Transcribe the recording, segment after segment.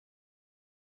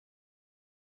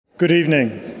Good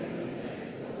evening.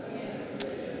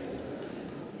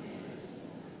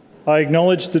 I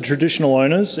acknowledge the traditional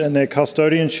owners and their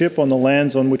custodianship on the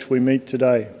lands on which we meet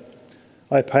today.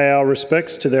 I pay our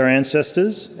respects to their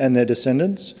ancestors and their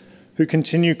descendants who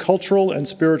continue cultural and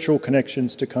spiritual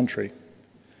connections to country.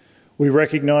 We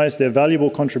recognise their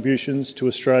valuable contributions to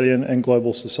Australian and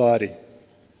global society.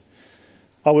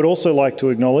 I would also like to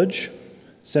acknowledge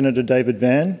Senator David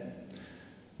Van,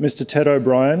 Mr Ted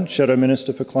O'Brien, Shadow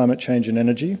Minister for Climate Change and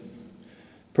Energy,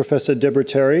 Professor Deborah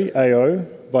Terry, AO,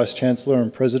 Vice-Chancellor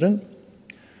and President,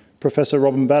 Professor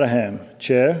Robin Batterham,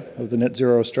 Chair of the Net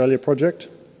Zero Australia Project,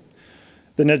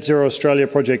 the Net Zero Australia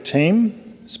Project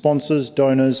team, sponsors,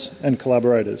 donors and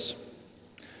collaborators.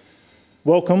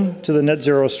 Welcome to the Net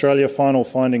Zero Australia Final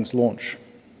Findings launch.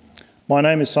 My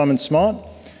name is Simon Smart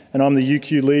and I'm the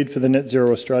UQ lead for the Net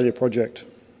Zero Australia Project.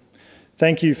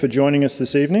 Thank you for joining us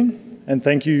this evening and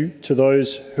thank you to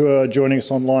those who are joining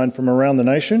us online from around the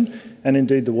nation and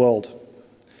indeed the world.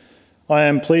 I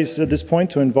am pleased at this point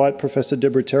to invite Professor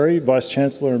Deborah Terry,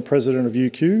 Vice-Chancellor and President of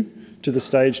UQ, to the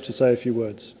stage to say a few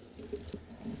words.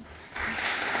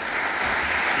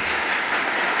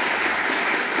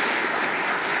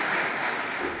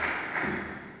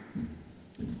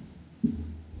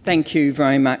 Thank you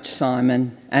very much,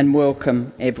 Simon, and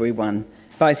welcome everyone,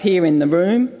 both here in the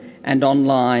room and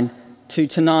online, to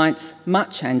tonight's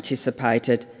much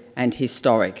anticipated and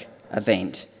historic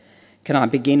event. Can I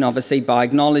begin, obviously, by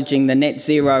acknowledging the Net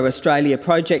Zero Australia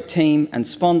Project team and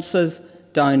sponsors,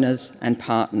 donors and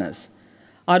partners.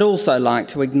 I'd also like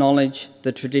to acknowledge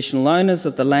the traditional owners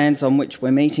of the lands on which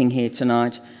we're meeting here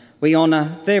tonight. We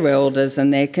honour their elders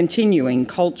and their continuing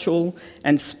cultural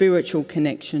and spiritual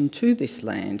connection to this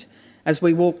land as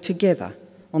we walk together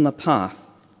on the path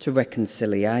to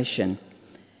reconciliation.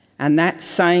 And that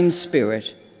same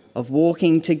spirit of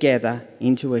walking together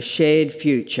into a shared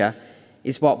future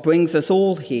is what brings us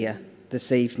all here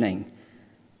this evening.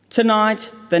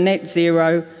 Tonight, the Net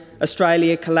Zero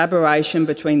Australia collaboration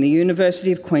between the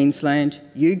University of Queensland,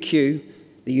 UQ,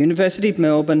 the University of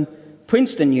Melbourne,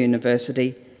 Princeton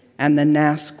University and the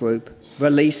NAS Group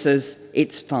releases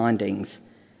its findings.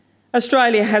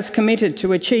 Australia has committed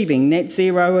to achieving net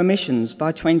zero emissions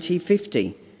by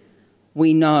 2050.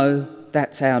 We know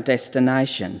that's our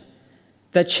destination.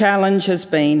 The challenge has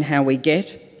been how we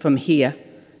get from here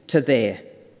to there.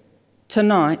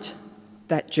 Tonight,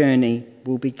 that journey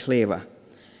will be clearer.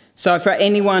 So for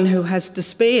anyone who has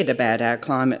despaired about our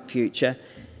climate future,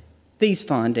 these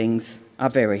findings are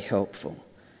very helpful.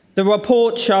 The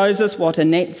report shows us what a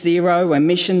net zero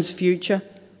emissions future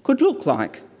could look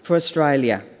like for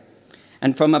Australia.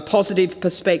 And from a positive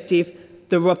perspective,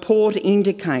 the report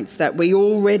indicates that we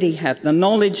already have the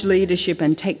knowledge, leadership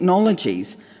and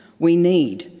technologies we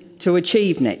need to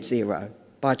achieve net zero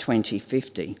by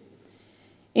 2050.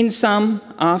 In sum,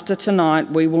 after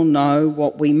tonight, we will know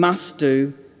what we must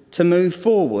do to move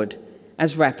forward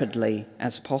as rapidly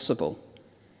as possible.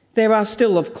 There are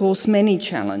still, of course, many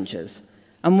challenges,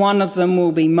 and one of them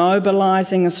will be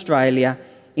mobilising Australia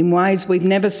in ways we've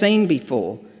never seen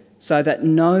before so that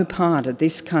no part of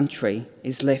this country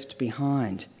is left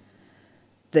behind.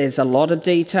 There's a lot of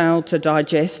detail to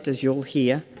digest, as you'll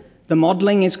hear. The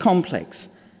modelling is complex,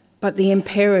 but the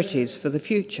imperatives for the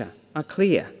future are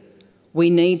clear.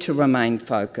 We need to remain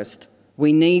focused,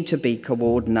 we need to be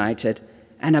coordinated,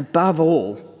 and above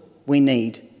all, we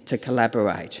need to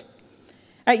collaborate.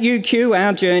 At UQ,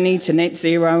 our journey to net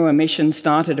zero emissions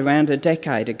started around a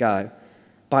decade ago.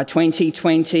 By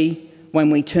 2020, when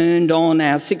we turned on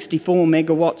our 64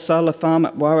 megawatt solar farm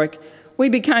at Warwick, we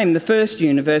became the first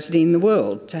university in the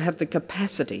world to have the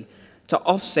capacity to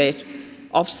offset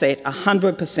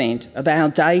 100% of our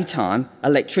daytime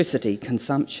electricity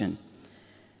consumption.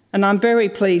 And I'm very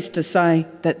pleased to say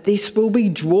that this will be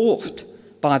dwarfed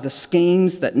by the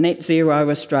schemes that Net Zero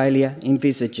Australia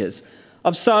envisages,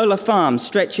 of solar farms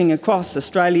stretching across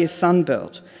Australia's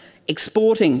sunbelt,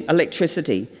 exporting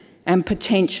electricity and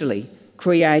potentially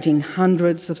creating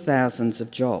hundreds of thousands of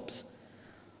jobs.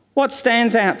 What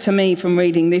stands out to me from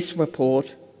reading this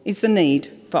report is the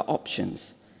need for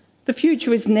options. The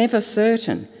future is never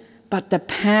certain, but the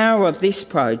power of this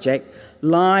project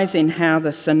lies in how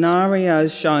the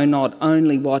scenarios show not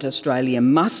only what Australia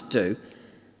must do,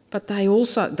 but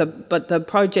the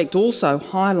project also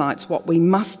highlights what we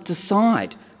must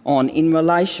decide on in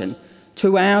relation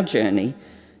to our journey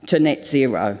to net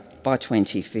zero by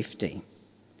 2050.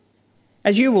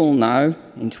 As you all know,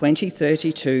 in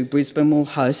 2032, Brisbane will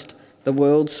host the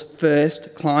world's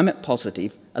first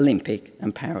climate-positive Olympic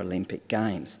and Paralympic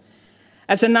Games.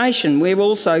 As a nation, we're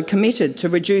also committed to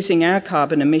reducing our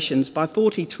carbon emissions by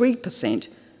 43%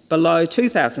 below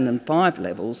 2005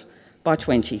 levels by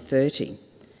 2030.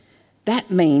 That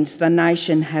means the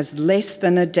nation has less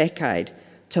than a decade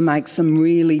to make some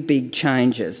really big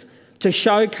changes, to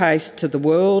showcase to the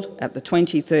world at the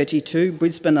 2032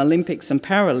 Brisbane Olympics and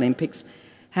Paralympics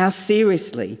how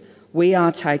seriously we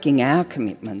are taking our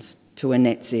commitments to a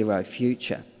net zero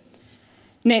future.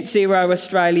 Net Zero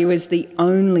Australia is the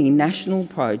only national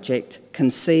project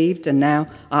conceived and now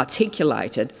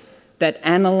articulated that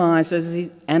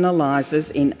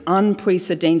analyses in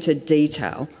unprecedented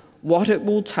detail what it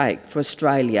will take for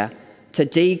Australia to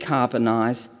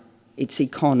decarbonise its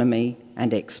economy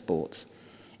and exports.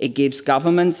 It gives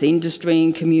governments, industry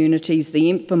and communities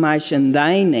the information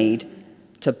they need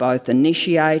to both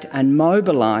initiate and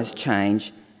mobilise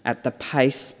change at the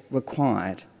pace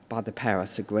required by the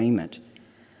Paris Agreement.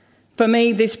 For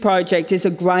me, this project is a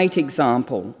great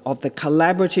example of the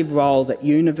collaborative role that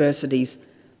universities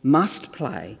must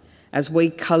play as we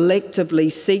collectively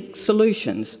seek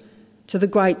solutions to the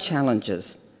great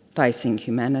challenges facing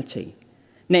humanity.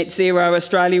 Net Zero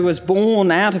Australia was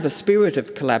born out of a spirit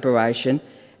of collaboration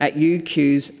at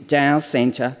UQ's Dow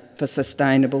Centre for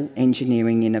Sustainable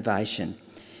Engineering Innovation.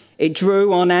 It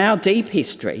drew on our deep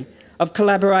history of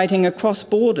collaborating across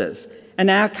borders and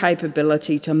our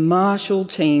capability to marshal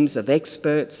teams of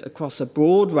experts across a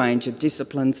broad range of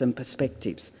disciplines and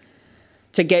perspectives.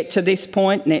 To get to this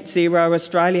point, Net Zero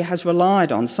Australia has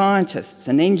relied on scientists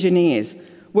and engineers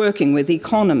working with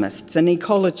economists and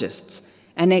ecologists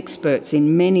and experts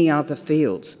in many other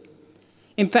fields.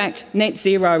 In fact, Net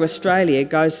Zero Australia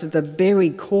goes to the very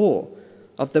core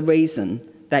of the reason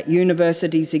that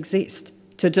universities exist,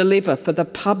 to deliver for the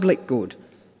public good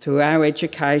through our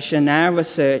education, our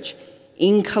research,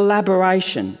 in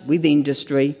collaboration with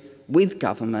industry, with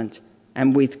government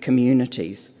and with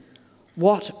communities.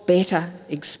 What better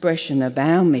expression of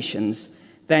our missions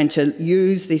than to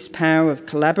use this power of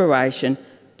collaboration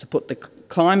to put the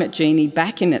climate genie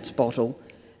back in its bottle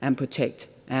and protect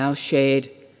our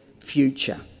shared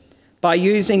future. By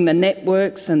using the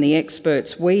networks and the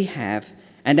experts we have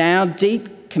and our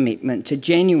deep commitment to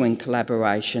genuine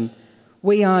collaboration,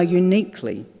 we are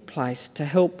uniquely placed to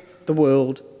help the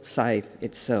world save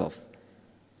itself.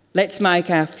 Let's make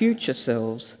our future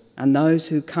selves and those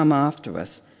who come after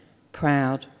us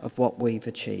proud of what we've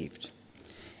achieved.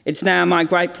 It's now my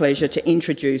great pleasure to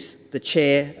introduce the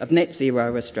Chair of Net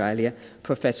Zero Australia,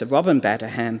 Professor Robin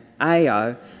Batterham,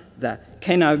 AO, the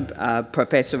Keno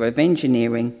Professor of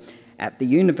Engineering at the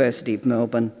University of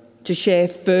Melbourne, to share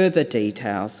further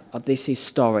details of this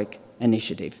historic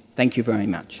initiative. Thank you very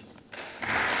much.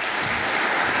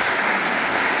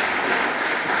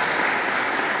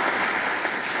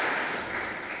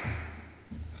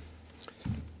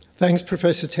 Thanks,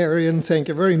 Professor Terry, and thank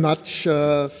you very much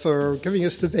for giving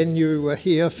us the venue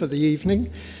here for the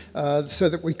evening so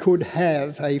that we could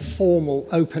have a formal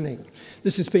opening.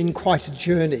 This has been quite a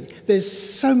journey. There's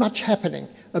so much happening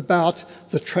about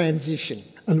the transition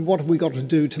and what have we got to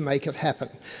do to make it happen.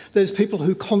 There's people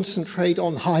who concentrate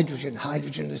on hydrogen.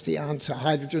 Hydrogen is the answer.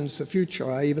 Hydrogen's the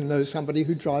future. I even know somebody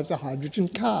who drives a hydrogen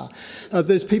car.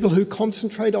 There's people who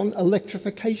concentrate on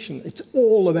electrification. It's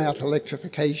all about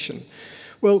electrification.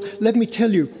 Well, let me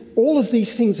tell you, all of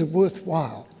these things are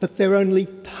worthwhile, but they're only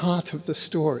part of the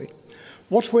story.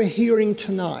 What we're hearing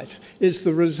tonight is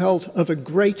the result of a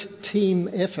great team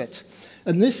effort.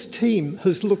 And this team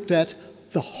has looked at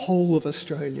the whole of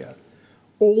Australia,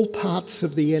 all parts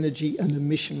of the energy and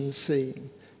emissions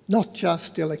scene, not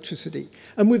just electricity.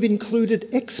 And we've included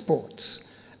exports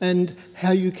and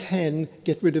how you can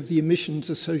get rid of the emissions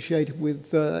associated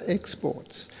with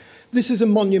exports. This is a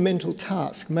monumental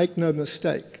task, make no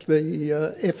mistake.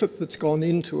 The effort that's gone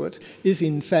into it is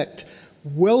in fact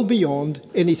well beyond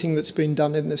anything that's been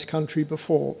done in this country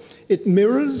before. It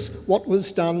mirrors what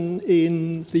was done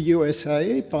in the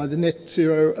USA by the Net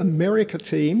Zero America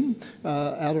team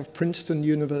out of Princeton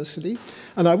University.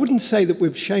 And I wouldn't say that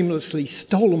we've shamelessly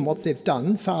stolen what they've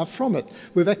done, far from it.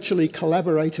 We've actually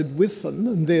collaborated with them,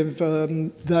 and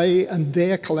they and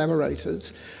their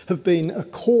collaborators have been a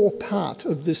core part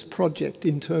of this project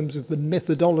in terms of the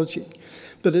methodology.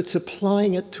 But it's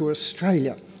applying it to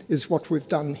Australia is what we've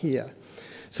done here.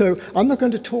 So I'm not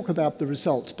going to talk about the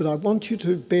results, but I want you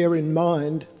to bear in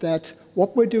mind that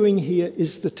what we're doing here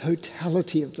is the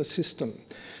totality of the system.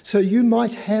 So you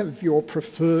might have your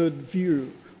preferred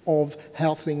view of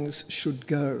how things should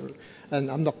go. And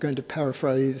I'm not going to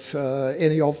paraphrase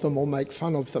any of them or make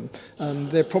fun of them.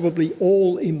 They're probably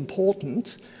all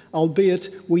important, albeit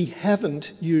we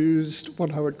haven't used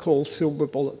what I would call silver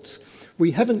bullets. We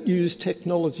haven't used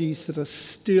technologies that are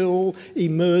still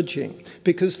emerging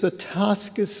because the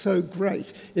task is so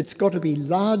great. It's got to be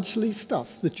largely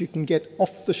stuff that you can get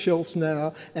off the shelf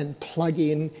now and plug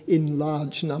in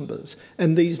large numbers.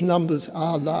 And these numbers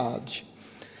are large.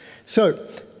 So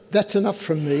that's enough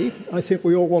from me. I think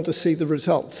we all want to see the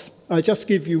results. I just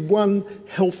give you one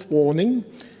health warning.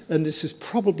 And this is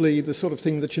probably the sort of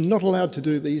thing that you're not allowed to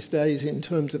do these days in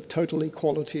terms of total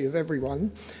equality of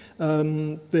everyone.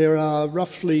 There are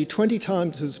roughly 20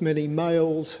 times as many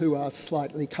males who are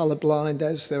slightly colourblind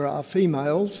as there are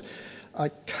females. I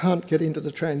can't get into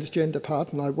the transgender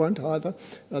part, and I won't either.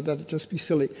 That'd just be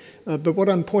silly. But what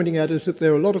I'm pointing at is that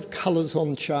there are a lot of colours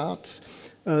on charts.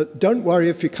 Don't worry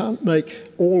if you can't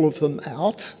make all of them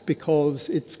out, because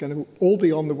it's going to all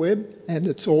be on the web and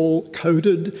it's all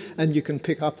coded and you can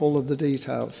pick up all of the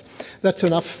details. That's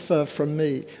enough from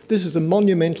me. This is a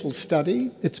monumental study.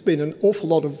 It's been an awful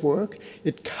lot of work.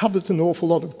 It covers an awful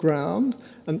lot of ground,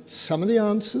 and some of the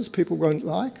answers people won't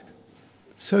like.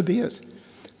 So be it.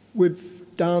 We've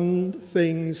done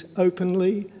things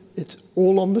openly. It's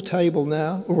all on the table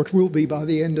now, or it will be by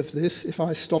the end of this, if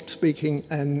I stop speaking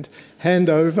and hand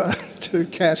over to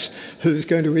Kath, who's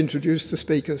going to introduce the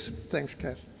speakers. Thanks,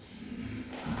 Kath.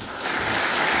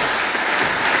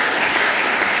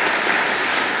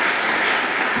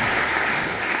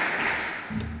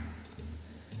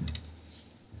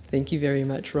 Thank you very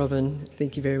much, Robin.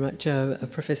 Thank you very much,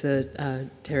 Professor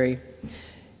Terry.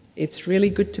 It's really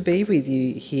good to be with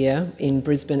you here in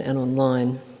Brisbane and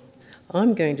online.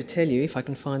 I'm going to tell you, if I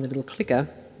can find the little clicker,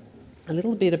 a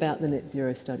little bit about the Net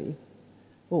Zero study.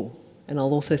 Oh, and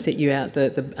I'll also set you out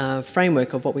the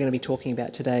framework of what we're going to be talking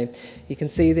about today. You can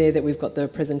see there that we've got the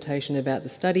presentation about the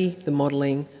study, the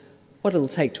modelling, what it'll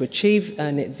take to achieve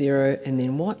net zero, and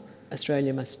then what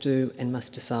Australia must do and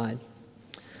must decide.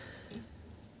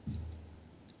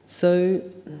 So,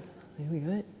 here we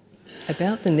go.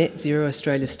 About the Net Zero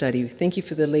Australia study. Thank you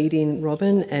for the lead-in,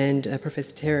 Robin and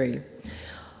Professor Terry.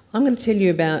 I'm going to tell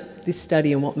you about this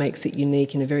study and what makes it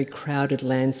unique in a very crowded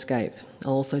landscape.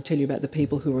 I'll also tell you about the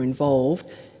people who are involved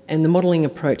and the modelling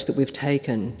approach that we've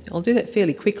taken. I'll do that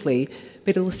fairly quickly,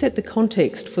 but it'll set the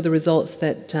context for the results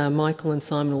that Michael and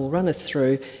Simon will run us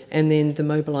through, and then the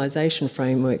mobilisation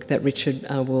framework that Richard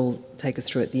will take us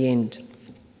through at the end.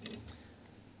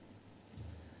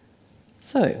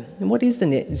 So, what is the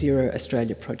Net Zero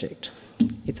Australia project?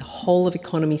 It's a whole of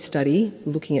economy study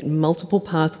looking at multiple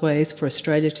pathways for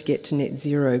Australia to get to net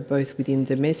zero, both within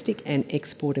domestic and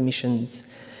export emissions.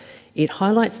 It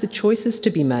highlights the choices to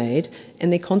be made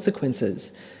and their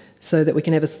consequences, so that we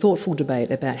can have a thoughtful debate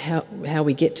about how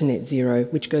we get to net zero,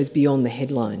 which goes beyond the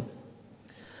headline.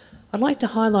 I'd like to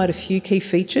highlight a few key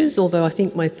features, although I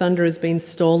think my thunder has been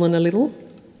stolen a little,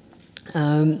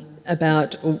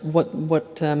 about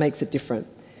what makes it different.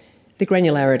 The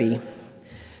granularity.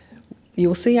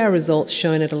 You'll see our results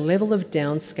shown at a level of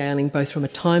downscaling, both from a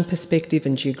time perspective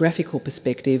and geographical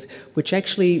perspective, which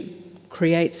actually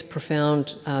creates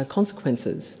profound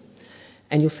consequences.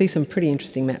 And you'll see some pretty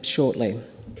interesting maps shortly.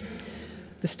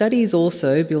 The study is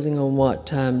also, building on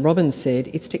what Robin said,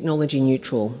 it's technology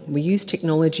neutral. We use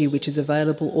technology which is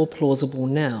available or plausible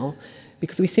now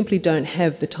because we simply don't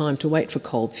have the time to wait for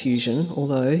cold fusion,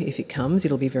 although if it comes,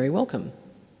 it'll be very welcome.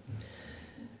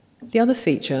 The other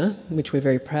feature, which we're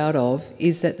very proud of,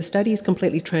 is that the study is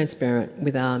completely transparent,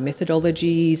 with our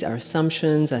methodologies, our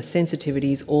assumptions, our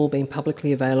sensitivities all being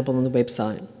publicly available on the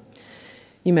website.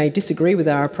 You may disagree with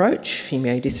our approach, you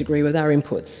may disagree with our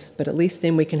inputs, but at least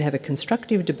then we can have a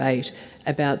constructive debate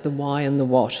about the why and the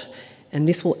what, and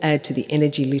this will add to the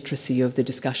energy literacy of the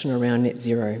discussion around net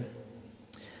zero.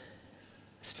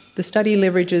 The study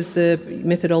leverages the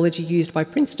methodology used by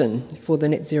Princeton for the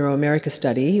Net Zero America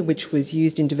study, which was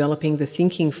used in developing the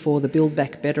thinking for the Build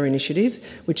Back Better initiative,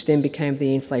 which then became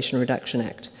the Inflation Reduction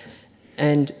Act.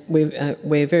 And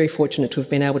we're very fortunate to have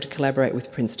been able to collaborate with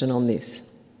Princeton on this.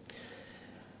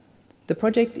 The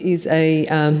project is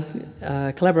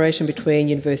a collaboration between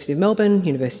University of Melbourne,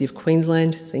 University of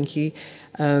Queensland, thank you,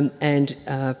 and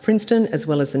Princeton, as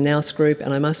well as the NOUS group,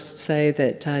 and I must say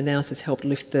that NOUS has helped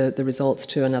lift the results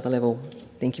to another level.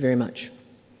 Thank you very much.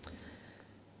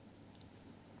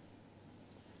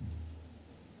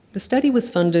 The study was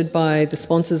funded by the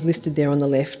sponsors listed there on the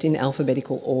left in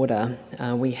alphabetical order.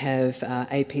 We have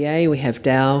APA, we have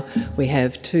Dow, we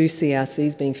have two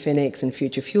CRCs being Fenix and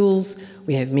Future Fuels,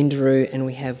 we have Minderoo, and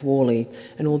we have Worley.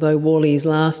 And although Worley is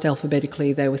last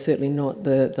alphabetically, they were certainly not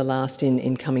the last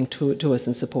in coming to us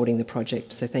and supporting the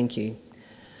project, so thank you.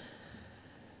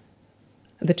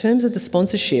 The terms of the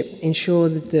sponsorship ensure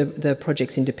the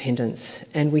project's independence,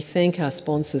 and we thank our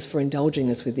sponsors for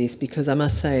indulging us with this, because I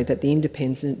must say that the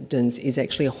independence is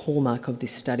actually a hallmark of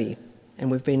this study, and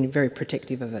we've been very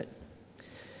protective of it.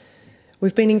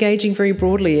 We've been engaging very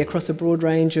broadly across a broad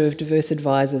range of diverse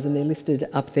advisors, and they're listed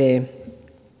up there.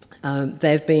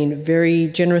 They've been very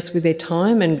generous with their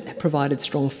time and provided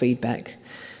strong feedback.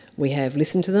 We have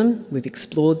listened to them, we've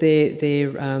explored the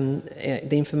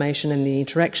information and the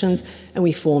interactions, and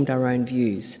we formed our own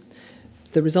views.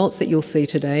 The results that you'll see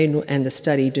today and the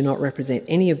study do not represent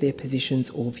any of their positions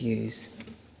or views.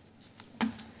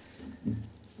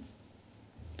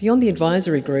 Beyond the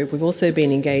advisory group, we've also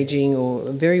been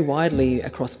engaging very widely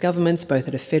across governments, both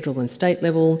at a federal and state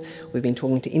level. We've been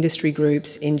talking to industry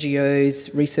groups,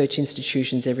 NGOs, research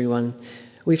institutions, everyone.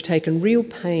 We've taken real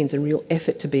pains and real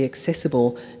effort to be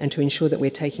accessible and to ensure that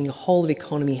we're taking a whole of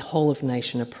economy, whole of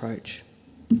nation approach.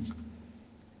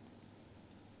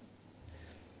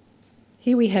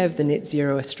 Here we have the Net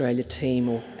Zero Australia team,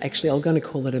 or actually I'm going to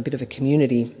call it a bit of a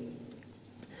community.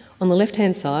 On the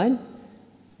left-hand side,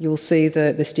 you'll see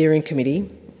the steering committee,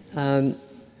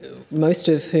 most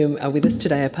of whom are with us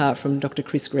today apart from Dr.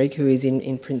 Chris Gregg, who is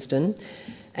in Princeton,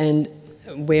 and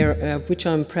which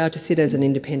I'm proud to sit as an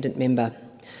independent member,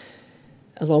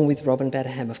 along with Robin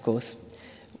Batterham, of course.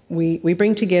 We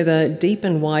bring together deep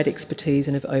and wide expertise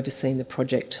and have overseen the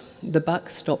project. The buck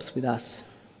stops with us.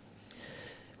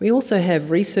 We also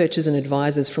have researchers and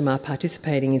advisors from our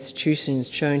participating institutions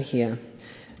shown here.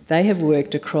 They have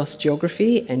worked across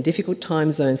geography and difficult time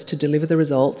zones to deliver the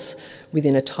results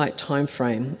within a tight time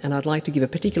frame, and I'd like to give a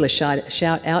particular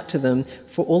shout out to them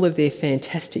for all of their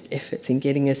fantastic efforts in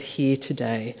getting us here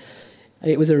today.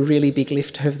 It was a really big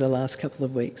lift over the last couple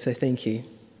of weeks, so thank you.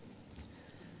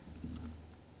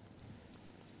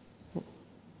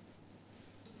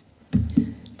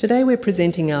 Today we're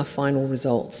presenting our final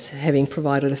results, having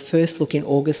provided a first look in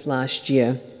August last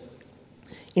year.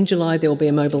 In July there will be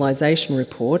a mobilisation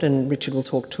report, and Richard will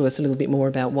talk to us a little bit more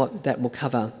about what that will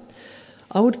cover.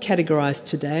 I would categorise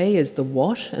today as the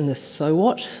what and the so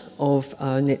what of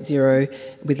net zero,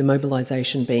 with the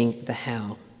mobilisation being the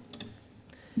how.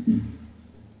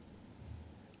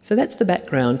 So that's the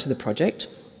background to the project.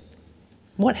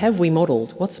 What have we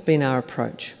modelled? What's been our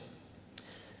approach?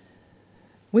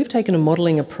 We've taken a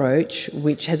modelling approach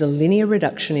which has a linear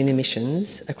reduction in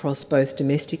emissions across both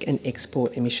domestic and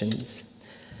export emissions,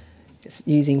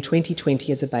 using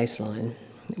 2020 as a baseline.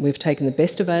 We've taken the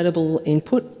best available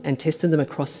input and tested them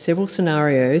across several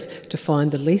scenarios to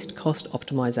find the least cost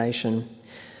optimisation.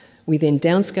 We then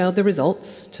downscaled the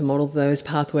results to model those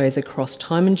pathways across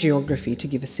time and geography to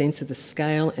give a sense of the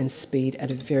scale and speed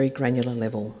at a very granular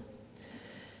level.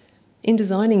 In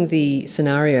designing the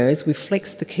scenarios, we've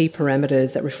flexed the key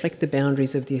parameters that reflect the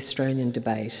boundaries of the Australian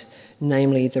debate,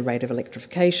 namely the rate of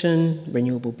electrification,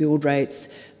 renewable build rates,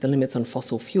 the limits on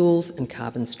fossil fuels and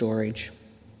carbon storage.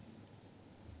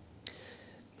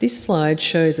 This slide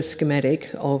shows a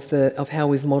schematic of how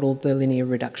we've modelled the linear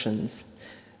reductions.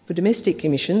 For domestic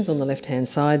emissions, on the left-hand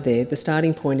side there, the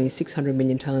starting point is 600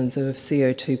 million tonnes of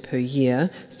CO2 per year,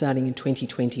 starting in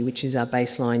 2020, which is our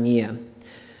baseline year.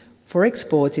 For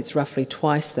exports, it's roughly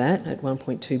twice that, at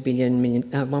 1.2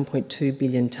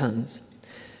 billion tonnes.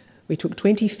 We took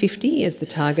 2050 as the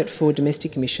target for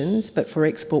domestic emissions, but for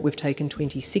export we've taken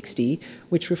 2060,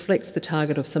 which reflects the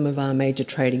target of some of our major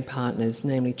trading partners,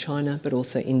 namely China, but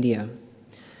also India.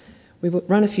 We've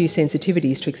run a few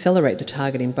sensitivities to accelerate the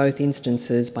target in both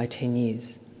instances by 10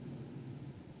 years.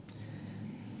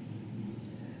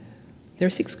 There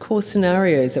are 6 core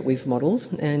scenarios that we've modelled,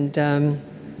 and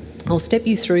I'll step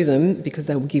you through them because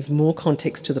they will give more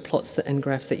context to the plots and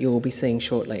graphs that you will be seeing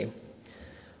shortly.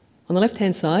 On the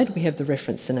left-hand side, we have the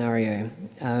reference scenario.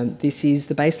 This is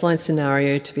the baseline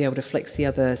scenario to be able to flex the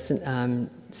other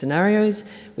scenarios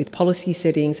with policy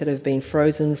settings that have been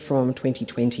frozen from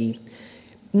 2020.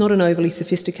 Not an overly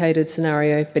sophisticated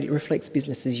scenario, but it reflects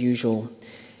business as usual.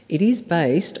 It is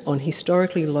based on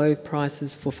historically low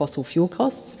prices for fossil fuel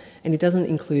costs, and it doesn't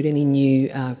include any new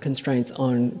constraints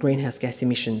on greenhouse gas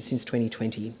emissions since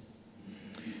 2020.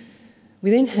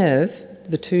 We then have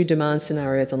the 2 demand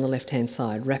scenarios on the left-hand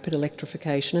side, rapid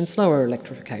electrification and slower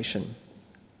electrification.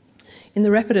 In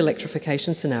the rapid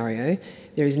electrification scenario,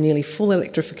 there is nearly full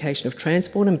electrification of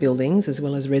transport and buildings, as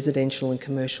well as residential and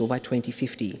commercial by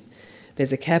 2050.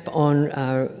 There's no cap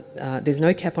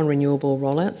on renewable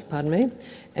rollouts,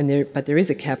 but there is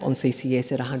a cap on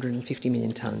CCS at 150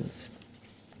 million tonnes.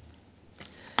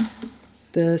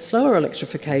 The slower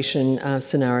electrification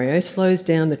scenario slows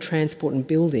down the transport and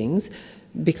buildings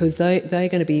because they're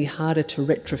going to be harder to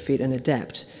retrofit and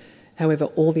adapt. However,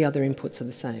 all the other inputs are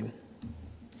the same.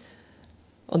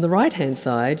 On the right-hand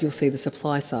side, you'll see the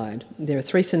supply side. There are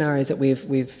three scenarios that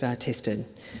we've tested.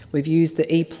 We've used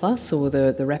the E+, or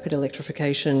the rapid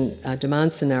electrification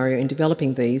demand scenario in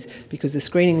developing these because the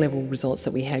screening level results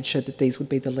that we had showed that these would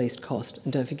be the least cost.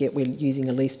 And don't forget, we're using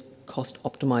a least cost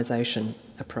optimisation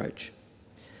approach.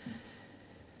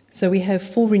 So we have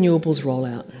full renewables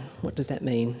rollout. What does that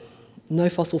mean? No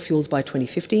fossil fuels by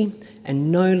 2050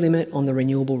 and no limit on the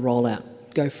renewable rollout.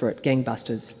 Go for it,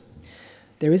 gangbusters.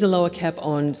 There is a lower cap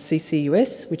on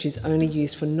CCUS, which is only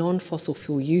used for non-fossil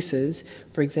fuel uses,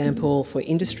 for example, for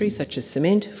industry such as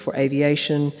cement, for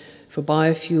aviation, for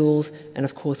biofuels, and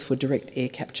of course for direct air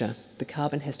capture. The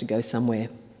carbon has to go somewhere.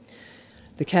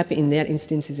 The cap in that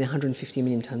instance is 150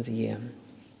 million tonnes a year.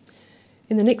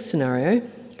 In the next scenario,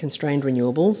 constrained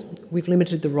renewables, we've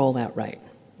limited the rollout rate.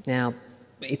 Now,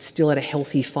 it's still at a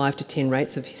healthy 5 to 10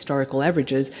 rates of historical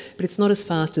averages, but it's not as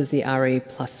fast as the RE+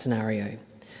 scenario.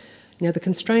 Now, the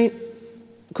constraint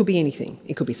could be anything.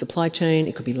 It could be supply chain,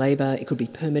 it could be labour, it could be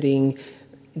permitting,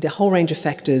 the whole range of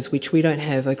factors which we don't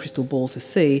have a crystal ball to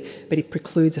see, but it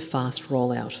precludes a fast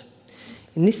rollout.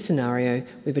 In this scenario,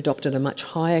 we've adopted a much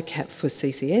higher cap for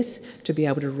CCS to be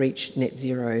able to reach net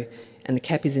zero, and the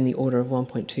cap is in the order of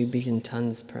 1.2 billion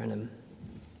tonnes per annum.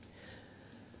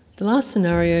 The last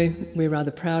scenario we're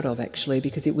rather proud of, actually,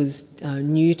 because it was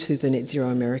new to the Net Zero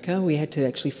America. We had to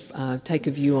actually take a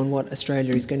view on what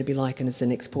Australia is going to be like and as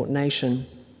an export nation.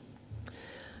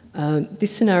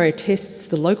 This scenario tests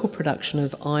the local production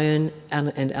of iron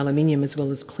and aluminium as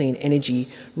well as clean energy,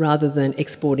 rather than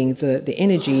exporting the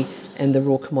energy and the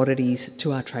raw commodities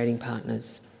to our trading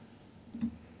partners.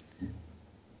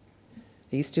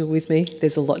 Are you still with me?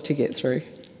 There's a lot to get through.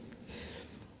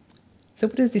 So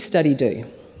what does this study do?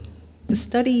 The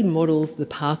study models the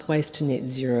pathways to net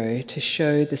zero to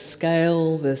show the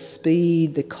scale, the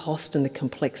speed, the cost and the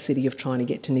complexity of trying to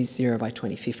get to net zero by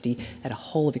 2050 at a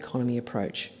whole of economy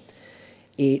approach.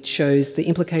 It shows the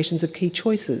implications of key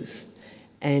choices,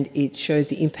 and it shows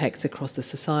the impacts across the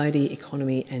society,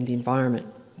 economy and the environment,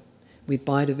 with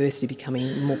biodiversity becoming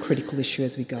a more critical issue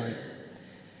as we go.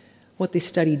 What this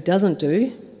study doesn't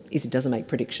do is it doesn't make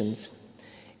predictions.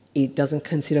 It doesn't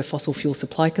consider fossil fuel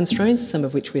supply constraints, some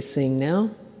of which we're seeing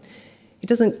now. It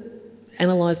doesn't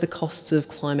analyse the costs of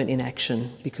climate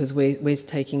inaction, because we're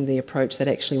taking the approach that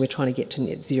actually we're trying to get to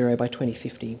net zero by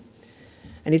 2050.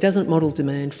 And it doesn't model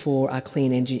demand for our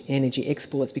clean energy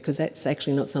exports, because that's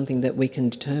actually not something that we can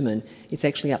determine. It's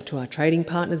actually up to our trading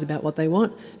partners about what they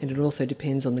want, and it also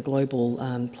depends on the global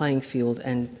playing field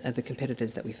and the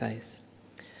competitors that we face.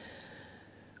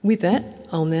 With that,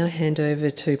 I'll now hand over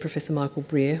to Professor Michael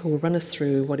Brear, who will run us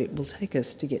through what it will take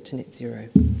us to get to net zero.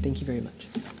 Thank you very much.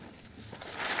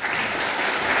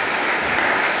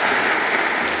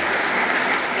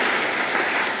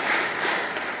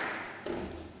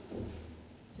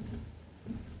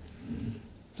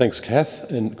 Thanks, Kath,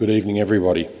 and good evening,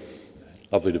 everybody.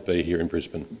 Lovely to be here in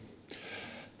Brisbane.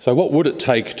 So what would it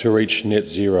take to reach net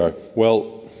zero?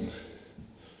 Well,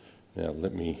 now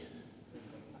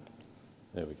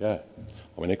there we go.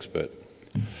 I'm an expert.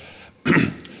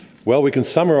 Well, we can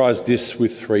summarise this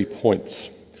with 3 points.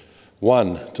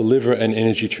 1, deliver an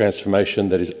energy transformation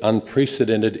that is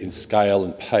unprecedented in scale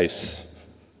and pace.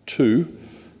 2,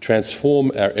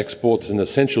 transform our exports as an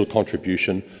essential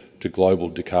contribution to global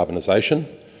decarbonisation.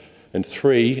 And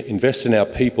 3, invest in our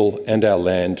people and our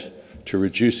land to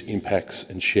reduce impacts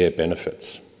and share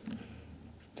benefits.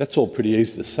 That's all pretty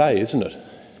easy to say, isn't it?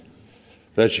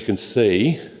 But as you can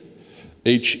see,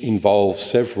 each involves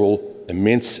several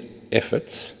immense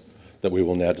efforts that we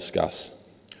will now discuss.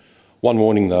 One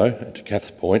warning though, to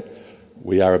Kath's point,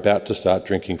 we are about to start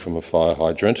drinking from a fire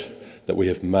hydrant that we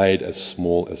have made as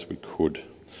small as we could.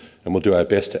 And we'll do our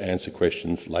best to answer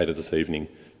questions later this evening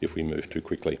if we move too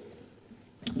quickly.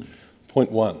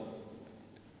 Point 1,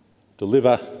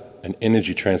 deliver an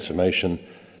energy transformation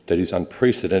that is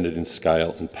unprecedented in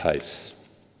scale and pace.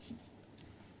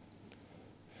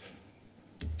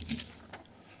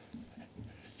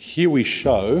 Here we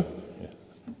show,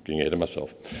 getting ahead of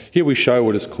myself, here we show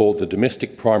what is called the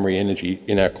domestic primary energy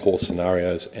in our core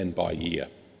scenarios and by year.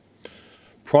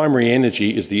 Primary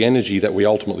energy is the energy that we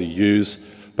ultimately use,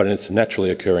 but in its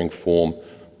naturally occurring form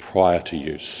prior to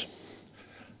use.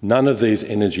 None of these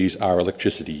energies are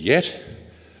electricity yet,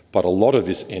 but a lot of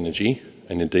this energy,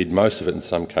 and indeed most of it in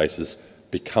some cases,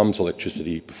 becomes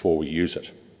electricity before we use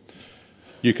it.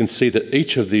 You can see that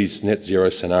each of these net zero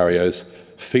scenarios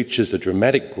features a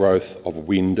dramatic growth of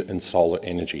wind and solar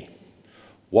energy,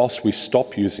 whilst we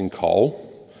stop using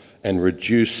coal and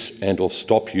reduce and/or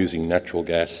stop using natural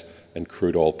gas and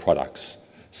crude oil products.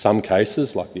 Some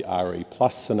cases, like the RE+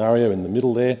 scenario in the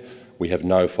middle there, we have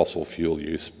no fossil fuel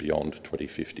use beyond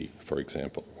 2050, for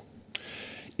example.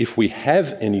 If we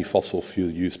have any fossil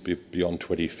fuel use beyond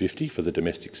 2050 for the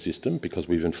domestic system, because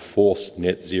we've enforced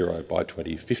net zero by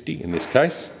 2050 in this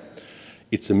case,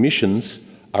 its emissions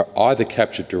are either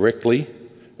captured directly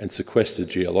and sequestered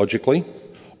geologically,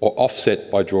 or offset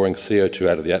by drawing CO2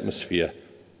 out of the atmosphere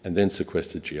and then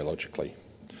sequestered geologically.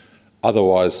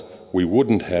 Otherwise, we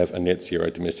wouldn't have a net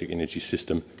zero domestic energy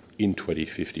system in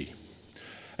 2050.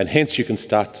 And hence you can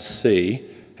start to see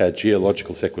how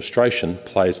geological sequestration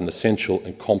plays an essential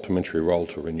and complementary role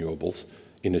to renewables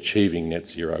in achieving net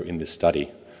zero in this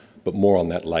study, but more on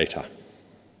that later.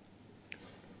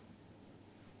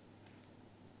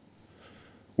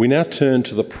 We now turn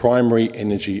to the primary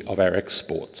energy of our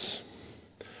exports.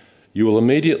 You will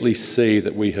immediately see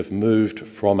that we have moved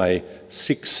from a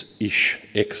 6-ish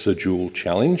exajoule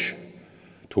challenge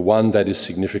to one that is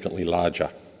significantly larger.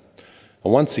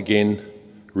 And once again,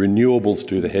 renewables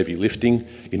do the heavy lifting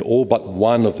in all but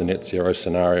one of the net zero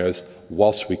scenarios,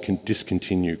 whilst we can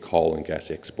discontinue coal and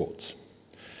gas exports.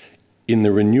 In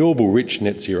the renewable-rich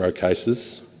net zero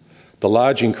cases, the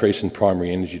large increase in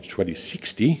primary energy to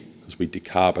 2060, as we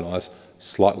decarbonise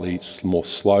slightly more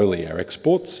slowly our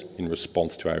exports in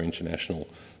response to our international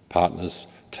partners'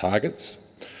 targets.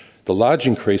 The large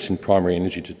increase in primary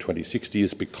energy to 2060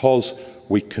 is because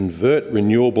we convert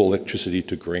renewable electricity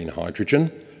to green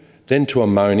hydrogen, then to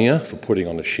ammonia for putting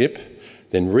on a ship,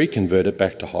 then reconvert it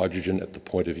back to hydrogen at the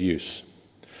point of use.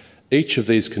 Each of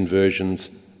these conversions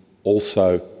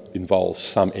also involves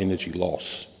some energy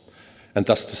loss, and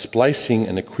thus displacing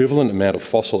an equivalent amount of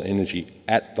fossil energy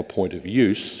at the point of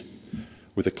use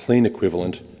with a clean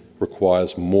equivalent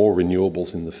requires more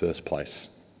renewables in the first place.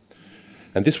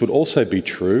 And this would also be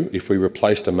true if we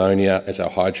replaced ammonia as our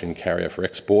hydrogen carrier for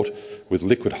export with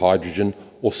liquid hydrogen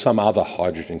or some other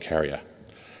hydrogen carrier.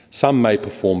 Some may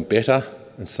perform better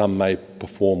and some may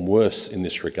perform worse in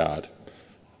this regard.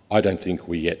 I don't think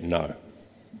we yet know.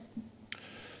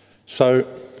 So,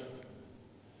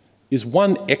 is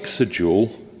 1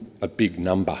 exajoule a big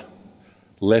number,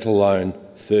 let alone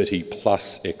 30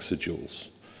 plus exajoules?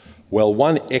 Well,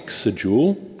 1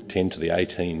 exajoule, 10 to the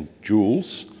 18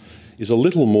 joules, is a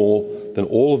little more than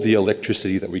all of the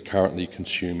electricity that we currently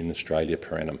consume in Australia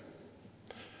per annum.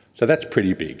 So that's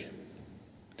pretty big.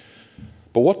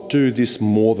 But what do this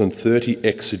more than 30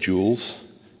 exajoules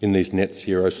in these net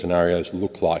zero scenarios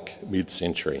look like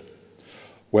mid-century?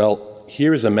 Well,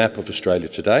 here is a map of Australia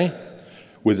today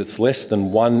with its less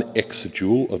than 1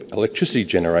 exajoule of electricity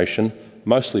generation,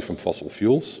 mostly from fossil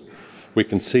fuels. We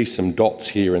can see some dots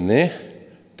here and there.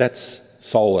 That's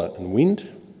solar and wind,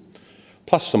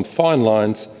 plus some fine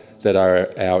lines that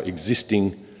are our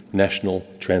existing national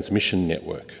transmission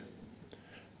network.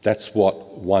 That's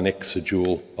what 1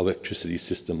 exajoule electricity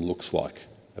system looks like,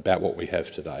 about what we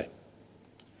have today.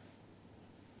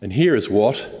 And here is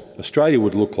what Australia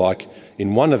would look like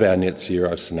in one of our net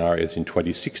zero scenarios in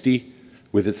 2060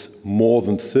 with its more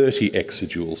than 30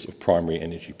 exajoules of primary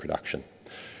energy production.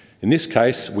 In this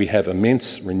case, we have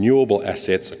immense renewable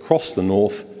assets across the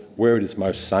north where it is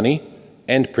most sunny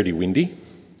and pretty windy,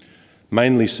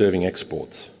 mainly serving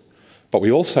exports. But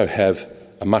we also have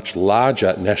a much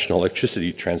larger national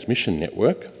electricity transmission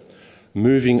network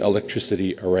moving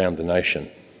electricity around the nation.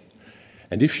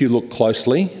 And if you look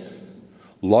closely,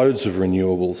 loads of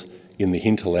renewables in the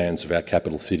hinterlands of our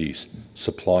capital cities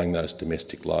supplying those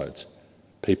domestic loads.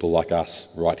 People like us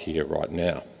right here, right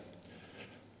now.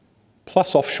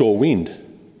 Plus offshore wind,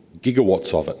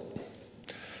 gigawatts of it.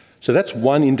 So that's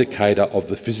one indicator of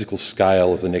the physical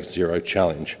scale of the net zero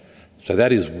challenge. So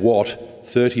that is what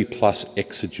 30 plus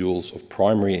exajoules of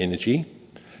primary energy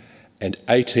and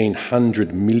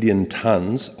 1,800 million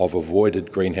tonnes of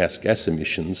avoided greenhouse gas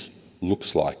emissions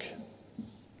looks like.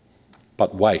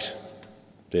 But wait,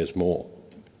 there's more.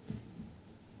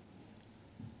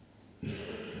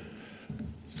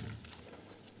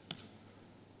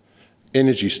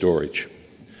 Energy storage.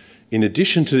 In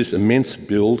addition to this immense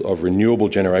build of renewable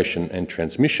generation and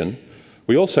transmission,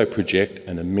 we also project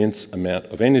an immense amount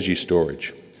of energy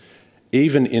storage,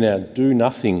 even in our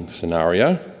do-nothing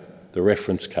scenario, the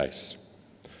reference case.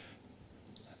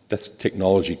 That's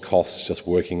technology costs just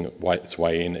working its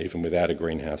way in even without a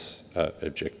greenhouse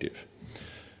objective.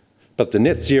 But the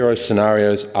net zero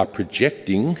scenarios are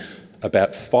projecting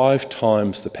about 5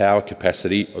 times the power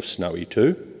capacity of Snowy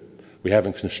 2. We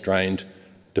haven't constrained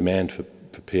demand for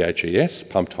PHES,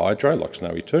 pumped hydro, like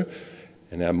Snowy 2,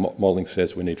 and our modelling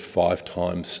says we need 5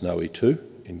 times Snowy 2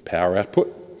 in power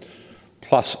output,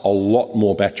 plus a lot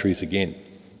more batteries again.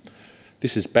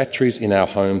 This is batteries in our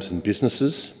homes and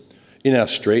businesses, in our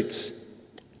streets,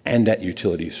 and at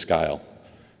utility scale.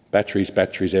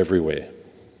 batteries everywhere,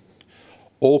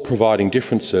 all providing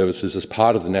different services as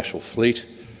part of the national fleet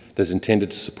that is intended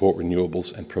to support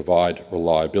renewables and provide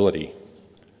reliability.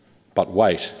 But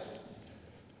wait,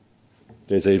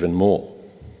 there's even more.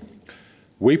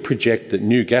 We project that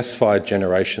new gas-fired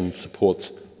generation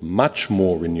supports much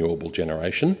more renewable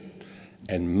generation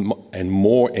and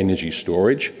more energy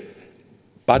storage,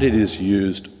 but it is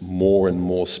used more and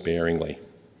more sparingly,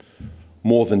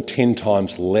 more than 10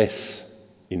 times less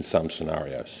in some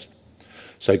scenarios.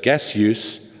 So gas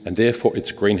use, and therefore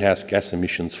its greenhouse gas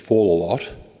emissions, fall a lot,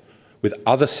 with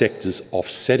other sectors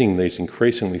offsetting these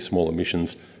increasingly small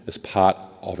emissions as part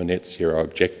of a net zero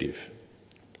objective.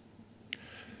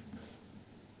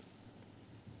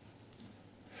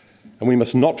 And we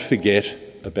must not forget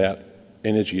about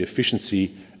energy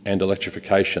efficiency and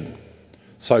electrification,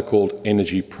 so-called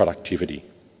energy productivity.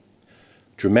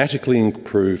 Dramatically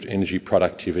improved energy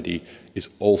productivity is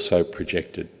also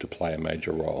projected to play a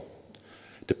major role.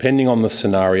 Depending on the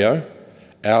scenario,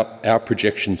 our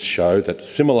projections show that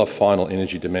similar final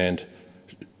energy demand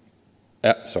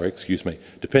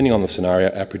depending on the scenario,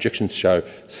 our projections show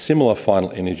similar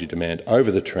final energy demand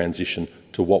over the transition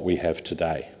to what we have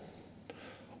today,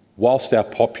 whilst our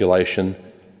population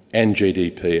and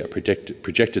GDP are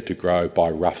projected to grow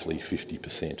by roughly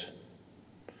 50%.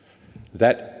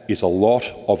 That is a lot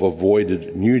of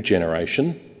avoided new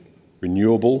generation,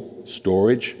 renewable,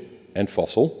 storage and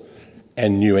fossil,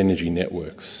 and new energy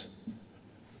networks.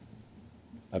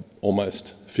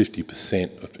 Almost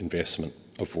 50% of investment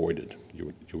avoided,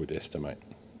 you would estimate.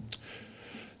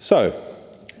 So,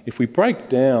 if we break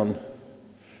down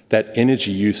that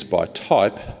energy use by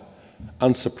type,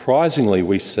 unsurprisingly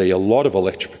we see a lot of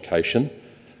electrification,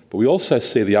 but we also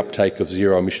see the uptake of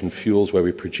zero-emission fuels where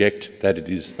we project that it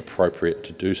is appropriate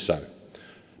to do so.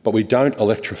 But we don't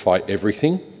electrify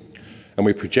everything, and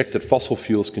we project that fossil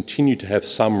fuels continue to have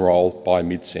some role by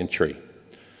mid-century.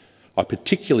 I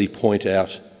particularly point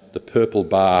out the purple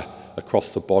bar across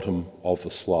the bottom of the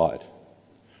slide.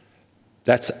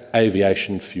 That's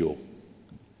aviation fuel,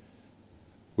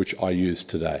 which I use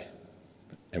today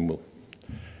and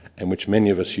which many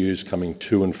of us use coming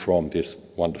to and from this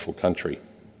wonderful country.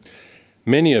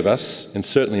 Many of us, and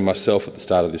certainly myself at the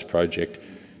start of this project,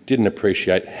 didn't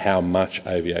appreciate how much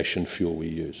aviation fuel we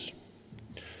use.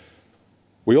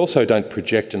 We also don't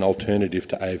project an alternative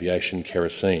to aviation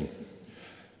kerosene.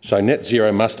 So net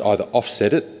zero must either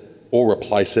offset it or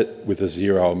replace it with a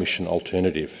zero-emission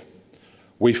alternative.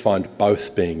 We find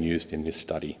both being used in this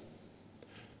study.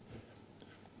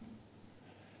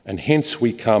 And hence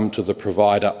we come to the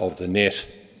provider of the net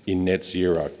in net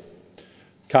zero.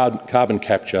 Carbon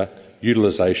capture,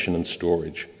 utilisation and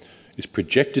storage is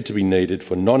projected to be needed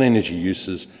for non-energy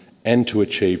uses and to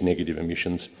achieve negative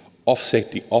emissions,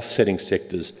 offsetting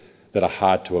sectors that are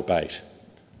hard to abate,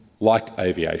 like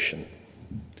aviation,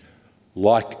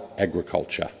 like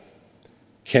agriculture,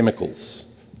 chemicals,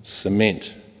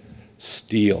 cement,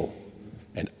 steel,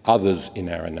 and others in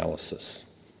our analysis.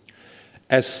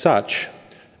 As such,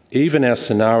 even our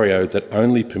scenario that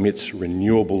only permits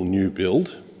renewable new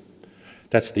build,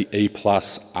 that's the E+,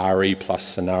 RE+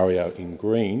 scenario in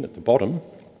green at the bottom,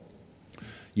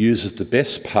 uses the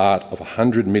best part of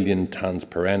 100 million tonnes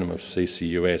per annum of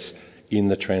CCUS in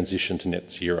the transition to net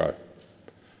zero.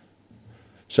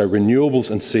 So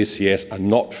renewables and CCS are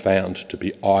not found to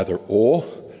be either or,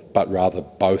 but rather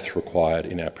both required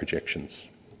in our projections.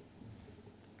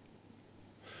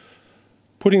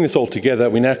 Putting this all together,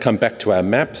 we now come back to our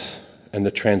maps and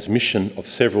the transmission of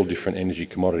several different energy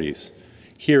commodities.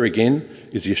 Here again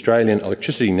is the Australian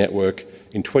electricity network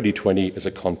in 2020 as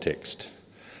a context.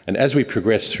 And as we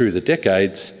progress through the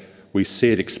decades, we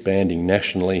see it expanding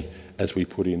nationally as we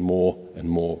put in more and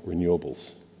more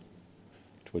renewables.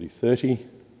 2030,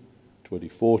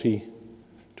 2040,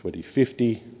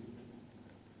 2050,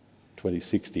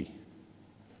 2060.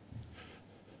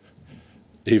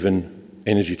 Even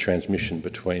energy transmission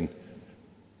between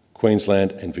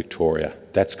Queensland and Victoria,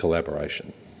 that's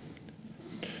collaboration.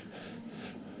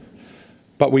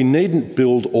 But we needn't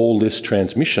build all this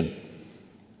transmission.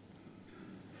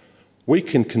 We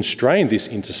can constrain this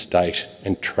interstate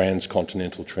and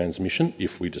transcontinental transmission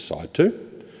if we decide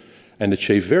to, and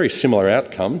achieve very similar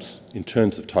outcomes in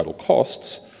terms of total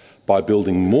costs by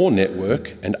building more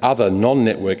network and other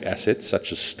non-network assets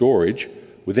such as storage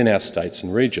within our states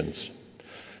and regions.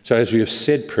 So as we have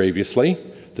said previously,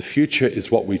 the future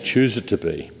is what we choose it to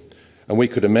be, and we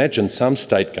could imagine some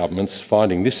state governments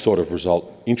finding this sort of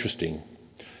result interesting,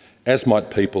 as might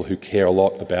people who care a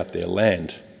lot about their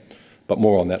land, but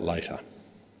more on that later.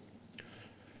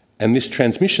 And this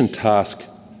transmission task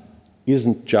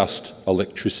isn't just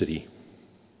electricity.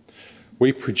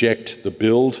 we project the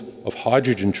build of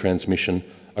hydrogen transmission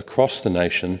across the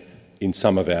nation in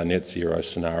some of our net zero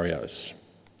scenarios.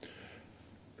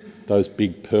 Those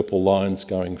big purple lines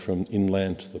going from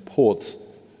inland to the ports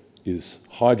is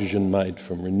hydrogen made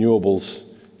from renewables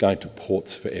going to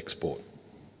ports for export.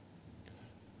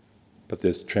 But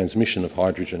there's transmission of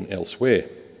hydrogen elsewhere.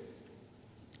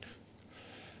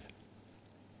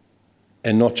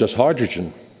 And not just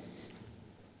hydrogen.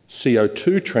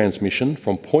 CO2 transmission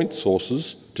from point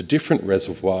sources to different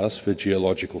reservoirs for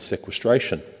geological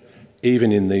sequestration,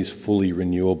 even in these fully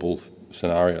renewable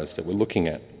scenarios that we're looking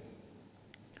at.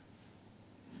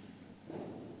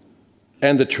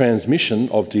 And the transmission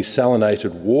of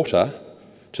desalinated water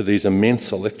to these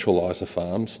immense electrolyser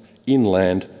farms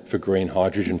inland for green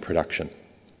hydrogen production,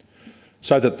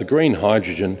 so that the green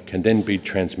hydrogen can then be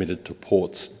transmitted to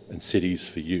ports and cities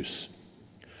for use.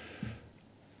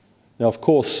 Now, of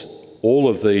course, all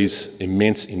of these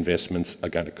immense investments are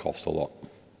going to cost a lot.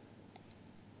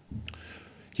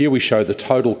 Here we show the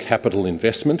total capital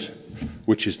investment,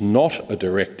 which is not a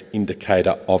direct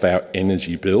indicator of our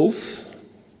energy bills,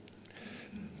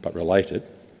 but related,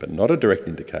 but not a direct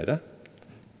indicator,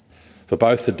 for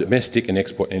both the domestic and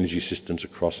export energy systems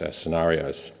across our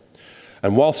scenarios.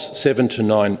 And whilst 7 to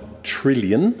 9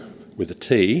 trillion, with a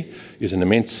T, is an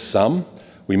immense sum,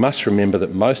 we must remember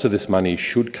that most of this money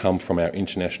should come from our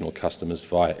international customers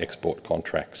via export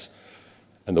contracts,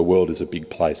 and the world is a big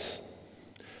place.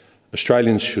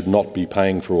 Australians should not be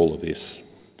paying for all of this.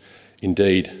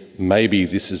 Indeed, maybe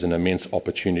this is an immense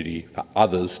opportunity for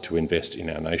others to invest in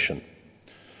our nation.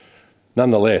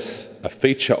 Nonetheless, a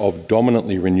feature of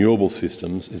dominantly renewable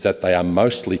systems is that they are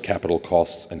mostly capital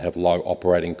costs and have low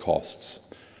operating costs.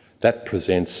 That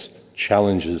presents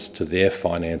challenges to their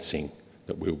financing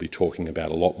that we'll be talking about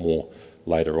a lot more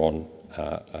later on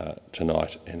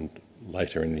tonight and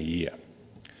later in the year.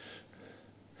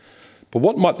 But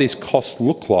what might these costs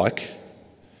look like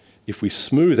if we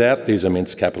smooth out these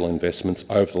immense capital investments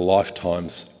over the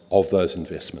lifetimes of those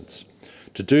investments?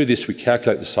 To do this, we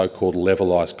calculate the so-called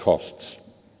levelised costs.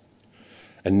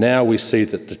 And now we see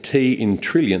that the T in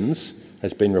trillions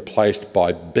has been replaced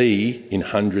by B in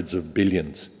hundreds of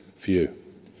billions. Phew.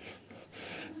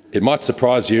 It might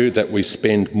surprise you that we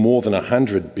spend more than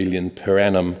 100 billion per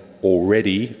annum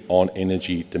already on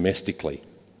energy domestically.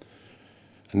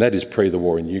 And that is pre the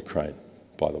war in Ukraine,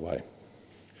 by the way.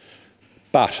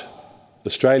 But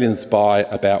Australians buy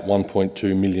about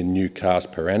 1.2 million new cars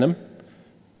per annum.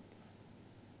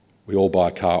 We all buy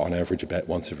a car on average about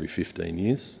once every 15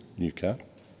 years, new car.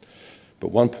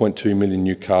 But 1.2 million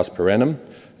new cars per annum,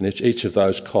 and if each of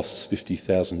those costs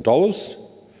 $50,000,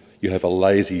 you have a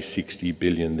lazy 60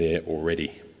 billion there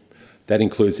already. That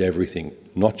includes everything,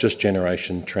 not just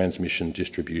generation, transmission,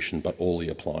 distribution, but all the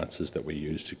appliances that we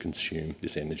use to consume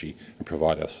this energy and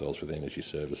provide ourselves with energy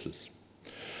services.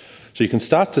 So you can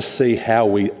start to see how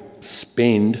we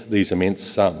spend these immense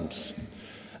sums.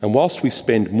 And whilst we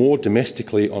spend more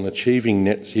domestically on achieving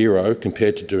net zero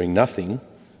compared to doing nothing,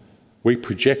 we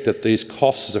project that these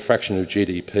costs as a fraction of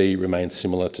GDP remain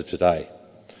similar to today.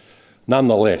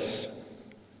 Nonetheless,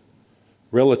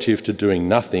 relative to doing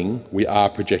nothing, we are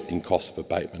projecting costs of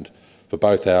abatement for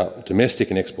both our domestic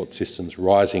and export systems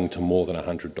rising to more than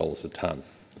 $100 a tonne.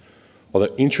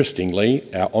 Although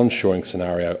interestingly, our onshoring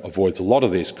scenario avoids a lot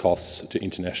of these costs to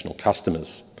international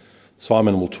customers.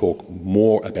 Simon will talk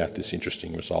more about this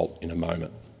interesting result in a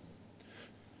moment.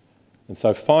 And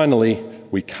so finally,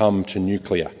 we come to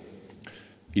nuclear.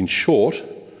 In short,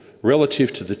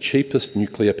 relative to the cheapest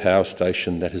nuclear power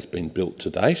station that has been built to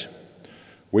date,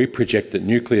 we project that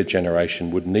nuclear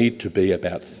generation would need to be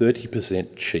about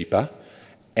 30% cheaper,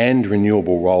 and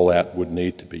renewable rollout would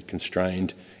need to be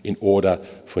constrained in order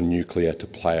for nuclear to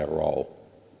play a role,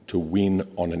 to win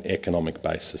on an economic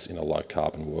basis in a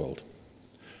low-carbon world.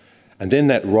 And then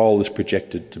that role is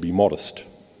projected to be modest.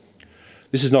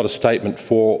 This is not a statement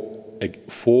for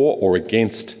or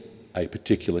against a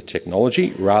particular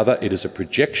technology. Rather, it is a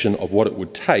projection of what it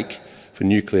would take for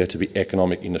nuclear to be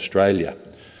economic in Australia.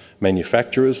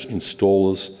 Manufacturers,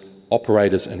 installers,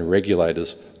 operators and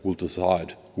regulators will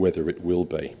decide whether it will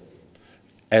be,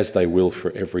 as they will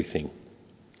for everything.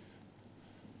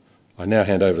 I now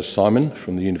hand over to Simon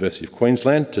from the University of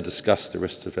Queensland to discuss the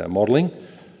rest of our modelling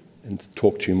and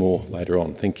talk to you more later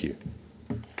on. Thank you.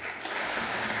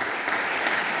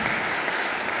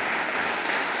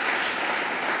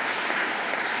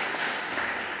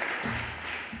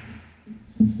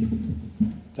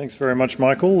 Thanks very much,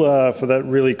 Michael, for that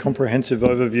really comprehensive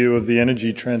overview of the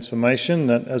energy transformation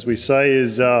that, as we say,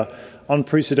 is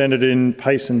unprecedented in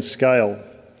pace and scale.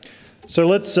 So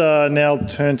let's now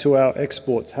turn to our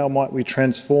exports. How might we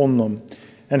transform them?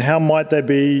 And how might they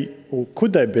be, or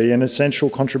could they be, an essential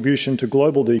contribution to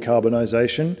global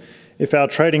decarbonisation if our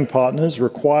trading partners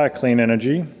require clean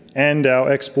energy and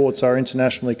our exports are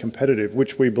internationally competitive,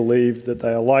 which we believe that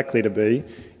they are likely to be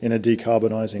in a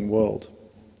decarbonising world?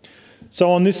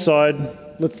 So on this side,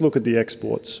 let's look at the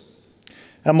exports.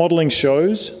 Our modelling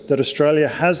shows that Australia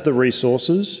has the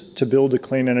resources to build a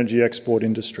clean energy export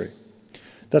industry.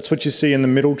 That's what you see in the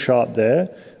middle chart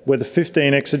there, where the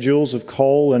 15 exajoules of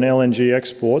coal and LNG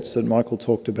exports that Michael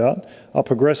talked about are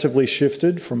progressively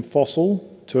shifted from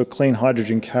fossil to a clean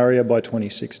hydrogen carrier by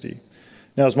 2060.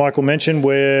 Now, as Michael mentioned,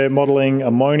 we're modelling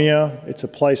ammonia. It's a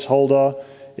placeholder.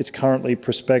 It's currently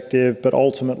prospective, but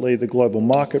ultimately the global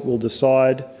market will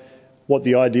decide what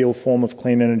the ideal form of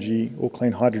clean energy or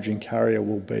clean hydrogen carrier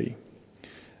will be.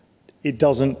 It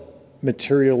doesn't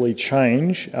materially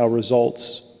change our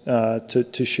results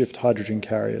to shift hydrogen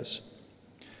carriers.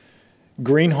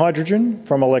 Green hydrogen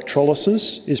from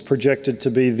electrolysis is projected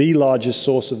to be the largest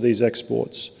source of these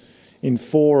exports in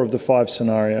 4 of the 5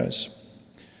 scenarios.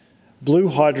 Blue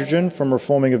hydrogen from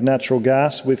reforming of natural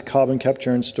gas with carbon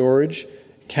capture and storage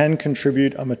can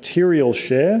contribute a material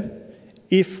share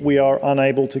if we are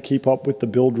unable to keep up with the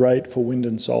build rate for wind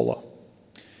and solar.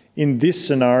 In this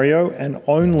scenario, and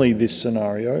only this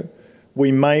scenario, we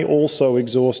may also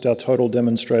exhaust our total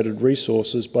demonstrated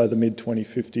resources by the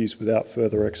mid-2050s without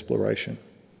further exploration.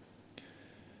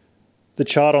 The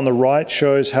chart on the right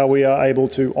shows how we are able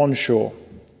to onshore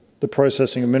the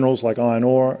processing of minerals like iron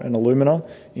ore and alumina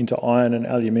into iron and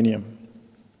aluminium.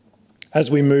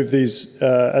 As we move this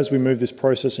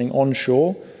processing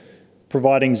onshore,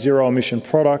 providing zero-emission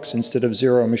products instead of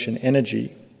zero-emission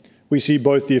energy, we see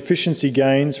both the efficiency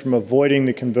gains from avoiding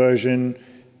the conversion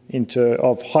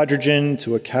of hydrogen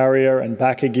to a carrier and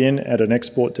back again at an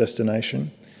export destination,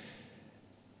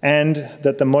 and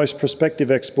that the most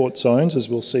prospective export zones, as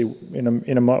we'll see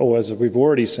or as we've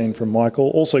already seen from Michael,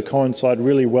 also coincide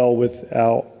really well with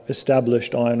our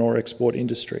established iron ore export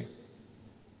industry.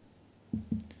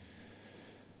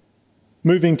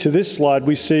 Moving to this slide,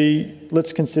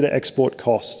 let's consider export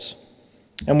costs.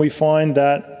 And we find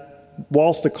that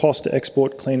whilst the cost to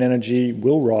export clean energy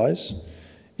will rise,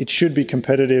 it should be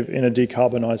competitive in a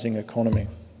decarbonising economy.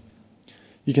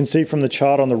 You can see from the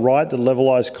chart on the right that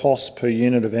levelised costs per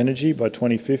unit of energy by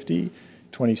 2050,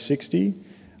 2060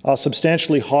 are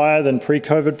substantially higher than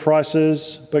pre-COVID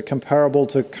prices, but comparable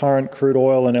to current crude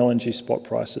oil and LNG spot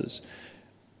prices.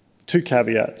 2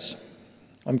 caveats.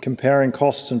 I'm comparing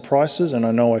costs and prices, and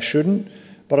I know I shouldn't,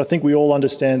 but I think we all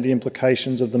understand the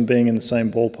implications of them being in the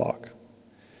same ballpark.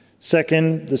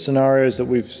 Second, the scenarios that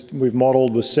we've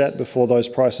modelled were set before those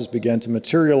prices began to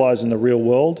materialise in the real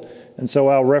world, and so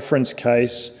our reference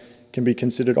case can be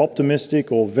considered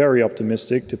optimistic or very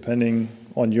optimistic, depending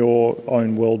on your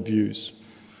own worldviews.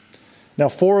 Now,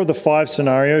 4 of the 5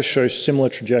 scenarios show similar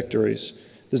trajectories.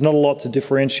 There's not a lot to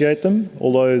differentiate them,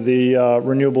 although the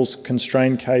renewables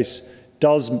constrained case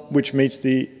which meets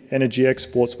the energy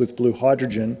exports with blue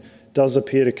hydrogen, does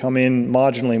appear to come in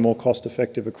marginally more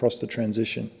cost-effective across the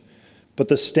transition. But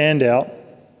the standout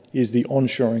is the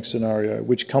onshoring scenario,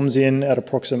 which comes in at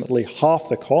approximately half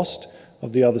the cost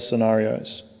of the other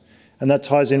scenarios. And that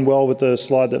ties in well with the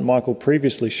slide that Michael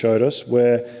previously showed us,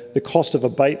 where the cost of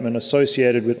abatement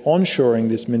associated with onshoring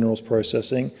this minerals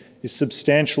processing is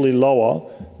substantially lower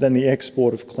than the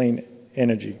export of clean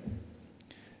energy.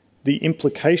 The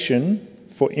implication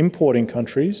for importing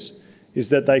countries is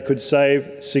that they could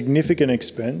save significant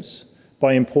expense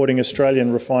by importing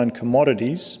Australian refined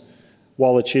commodities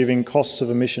while achieving costs of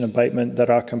emission abatement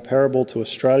that are comparable to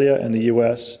Australia and the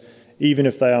US, even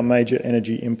if they are major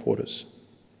energy importers.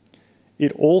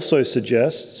 It also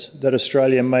suggests that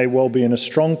Australia may well be in a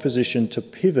strong position to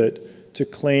pivot to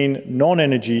clean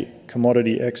non-energy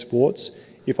commodity exports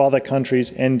if other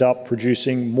countries end up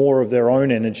producing more of their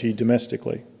own energy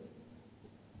domestically.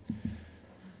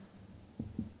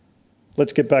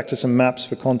 Let's get back to some maps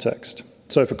for context.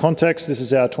 So for context, this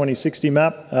is our 2060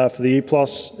 map for the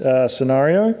E+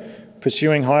 scenario.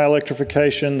 Pursuing high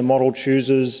electrification, the model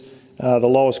chooses the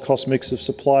lowest cost mix of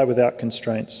supply without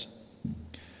constraints.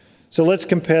 So let's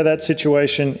compare that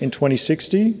situation in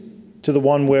 2060 to the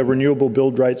one where renewable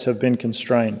build rates have been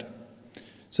constrained.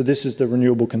 So this is the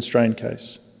renewable constrained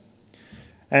case.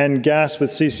 And gas with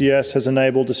CCS has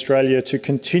enabled Australia to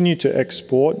continue to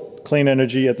export clean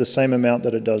energy at the same amount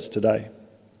that it does today.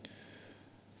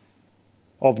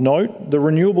 Of note, the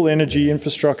renewable energy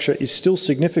infrastructure is still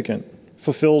significant,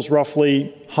 fulfills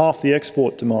roughly half the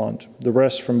export demand, the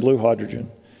rest from blue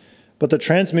hydrogen. But the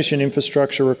transmission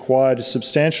infrastructure required is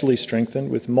substantially strengthened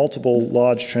with multiple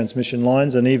large transmission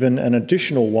lines and even an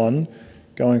additional one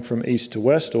going from east to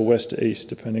west or west to east,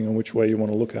 depending on which way you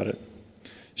want to look at it.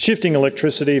 Shifting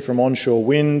electricity from onshore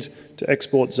wind to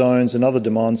export zones and other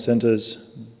demand centres,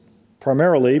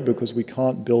 primarily because we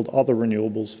can't build other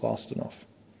renewables fast enough.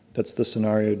 That's the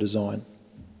scenario design.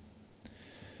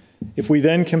 If we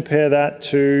then compare that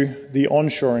to the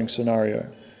onshoring scenario,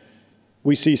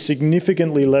 we see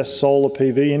significantly less solar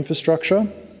PV infrastructure.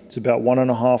 It's about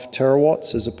 1.5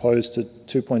 terawatts as opposed to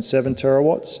 2.7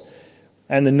 terawatts.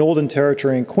 And the Northern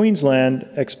Territory and Queensland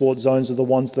export zones are the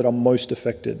ones that are most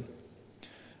affected.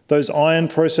 Those iron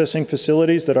processing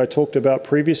facilities that I talked about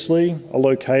previously are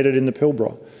located in the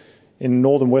Pilbara in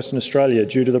northern Western Australia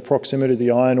due to the proximity of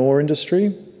the iron ore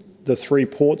industry, the 3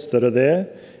 ports that are there,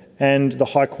 and the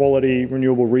high quality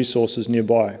renewable resources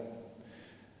nearby.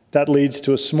 That leads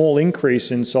to a small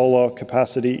increase in solar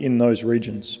capacity in those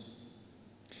regions.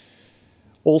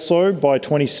 Also, by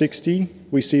 2060,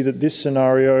 we see that this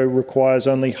scenario requires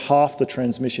only half the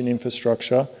transmission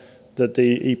infrastructure that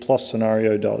the E+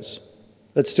 scenario does.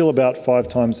 That's still about 5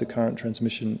 times the current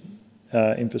transmission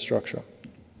infrastructure.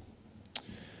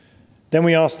 Then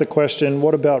we ask the question,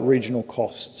 what about regional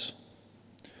costs?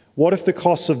 What if the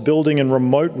costs of building in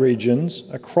remote regions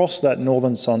across that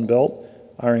northern Sunbelt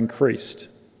are increased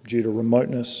due to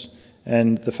remoteness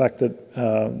and the fact that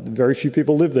very few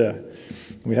people live there?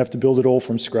 We have to build it all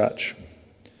from scratch.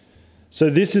 So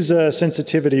this is a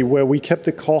sensitivity where we kept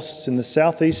the costs in the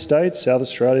southeast states, South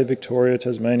Australia, Victoria,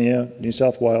 Tasmania, New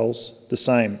South Wales, the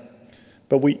same.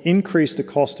 But we increased the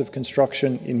cost of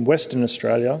construction in Western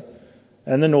Australia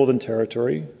and the Northern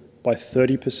Territory by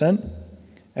 30%,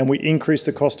 and we increased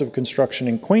the cost of construction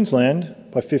in Queensland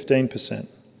by 15%.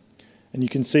 And you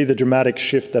can see the dramatic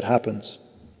shift that happens.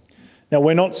 Now,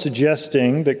 we're not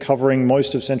suggesting that covering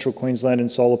most of central Queensland in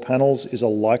solar panels is a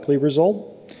likely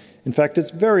result. In fact,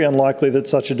 it's very unlikely that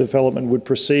such a development would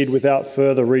proceed without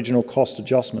further regional cost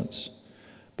adjustments.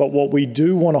 But what we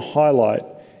do want to highlight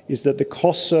is that the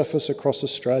cost surface across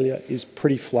Australia is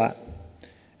pretty flat,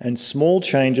 and small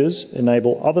changes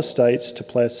enable other states to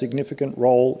play a significant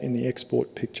role in the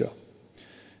export picture,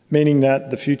 meaning that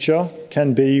the future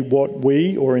can be what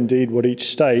we, or indeed what each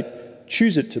state,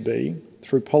 choose it to be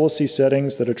through policy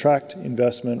settings that attract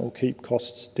investment or keep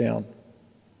costs down.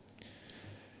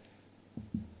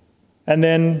 And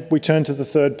then we turn to the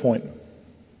third point.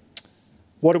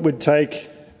 What it would take,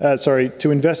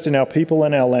 to invest in our people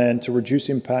and our land to reduce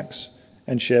impacts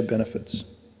and share benefits.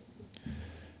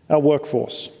 Our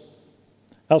workforce.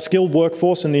 Our skilled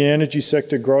workforce in the energy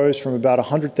sector grows from about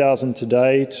 100,000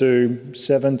 today to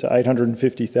 700,000 to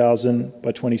 850,000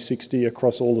 by 2060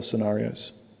 across all the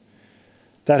scenarios.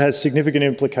 That has significant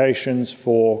implications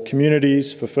for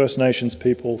communities, for First Nations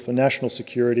people, for national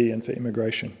security and for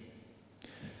immigration.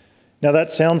 Now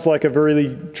that sounds like a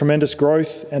very tremendous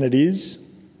growth, and it is,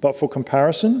 but for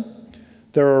comparison,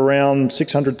 there are around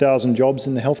 600,000 jobs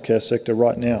in the healthcare sector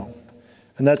right now,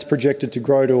 and that's projected to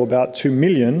grow to about 2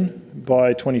 million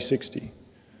by 2060.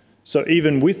 So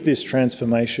even with this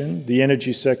transformation, the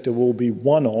energy sector will be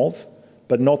one of,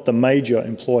 but not the major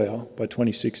employer by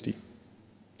 2060.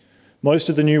 Most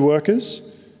of the new workers,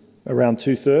 around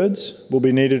 2/3, will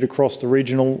be needed across the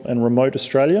regional and remote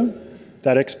Australia.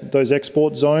 Those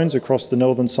export zones across the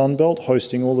northern Sunbelt,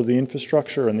 hosting all of the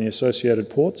infrastructure and the associated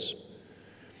ports.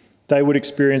 They would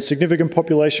experience significant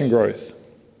population growth,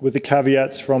 with the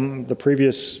caveats from the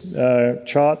previous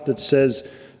chart that says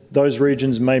those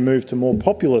regions may move to more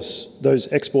populous, those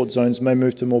export zones may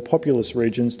move to more populous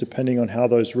regions depending on how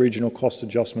those regional cost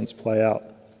adjustments play out.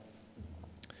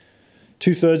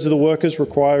 2/3 of the workers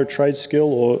require a trade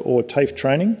skill or TAFE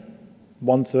training.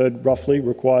 1/3 roughly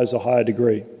requires a higher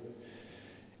degree.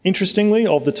 Interestingly,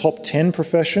 of the top 10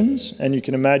 professions, and you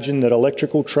can imagine that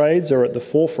electrical trades are at the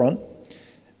forefront,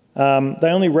 they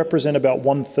only represent about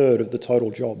 1/3 of the total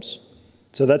jobs.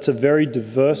 So that's a very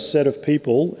diverse set of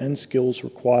people and skills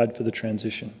required for the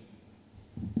transition.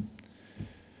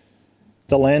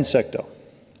 The land sector.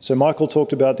 So Michael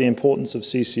talked about the importance of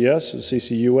CCS, or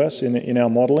CCUS in our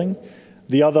modelling.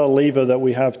 The other lever that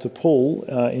we have to pull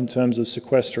in terms of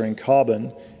sequestering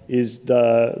carbon is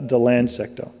the land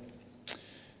sector.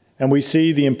 And we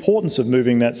see the importance of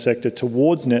moving that sector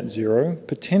towards net zero,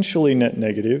 potentially net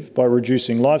negative, by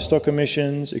reducing livestock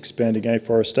emissions, expanding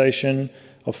afforestation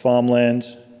of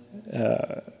farmland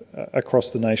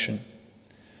across the nation.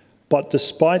 But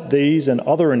despite these and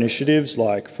other initiatives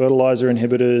like fertiliser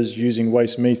inhibitors, using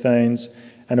waste methanes,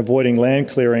 and avoiding land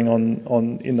clearing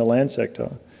in the land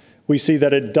sector, we see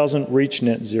that it doesn't reach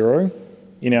net zero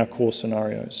in our core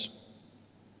scenarios.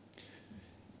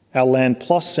 Our Land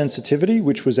Plus sensitivity,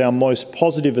 which was our most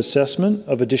positive assessment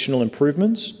of additional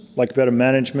improvements, like better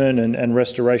management and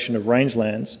restoration of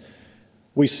rangelands,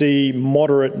 we see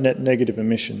moderate net negative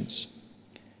emissions.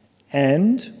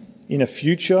 And in a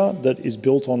future that is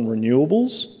built on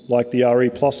renewables, like the RE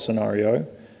Plus scenario,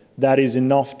 that is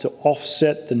enough to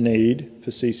offset the need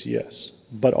for CCS,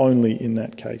 but only in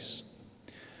that case.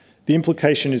 The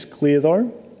implication is clear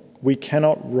though. We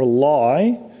cannot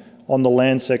rely on the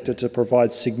land sector to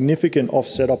provide significant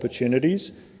offset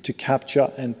opportunities to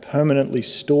capture and permanently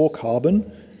store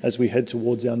carbon as we head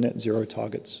towards our net zero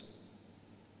targets.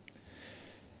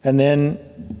 And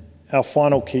then our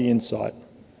final key insight,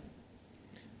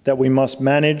 that we must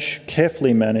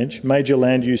carefully manage major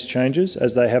land use changes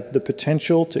as they have the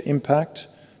potential to impact,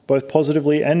 both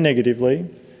positively and negatively,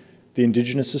 the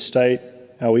Indigenous estate,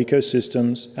 our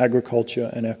ecosystems, agriculture,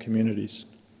 and our communities.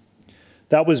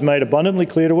 That was made abundantly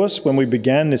clear to us when we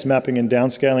began this mapping and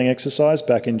downscaling exercise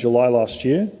back in July last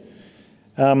year.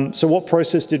 So what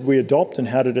process did we adopt and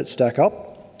how did it stack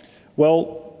up?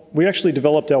 Well, we actually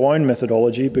developed our own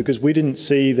methodology because we didn't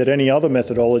see that any other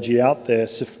methodology out there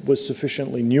was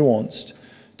sufficiently nuanced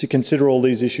to consider all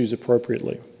these issues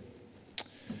appropriately.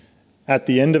 At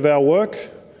the end of our work,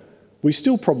 we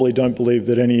still probably don't believe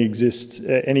that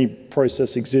any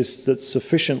process exists that's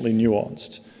sufficiently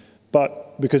nuanced,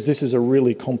 but because this is a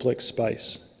really complex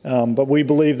space. But we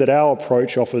believe that our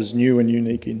approach offers new and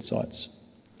unique insights.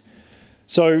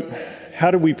 So how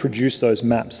do we produce those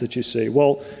maps that you see?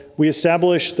 Well, we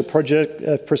establish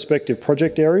the prospective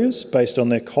project areas based on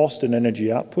their cost and energy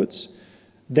outputs.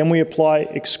 Then we apply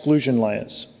exclusion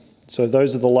layers. So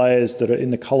those are the layers that are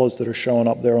in the colours that are showing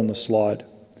up there on the slide.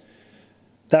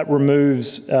 That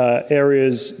removes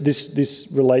areas, this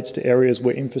relates to areas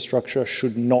where infrastructure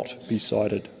should not be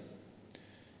sited.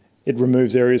 It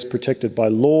removes areas protected by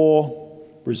law,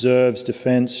 reserves,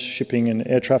 defence, shipping and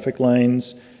air traffic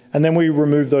lanes. And then we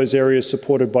remove those areas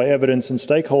supported by evidence and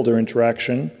stakeholder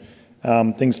interaction,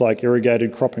 things like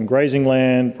irrigated crop and grazing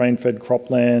land, rain-fed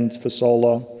croplands for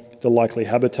solar, the likely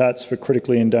habitats for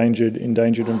critically endangered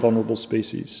and vulnerable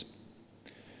species.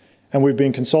 And we've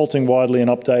been consulting widely and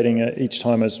updating each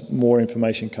time as more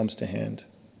information comes to hand.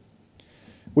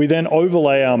 We then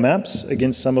overlay our maps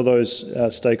against some of those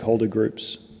stakeholder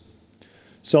groups.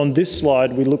 So on this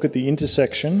slide, we look at the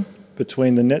intersection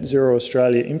between the Net Zero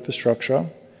Australia infrastructure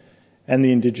and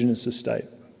the Indigenous estate.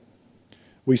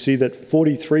 We see that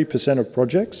 43% of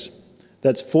projects,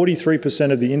 that's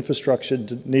 43% of the infrastructure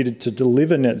needed to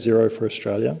deliver net zero for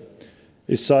Australia,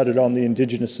 is sited on the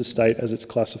Indigenous estate as it's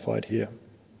classified here.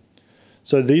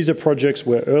 So these are projects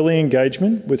where early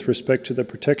engagement with respect to the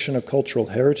protection of cultural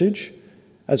heritage,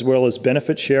 as well as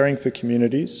benefit sharing for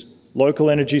communities, local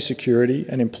energy security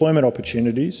and employment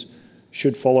opportunities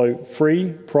should follow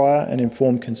free, prior and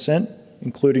informed consent,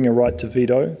 including a right to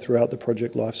veto throughout the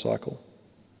project lifecycle.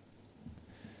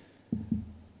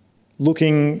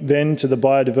 Looking then to the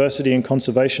biodiversity and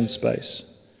conservation space,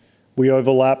 we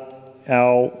overlap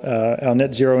our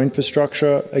net zero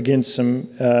infrastructure against some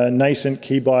nascent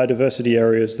key biodiversity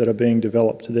areas that are being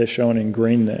developed. They're shown in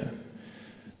green there.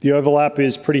 The overlap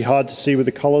is pretty hard to see with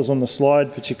the colours on the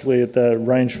slide, particularly at the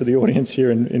range for the audience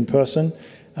here in person,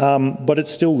 but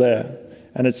it's still there,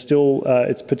 and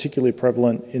it's particularly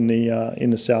prevalent in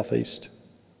the southeast.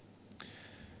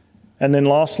 And then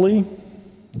lastly,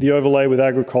 the overlay with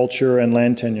agriculture and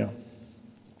land tenure.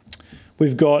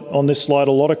 We've got on this slide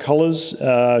a lot of colours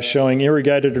showing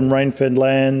irrigated and rain-fed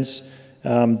lands,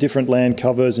 different land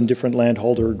covers and different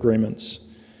landholder agreements.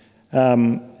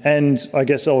 And I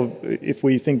guess if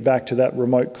we think back to that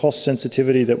remote cost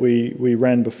sensitivity that we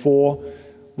ran before,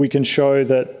 we can show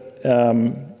that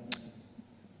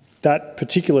that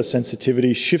particular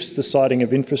sensitivity shifts the siting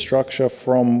of infrastructure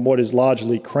from what is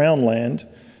largely Crown land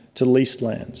to leased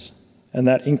lands. And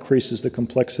that increases the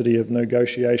complexity of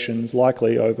negotiations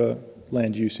likely over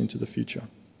land use into the future.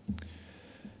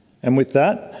 And with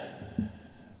that,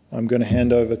 I'm going to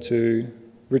hand over to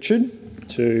Richard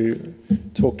to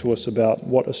talk to us about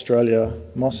what Australia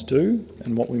must do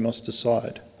and what we must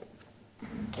decide.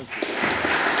 Thank you.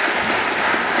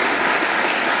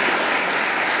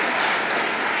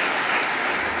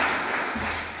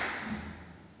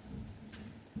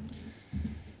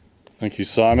 Thank you,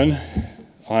 Simon.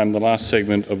 I am the last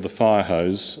segment of the fire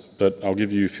hose, but I'll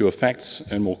give you fewer facts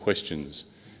and more questions.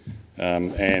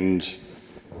 And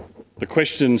the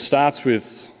question starts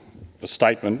with a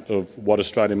statement of what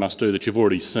Australia must do that you've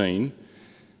already seen.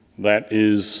 That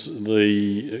is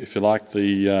if you like,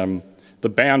 the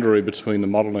boundary between the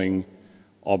modelling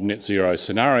of net zero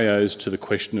scenarios to the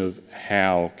question of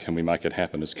how can we make it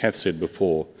happen, as Kath said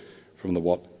before, from the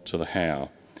what to the how.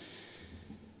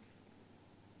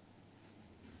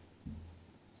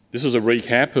 This is a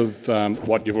recap of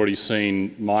what you've already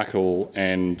seen Michael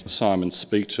and Simon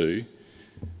speak to,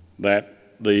 that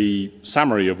the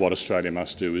summary of what Australia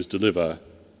must do is deliver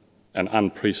an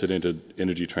unprecedented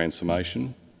energy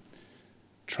transformation,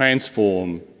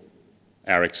 transform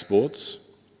our exports,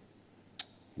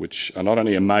 which are not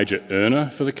only a major earner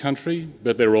for the country,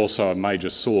 but they're also a major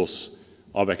source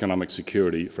of economic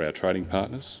security for our trading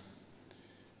partners,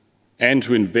 and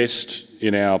to invest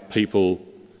in our people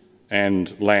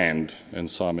and land, and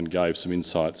Simon gave some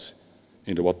insights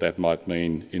into what that might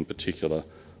mean in particular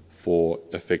for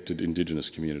affected Indigenous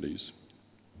communities.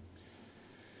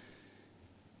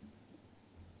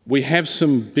 We have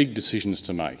some big decisions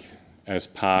to make as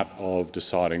part of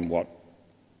deciding what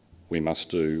we must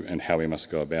do and how we must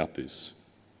go about this.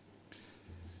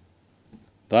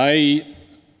 They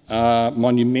are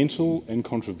monumental and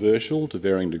controversial to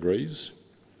varying degrees,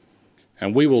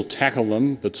 and we will tackle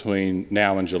them between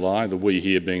now and July, the we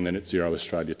here being the Net Zero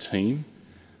Australia team.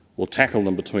 We'll tackle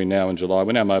them between now and July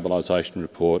when our mobilisation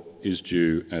report is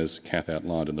due, as Kath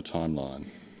outlined in the timeline.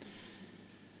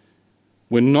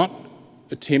 We're not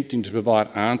attempting to provide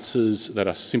answers that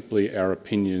are simply our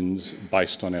opinions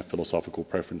based on our philosophical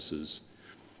preferences.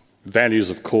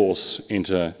 Values, of course,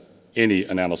 into any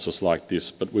analysis like this,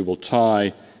 but we will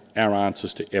tie our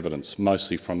answers to evidence,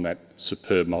 mostly from that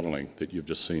superb modelling that you've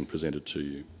just seen presented to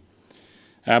you,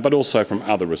 but also from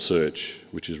other research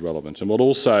which is relevant. And we'll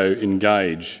also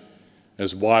engage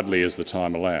as widely as the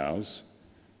time allows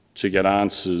to get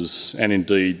answers and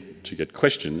indeed to get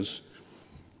questions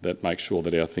that make sure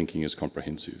that our thinking is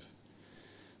comprehensive.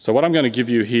 So what I'm going to give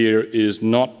you here is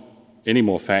not any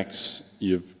more facts.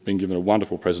 You've been given a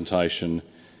wonderful presentation.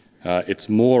 It's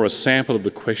more a sample of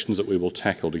the questions that we will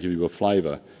tackle to give you a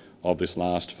flavour of this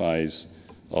last phase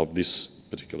of this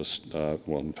particular,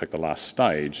 well, in fact, the last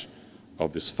stage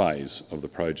of this phase of the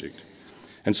project.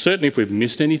 And certainly if we've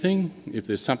missed anything, if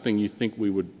there's something you think we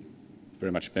would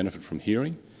very much benefit from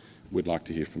hearing, we'd like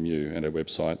to hear from you, and our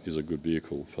website is a good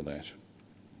vehicle for that.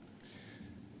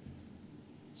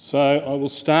 So I will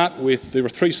start with, there are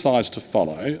 3 slides to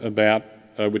follow about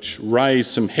which raise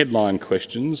some headline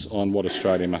questions on what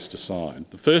Australia must decide.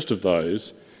 The first of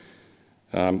those,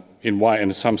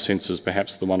 in some senses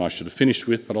perhaps the one I should have finished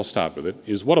with, but I'll start with it,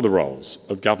 is what are the roles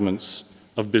of governments,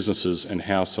 of businesses and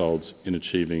households in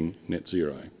achieving net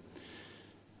zero?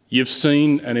 You've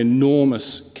seen an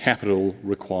enormous capital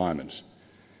requirement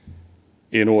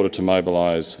in order to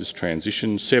mobilise this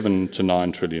transition, $7 to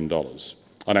 $9 trillion.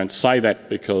 I don't say that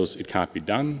because it can't be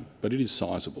done, but it is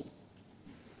sizable.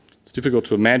 It's difficult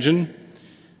to imagine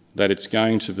that it's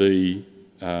going to be,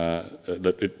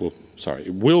 it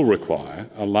will require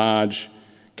a large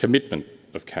commitment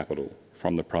of capital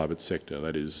from the private sector.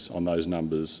 That is, on those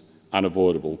numbers,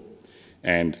 unavoidable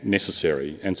and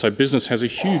necessary. And so business has a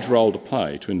huge role to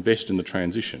play to invest in the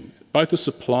transition, both as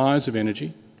suppliers of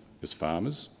energy, as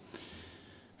farmers,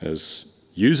 as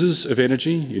users of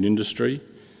energy in industry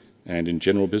and in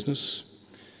general business.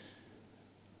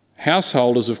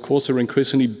 Householders, of course, are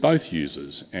increasingly both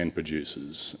users and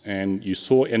producers, and you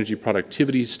saw energy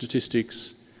productivity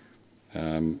statistics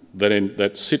sitting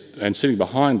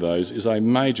behind those is a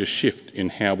major shift in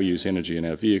how we use energy in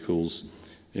our vehicles,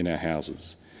 in our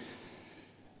houses.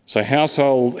 So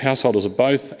householders are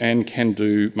both and can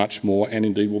do much more, and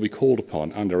indeed will be called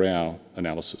upon under our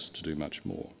analysis to do much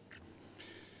more.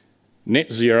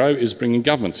 Net zero is bringing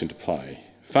governments into play,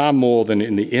 far more than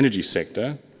in the energy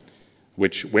sector,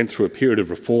 which went through a period of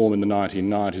reform in the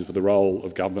 1990s where the role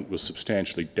of government was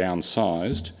substantially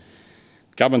downsized.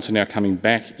 Governments are now coming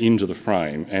back into the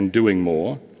frame and doing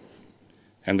more,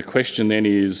 and the question then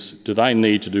is, do they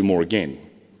need to do more again,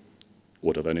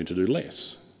 or do they need to do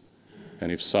less?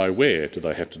 And if so, where do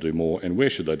they have to do more, and where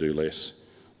should they do less?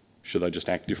 Should they just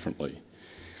act differently?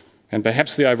 And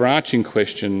perhaps the overarching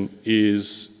question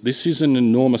is, this is an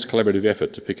enormous collaborative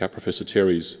effort, to pick up Professor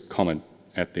Terry's comment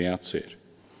at the outset.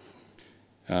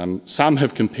 Some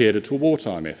have compared it to a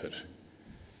wartime effort.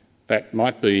 That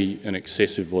might be an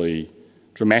excessively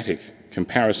dramatic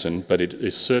comparison, but it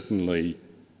is certainly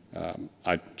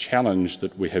a challenge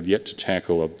that we have yet to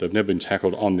tackle. They've never been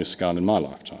tackled on this scale in my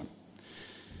lifetime.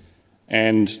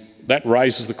 And that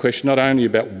raises the question not only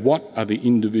about what are the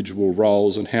individual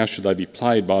roles and how should they be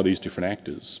played by these different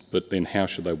actors, but then how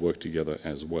should they work together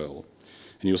as well.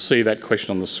 And you'll see that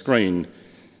question on the screen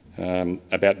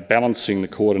about balancing the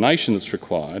coordination that's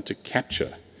required to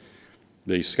capture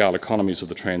the scale economies of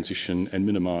the transition and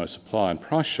minimise supply and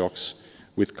price shocks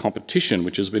with competition,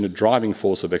 which has been a driving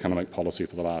force of economic policy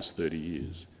for the last 30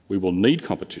 years. We will need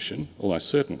competition, almost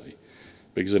certainly,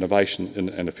 because innovation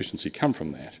and efficiency come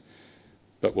from that.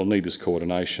 but we'll need this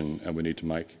coordination and we need to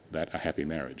make that a happy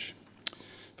marriage.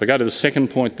 If I go to the second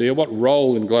point there, what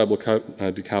role in global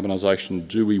decarbonisation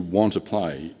do we want to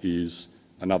play is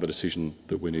another decision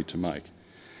that we need to make.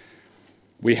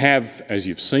 We have, as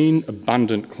you've seen,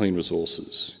 abundant clean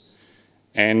resources,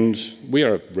 and we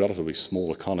are a relatively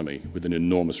small economy with an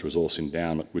enormous resource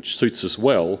endowment, which suits us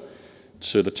well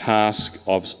to the task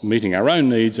of meeting our own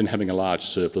needs and having a large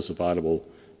surplus available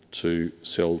to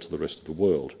sell to the rest of the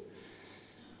world.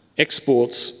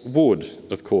 Exports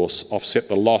would, of course, offset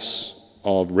the loss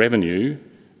of revenue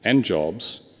and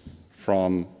jobs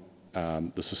from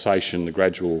the cessation, the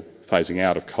gradual phasing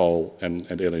out of coal and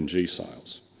LNG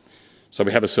sales. So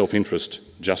we have a self-interest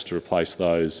just to replace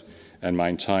those and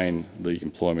maintain the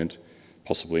employment,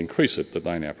 possibly increase it, that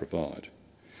they now provide.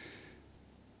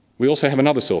 We also have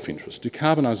another self-interest.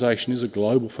 Decarbonisation is a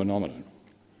global phenomenon.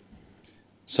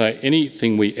 So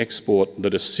anything we export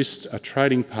that assists a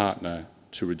trading partner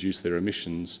to reduce their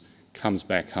emissions comes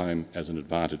back home as an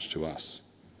advantage to us.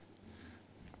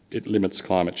 It limits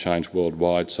climate change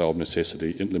worldwide, so of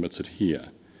necessity it limits it here.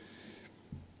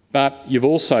 But you've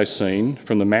also seen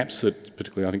from the maps that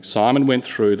particularly I think Simon went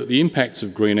through that the impacts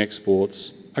of green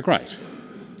exports are great,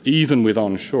 even with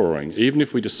onshoring, even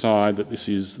if we decide that this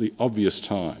is the obvious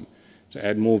time to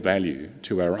add more value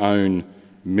to our own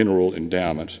mineral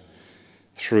endowment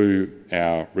through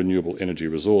our renewable energy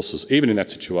resources. Even in that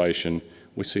situation,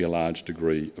 we see a large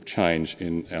degree of change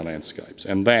in our landscapes.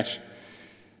 And that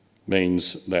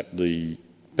means that the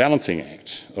balancing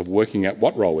act of working out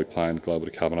what role we play in global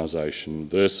decarbonisation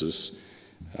versus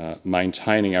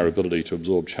maintaining our ability to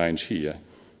absorb change here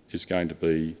is going to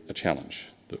be a challenge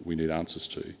that we need answers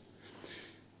to.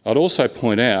 I'd also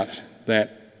point out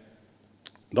that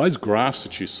those graphs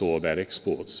that you saw about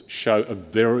exports show a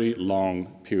very long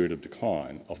period of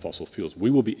decline of fossil fuels.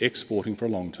 We will be exporting for a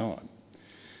long time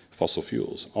fossil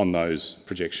fuels on those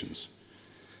projections.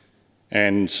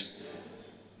 And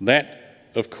that,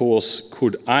 of course,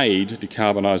 could aid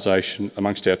decarbonisation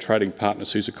amongst our trading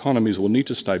partners whose economies will need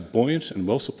to stay buoyant and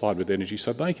well supplied with energy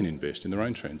so they can invest in their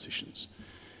own transitions.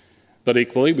 But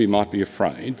equally, we might be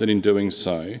afraid that in doing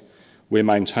so, we're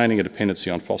maintaining a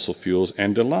dependency on fossil fuels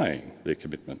and delaying their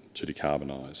commitment to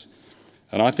decarbonise.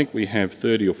 And I think we have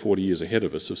 30 or 40 years ahead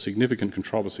of us of significant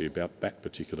controversy about that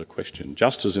particular question,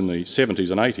 just as in the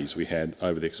 70s and 80s we had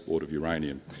over the export of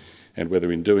uranium, and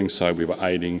whether in doing so we were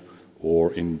aiding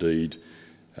or indeed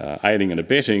aiding and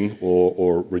abetting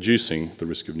or reducing the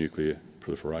risk of nuclear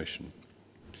proliferation.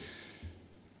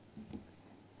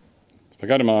 If I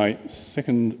go to my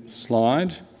second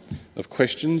slide of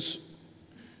questions,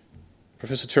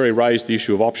 Professor Terry raised the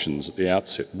issue of options at the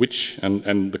outset.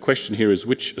 And the question here is,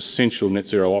 which essential net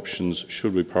zero options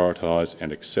should we prioritise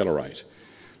and accelerate?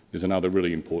 Is another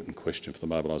really important question for the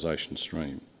mobilisation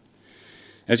stream.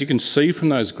 As you can see from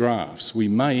those graphs, we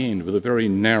may end with a very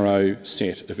narrow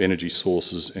set of energy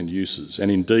sources and uses, and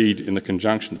indeed in the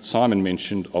conjunction that Simon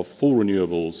mentioned of full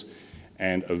renewables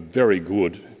and a very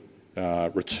good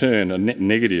return, a net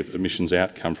negative emissions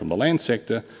outcome from the land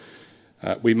sector,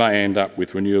 we may end up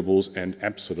with renewables and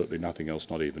absolutely nothing else,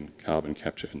 not even carbon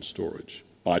capture and storage,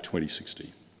 by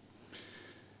 2060.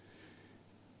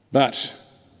 But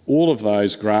all of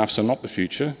those graphs are not the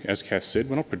future, as Cass said.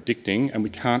 We're not predicting, and we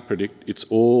can't predict. It's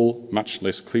all much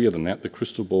less clear than that. The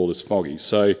crystal ball is foggy.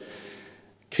 So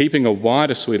keeping a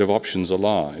wider suite of options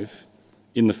alive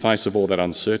in the face of all that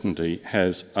uncertainty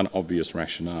has an obvious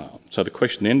rationale. So the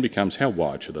question then becomes, how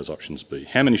wide should those options be?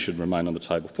 How many should remain on the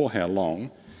table? For how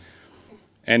long?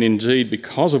 And indeed,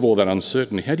 because of all that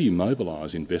uncertainty, how do you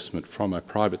mobilise investment from a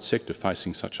private sector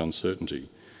facing such uncertainty?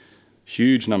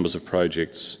 Huge numbers of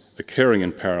projects occurring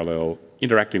in parallel,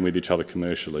 interacting with each other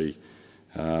commercially,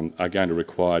 are going to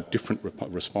require different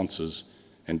responses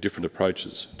and different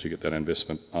approaches to get that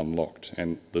investment unlocked.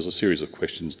 And there's a series of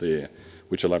questions there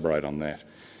which elaborate on that.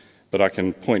 But I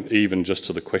can point even just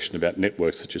to the question about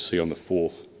networks that you see on the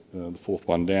fourth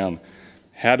one down.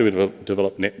 How do we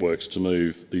develop networks to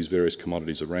move these various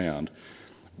commodities around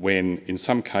when, in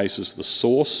some cases, the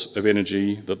source of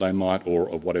energy that they might, or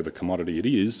of whatever commodity it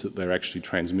is that they're actually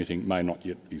transmitting, may not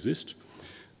yet exist?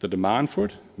 The demand for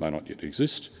it may not yet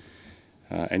exist.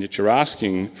 And yet you're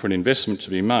asking for an investment to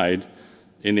be made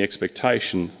in the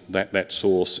expectation that that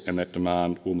source and that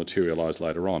demand will materialise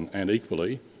later on. And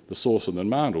equally, the source and the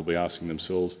demand will be asking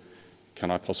themselves,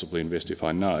 can I possibly invest if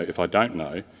I don't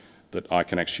know that I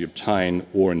can actually obtain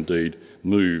or indeed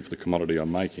move the commodity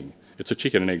I'm making? It's a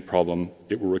chicken and egg problem.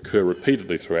 It will recur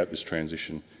repeatedly throughout this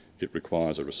transition. It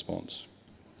requires a response.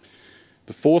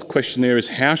 The fourth question there is,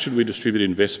 how should we distribute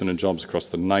investment and jobs across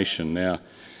the nation? Now,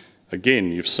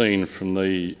 again, you've seen from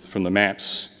the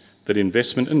maps that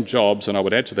investment and jobs, and I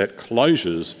would add to that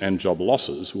closures and job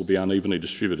losses, will be unevenly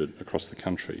distributed across the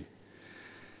country.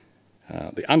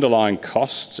 The underlying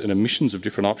costs and emissions of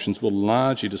different options will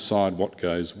largely decide what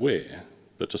goes where.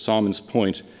 But to Simon's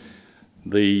point,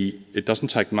 it doesn't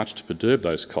take much to perturb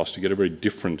those costs to get a very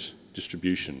different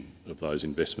distribution of those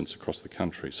investments across the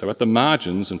country. So at the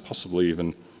margins, and possibly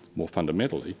even more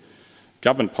fundamentally,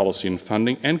 government policy and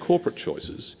funding and corporate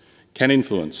choices can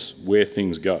influence where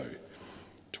things go.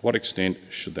 To what extent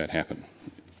should that happen?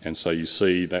 And so you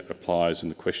see that applies in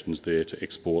the questions there to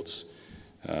exports,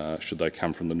 should they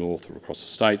come from the north or across the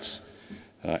states,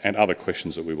 and other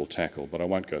questions that we will tackle. But I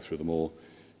won't go through them all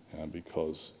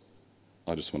because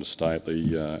I just want to stay at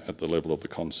the level of the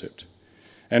concept.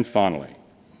 And finally,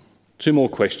 two more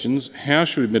questions. How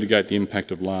should we mitigate the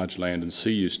impact of large land and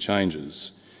sea use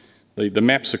changes? The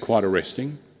maps are quite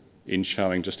arresting in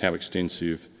showing just how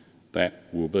extensive that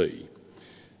will be.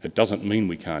 It doesn't mean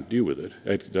we can't deal with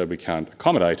it, we can't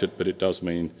accommodate it, but it does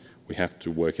mean we have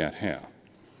to work out how.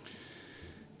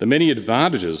 The many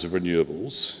advantages of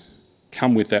renewables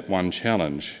come with that one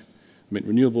challenge. I mean,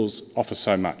 renewables offer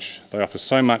so much. They offer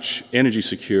so much energy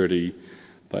security,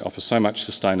 they offer so much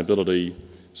sustainability,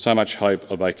 so much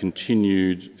hope of a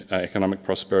continued economic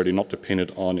prosperity not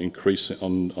dependent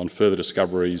on further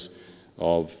discoveries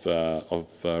of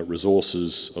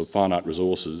resources, of finite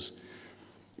resources,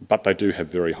 but they do have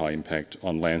very high impact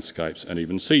on landscapes and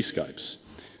even seascapes.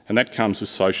 And that comes with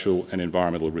social and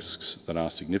environmental risks that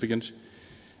are significant.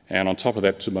 And on top of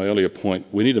that, to my earlier point,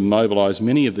 we need to mobilise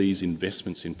many of these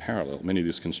investments in parallel, many of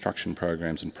these construction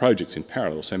programs and projects in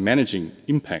parallel. So managing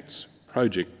impacts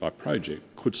project by project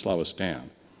could slow us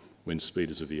down when speed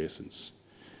is of the essence.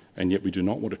 And yet we do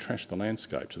not want to trash the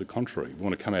landscape. To the contrary, we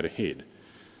want to come out ahead.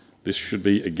 This should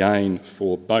be a gain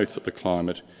for both the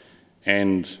climate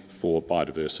and for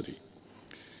biodiversity.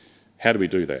 How do we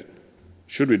do that?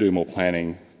 Should we do more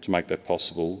planning to make that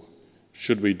possible?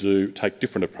 Should we take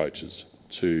different approaches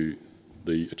to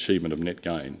the achievement of net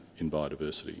gain in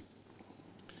biodiversity?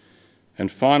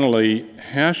 And finally,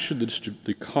 how should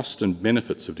the cost and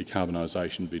benefits of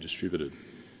decarbonisation be distributed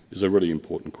is a really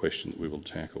important question that we will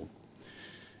tackle.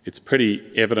 It's pretty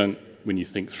evident when you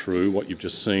think through what you've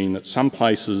just seen that some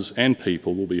places and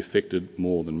people will be affected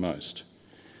more than most.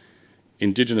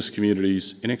 Indigenous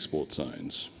communities in export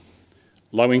zones,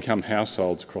 low-income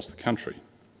households across the country,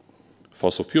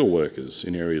 fossil fuel workers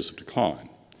in areas of decline,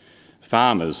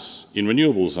 farmers in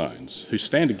renewable zones who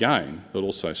stand to gain but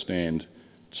also stand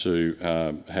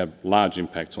to have large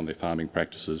impacts on their farming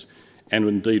practices and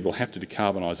indeed will have to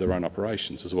decarbonise their own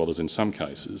operations as well as, in some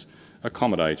cases,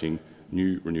 accommodating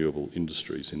new renewable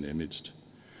industries in their midst.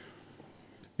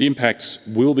 The impacts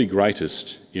will be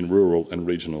greatest in rural and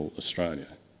regional Australia,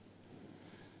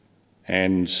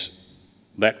 and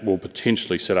that will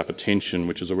potentially set up a tension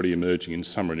which is already emerging in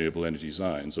some renewable energy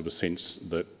zones of a sense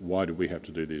that why do we have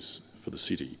to do this for the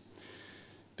city?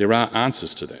 There are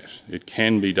answers to that. It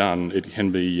can be done. It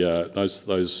can be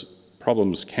those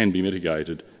problems can be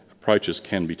mitigated. Approaches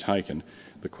can be taken.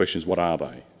 The question is, what are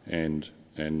they, and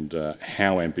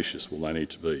how ambitious will they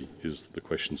need to be? Is the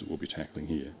questions that we'll be tackling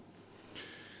here.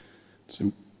 It's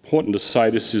important to say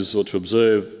this is, or to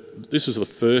observe, this is the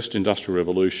first industrial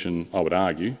revolution, I would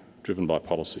argue, driven by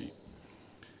policy.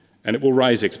 And it will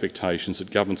raise expectations that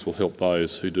governments will help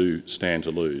those who do stand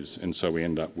to lose, and so we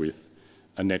end up with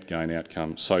a net gain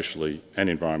outcome socially and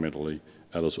environmentally,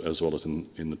 as well as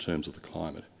in the terms of the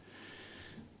climate.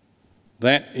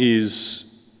 That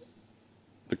is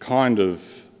the kind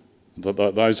of,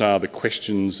 those are the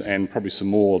questions and probably some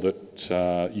more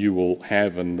that you will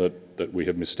have and that we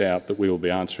have missed out that we will be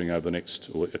answering over the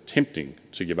next, or attempting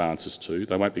to give answers to.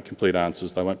 They won't be complete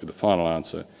answers, they won't be the final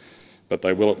answer, but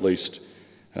they will at least,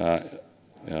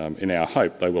 in our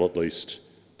hope, they will at least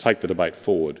take the debate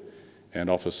forward and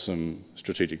offer some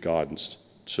strategic guidance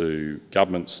to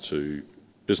governments, to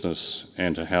business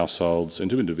and to households and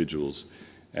to individuals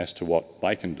as to what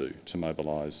they can do to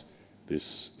mobilise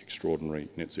this extraordinary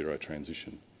net zero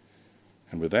transition.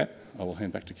 And with that, I will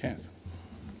hand back to Kath.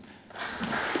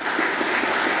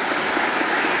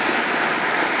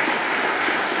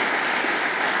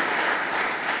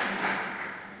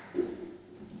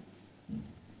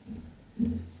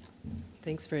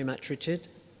 Thanks very much, Richard.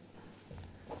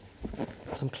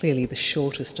 I'm clearly the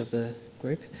shortest of the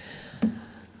group.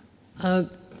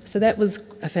 So that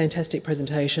was a fantastic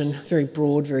presentation, very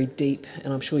broad, very deep,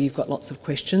 and I'm sure you've got lots of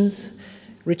questions.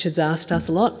 Richard's asked us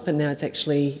a lot, but now it's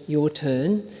actually your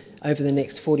turn over the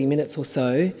next 40 minutes or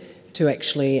so to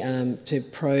actually to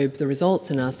probe the results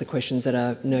and ask the questions that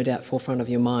are no doubt forefront of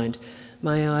your mind.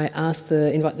 May I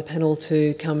invite the panel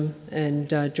to come and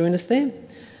join us there?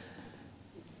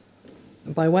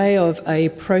 By way of a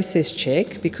process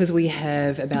check, because we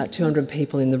have about 200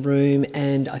 people in the room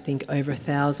and I think over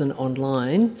 1,000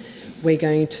 online, we're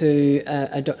going to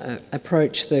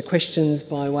approach the questions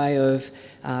by way of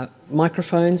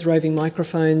microphones, roving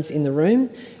microphones in the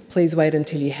room. Please wait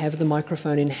until you have the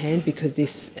microphone in hand because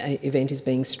this event is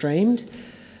being streamed.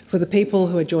 For the people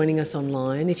who are joining us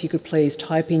online, if you could please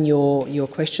type in your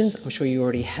questions, I'm sure you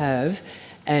already have,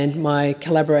 and my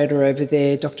collaborator over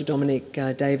there, Dr. Dominic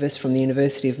Davis from the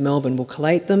University of Melbourne, will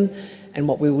collate them. And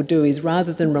what we will do is,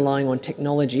 rather than relying on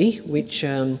technology, which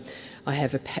I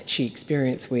have a patchy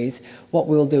experience with, what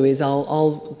we'll do is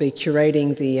I'll be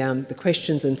curating the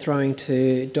questions and throwing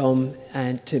to Dom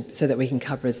so that we can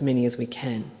cover as many as we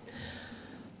can.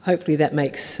 Hopefully that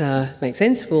makes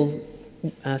sense. We'll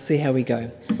see how we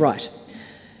go. Right.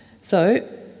 So,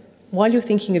 while you're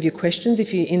thinking of your questions,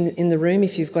 if you're in the room,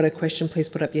 if you've got a question, please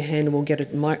put up your hand and we'll get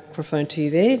a microphone to you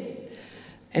there.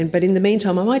 But in the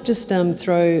meantime, I might just start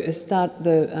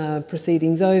the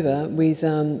proceedings over with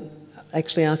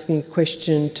actually asking a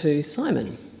question to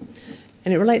Simon.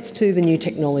 And it relates to the new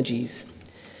technologies.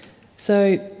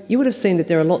 So you would have seen that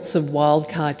there are lots of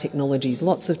wildcard technologies,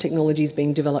 lots of technologies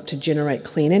being developed to generate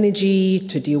clean energy,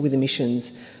 to deal with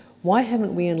emissions. Why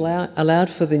haven't we allowed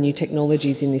for the new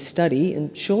technologies in this study?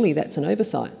 And surely that's an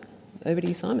oversight. Over to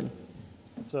you, Simon.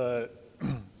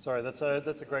 Sorry, that's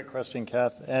a great question,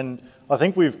 Kath. And I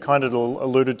think we've kind of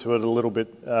alluded to it a little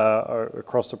bit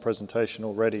across the presentation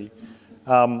already.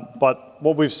 But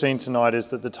what we've seen tonight is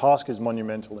that the task is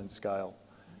monumental in scale.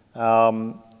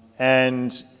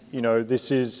 And, you know, this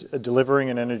is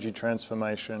delivering an energy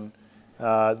transformation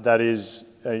that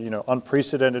is,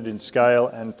 unprecedented in scale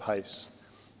and pace.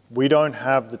 We don't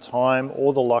have the time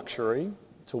or the luxury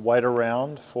to wait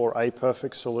around for a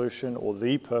perfect solution or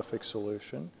the perfect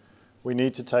solution. We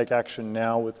need to take action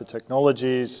now with the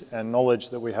technologies and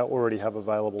knowledge that we already have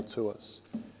available to us.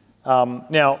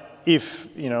 Now, if,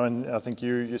 and I think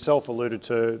you yourself alluded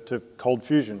to cold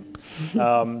fusion.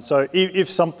 So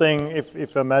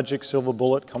if a magic silver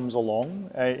bullet comes along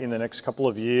in the next couple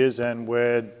of years and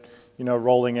we're,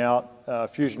 rolling out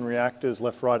fusion reactors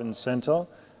left, right, and centre,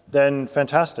 then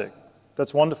fantastic.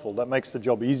 That's wonderful. That makes the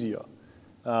job easier.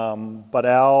 But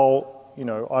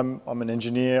I'm an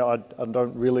engineer. I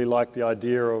don't really like the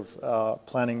idea of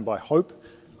planning by hope.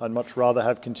 I'd much rather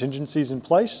have contingencies in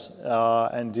place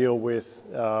and deal with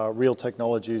real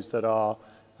technologies that are,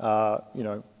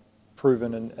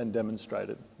 proven and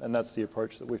demonstrated. And that's the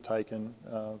approach that we've taken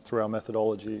through our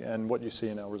methodology and what you see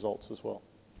in our results as well.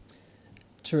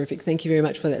 Terrific. Thank you very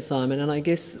much for that, Simon. And I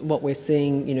guess what we're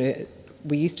seeing,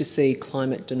 we used to see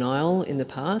climate denial in the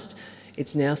past.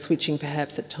 It's now switching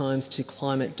perhaps at times to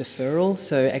climate deferral,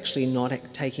 so actually not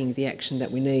taking the action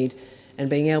that we need. And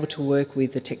being able to work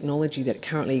with the technology that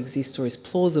currently exists or is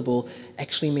plausible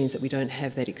actually means that we don't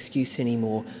have that excuse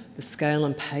anymore. The scale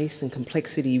and pace and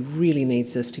complexity really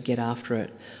needs us to get after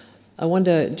it. I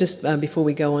wonder, just before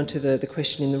we go on to the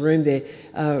question in the room there,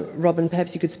 Robin,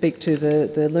 perhaps you could speak to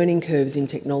the learning curves in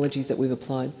technologies that we've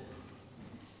applied.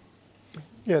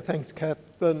 Yeah, thanks,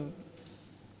 Kath.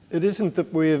 It isn't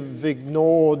that we've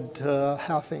ignored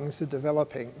how things are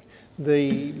developing.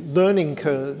 The learning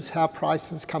curves, how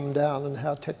prices come down and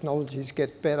how technologies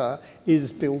get better,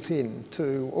 is built in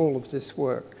to all of this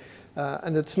work.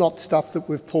 And it's not stuff that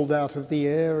we've pulled out of the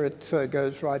air. It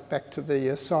goes right back to the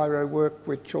CSIRO work,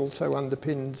 which also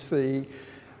underpins the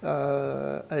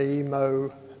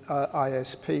AEMO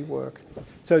ISP work.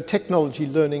 So technology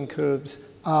learning curves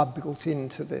are built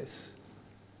into this.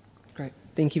 Great.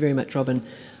 Thank you very much, Robin.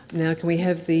 Now, can we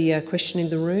have the question in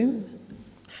the room?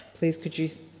 Please, could you...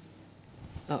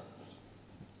 Oh.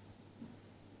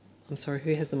 I'm sorry,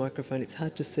 who has the microphone? It's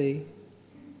hard to see.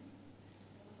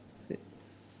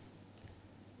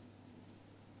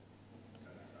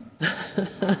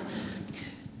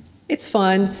 It's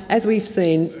fine. As we've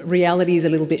seen, reality is a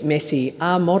little bit messy.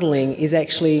 Our modelling is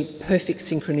actually perfect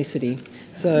synchronicity.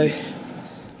 So,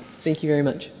 thank you very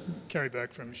much. Kerry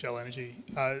Burke from Shell Energy.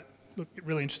 Look,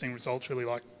 really interesting results, really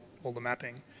like all the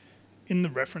mapping. In the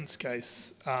reference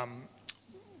case,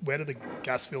 where do the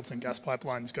gas fields and gas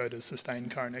pipelines go to sustain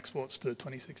current exports to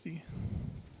 2060?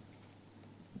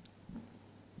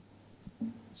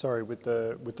 Sorry, with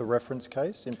the reference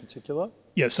case in particular?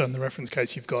 Yeah, so in the reference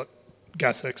case, you've got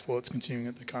gas exports continuing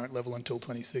at the current level until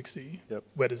 2060. Yep.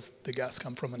 Where does the gas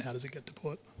come from and how does it get to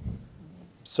port?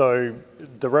 So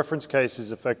the reference case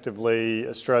is effectively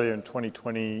Australia in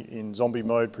 2020 in zombie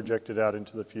mode projected out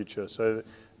into the future. So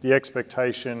the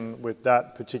expectation with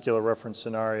that particular reference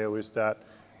scenario is that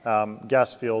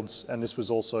gas fields, and this was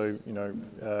also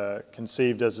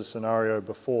conceived as a scenario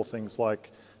before things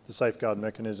like the the safeguard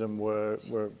mechanism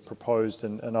were proposed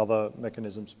and other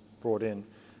mechanisms brought in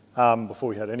before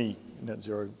we had any net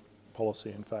zero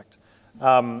policy, in fact.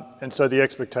 And so the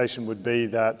expectation would be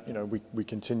that we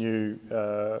continue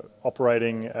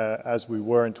operating as we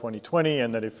were in 2020,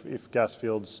 and that if gas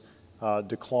fields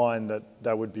decline,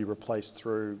 that would be replaced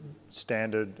through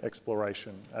standard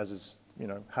exploration, as is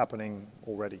happening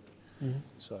already. Mm-hmm.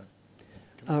 So,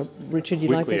 Richard,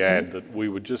 you'd like to quickly add that we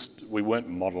weren't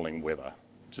modelling whether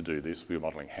to do this, we were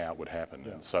modelling how it would happen.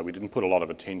 Yeah. And so we didn't put a lot of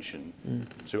attention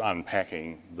to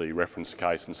unpacking the reference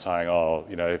case and saying,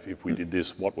 if we did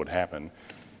this, what would happen?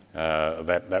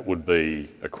 That would be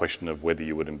a question of whether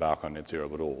you would embark on net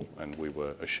zero at all, and we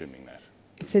were assuming that.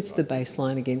 It sets the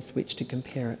baseline against which to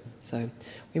compare it. So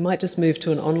we might just move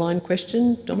to an online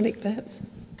question. Dominic,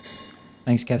 perhaps?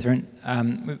 Thanks, Catherine.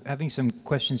 We're having some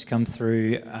questions come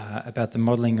through about the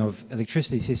modelling of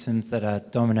electricity systems that are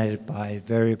dominated by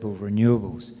variable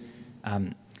renewables.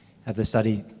 Has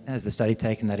the study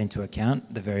taken that into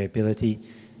account, the variability?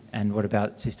 And what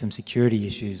about system security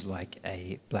issues like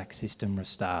a black system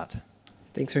restart?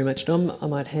 Thanks very much, Dom. I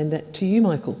might hand that to you,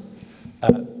 Michael.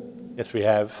 Yes, we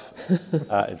have.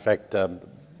 In fact,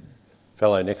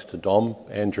 fellow next to Dom,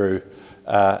 Andrew,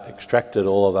 extracted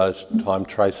all of those time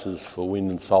traces for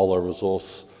wind and solar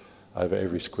resource over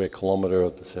every square kilometre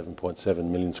of the 7.7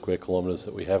 million square kilometres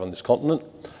that we have on this continent,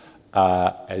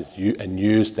 and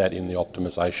used that in the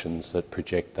optimisations that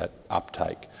project that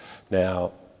uptake.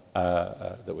 Now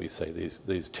that we see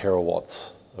these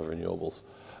terawatts of renewables.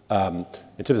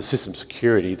 In terms of system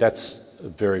security, that's a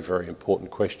very, very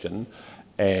important question,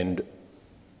 and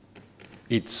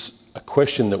it's a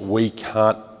question that we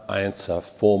can't answer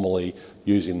formally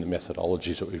using the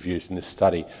methodologies that we've used in this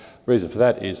study. The reason for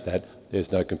that is that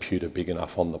there's no computer big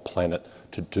enough on the planet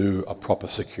to do a proper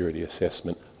security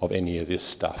assessment of any of this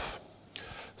stuff.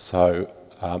 So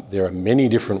there are many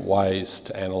different ways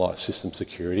to analyse system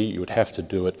security. You would have to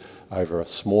do it over a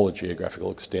smaller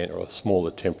geographical extent or a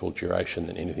smaller temporal duration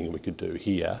than anything we could do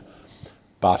here.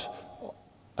 But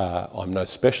I'm no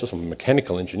specialist, I'm a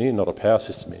mechanical engineer, not a power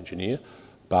system engineer,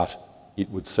 but it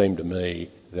would seem to me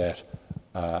that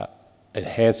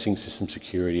enhancing system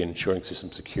security and ensuring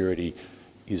system security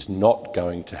is not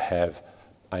going to have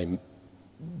a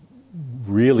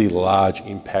really large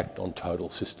impact on total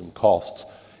system costs.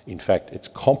 In fact, it's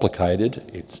complicated,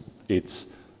 it's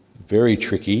very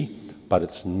tricky, but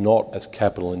it's not as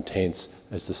capital intense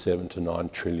as the 7 to 9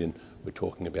 trillion we're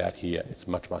talking about here. It's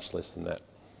much, much less than that.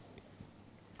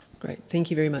 Great, thank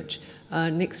you very much.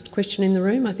 Next question in the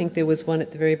room. I think there was one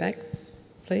at the very back,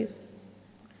 please.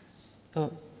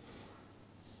 Oh,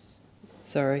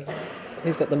 sorry.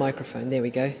 Who's got the microphone? There we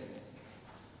go.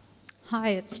 Hi,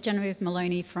 it's Genevieve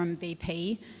Maloney from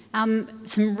BP.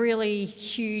 Some really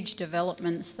huge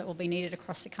developments that will be needed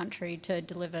across the country to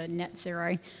deliver net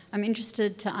zero. I'm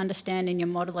interested to understand in your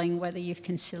modelling whether you've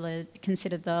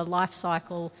considered the life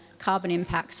cycle carbon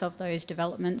impacts of those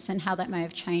developments and how that may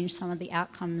have changed some of the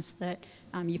outcomes that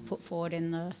you've put forward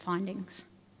in the findings.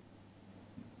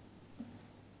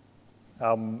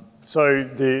 So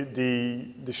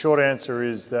the short answer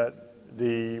is that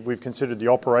we've considered the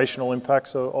operational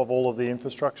impacts of all of the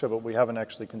infrastructure, but we haven't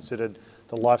actually considered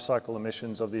the life cycle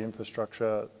emissions of the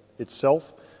infrastructure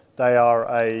itself. They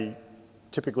are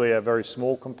typically a very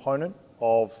small component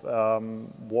of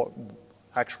what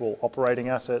actual operating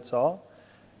assets are.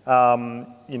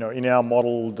 In our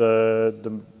model,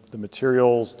 the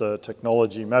materials, the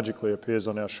technology magically appears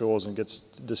on our shores and gets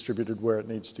distributed where it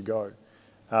needs to go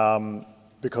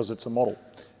because it's a model.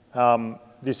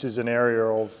 This is an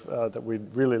area that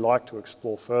we'd really like to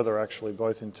explore further, actually,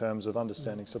 both in terms of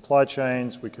understanding supply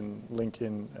chains. We can link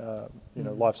in,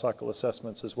 life cycle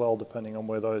assessments as well, depending on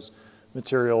where those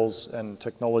materials and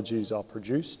technologies are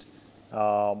produced.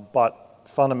 But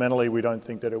fundamentally, we don't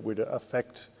think that it would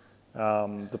affect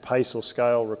the pace or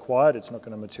scale required. It's not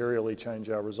going to materially change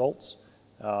our results,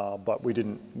 but we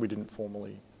didn't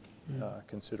formally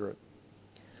consider it.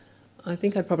 I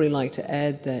think I'd probably like to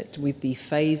add that with the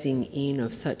phasing in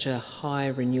of such a high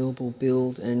renewable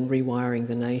build and rewiring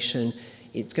the nation,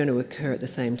 it's going to occur at the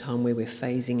same time where we're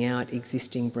phasing out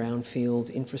existing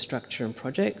brownfield infrastructure and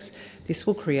projects. This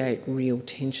will create real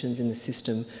tensions in the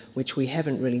system, which we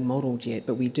haven't really modelled yet,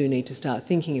 but we do need to start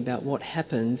thinking about what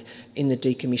happens in the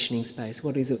decommissioning space.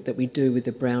 What is it that we do with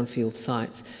the brownfield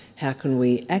sites? How can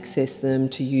we access them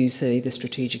to use the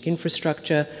strategic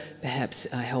infrastructure, perhaps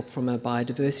help from a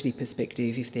biodiversity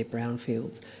perspective if they're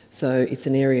brownfields? So it's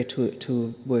an area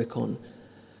to work on.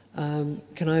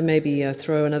 Can I maybe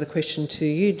throw another question to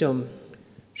you, Dom?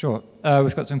 Sure.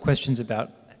 We've got some questions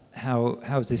about how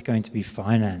is this going to be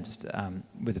financed,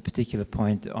 with a particular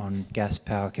point on gas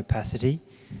power capacity?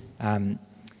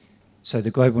 So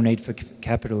the global need for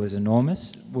capital is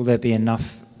enormous. Will there be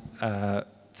enough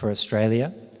for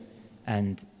Australia?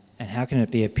 And how can it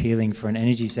be appealing for an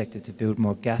energy sector to build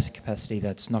more gas capacity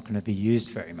that's not going to be used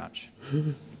very much?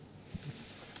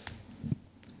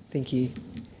 Thank you.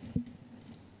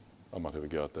 I might have a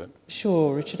go at that.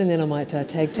 Sure, Richard, and then I might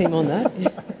tag team on that. Yeah.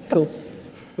 Cool.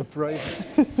 The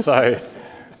bravest. So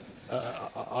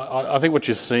I think what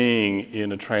you're seeing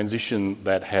in a transition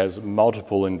that has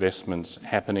multiple investments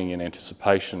happening in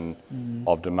anticipation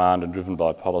of demand and driven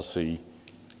by policy,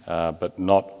 but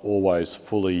not always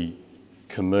fully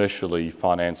commercially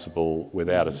financeable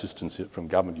without assistance from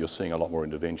government. You're seeing a lot more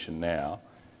intervention now.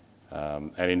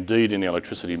 And indeed in the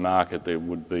electricity market there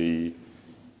would be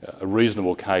a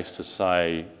reasonable case to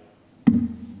say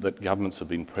that governments have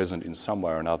been present in some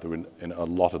way or another in a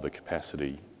lot of the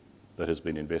capacity that has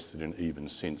been invested in even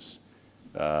since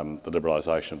the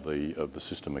liberalisation of the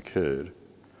system occurred.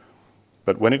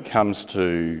 But when it comes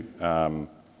to,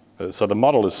 so the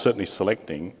model is certainly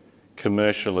selecting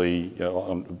commercially,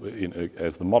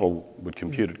 as the model would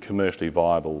compute it, commercially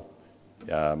viable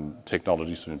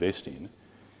technologies to invest in.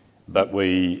 But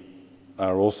we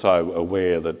are also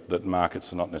aware that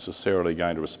markets are not necessarily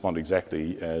going to respond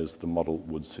exactly as the model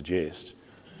would suggest,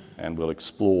 and we'll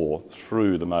explore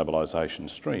through the mobilisation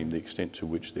stream the extent to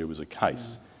which there was a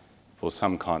case for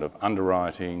some kind of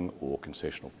underwriting or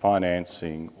concessional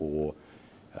financing or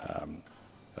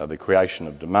the creation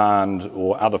of demand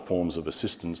or other forms of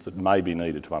assistance that may be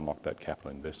needed to unlock that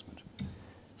capital investment.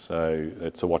 So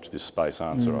it's a watch this space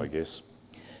answer, I guess.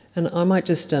 And I might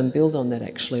just build on that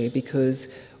actually, because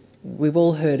we've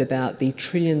all heard about the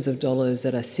trillions of dollars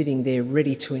that are sitting there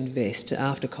ready to invest.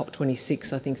 After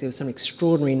COP26, I think there was some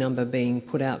extraordinary number being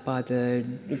put out by the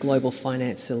Global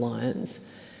Finance Alliance.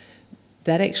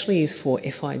 That actually is for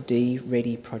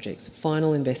FID-ready projects,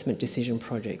 final investment decision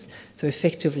projects. So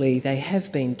effectively, they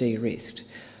have been de-risked.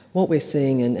 What we're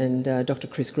seeing, and Dr.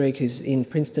 Chris Gregg, who's in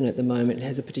Princeton at the moment,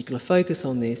 has a particular focus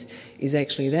on this, is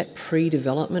actually that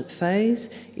pre-development phase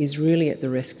is really at the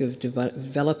risk of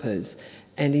developers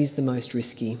and is the most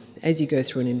risky. As you go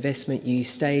through an investment, you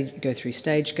go through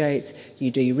stage gates,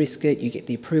 you de-risk it, you get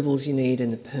the approvals you need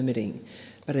and the permitting.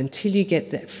 But until you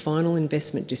get that final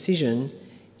investment decision,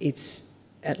 it's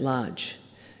at large.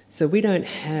 So we don't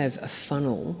have a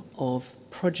funnel of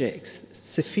projects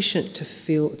sufficient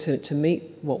to meet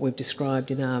what we've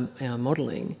described in our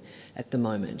modelling at the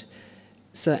moment.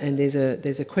 So, and there's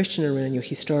a question around your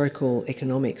historical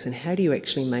economics and how do you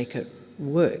actually make it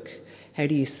work? How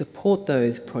do you support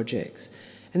those projects?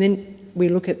 And then we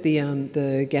look at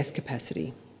the gas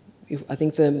capacity. I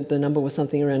think the number was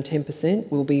something around 10%.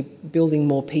 We'll be building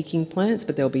more peaking plants,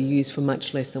 but they'll be used for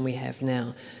much less than we have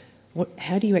now.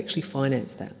 How do you actually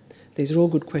finance that? These are all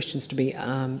good questions to be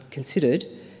considered,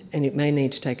 and it may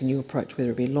need to take a new approach,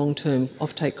 whether it be long-term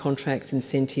offtake contracts,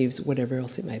 incentives, whatever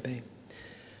else it may be.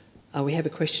 We have a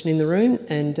question in the room,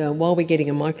 and while we're getting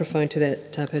a microphone to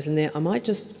that person there, I might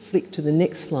just flick to the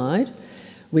next slide,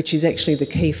 which is actually the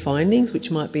key findings, which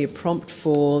might be a prompt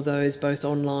for those both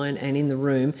online and in the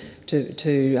room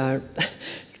to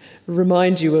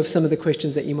remind you of some of the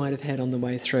questions that you might have had on the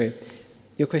way through.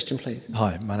 Your question, please.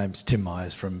 Hi, my name's Tim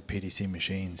Myers from PDC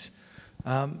Machines.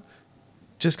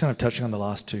 Just kind of touching on the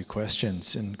last two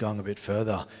questions and going a bit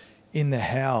further. In the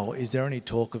how, is there any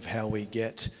talk of how we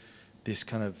get this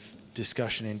kind of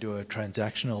discussion into a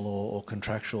transactional or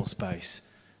contractual space?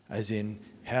 As in,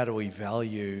 how do we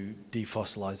value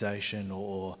defossilization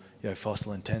or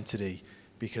fossil intensity?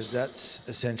 Because that's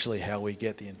essentially how we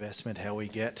get the investment, how we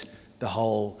get the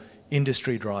whole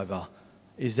industry driver.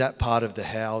 Is that part of the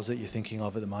hows that you're thinking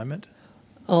of at the moment?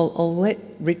 I'll let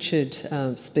Richard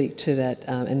speak to that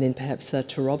and then perhaps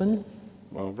to Robin.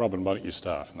 Well, Robin, why don't you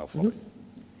start and I'll follow.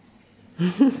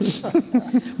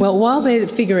 Well, while they're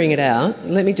figuring it out,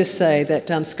 let me just say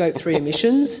that Scope 3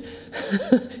 emissions,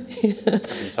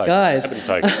 guys,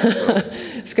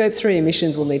 Scope 3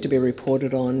 emissions will need to be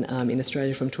reported on in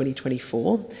Australia from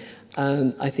 2024.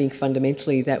 I think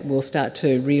fundamentally that will start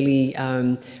to really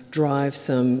drive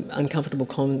some uncomfortable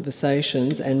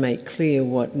conversations and make clear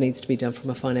what needs to be done from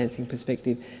a financing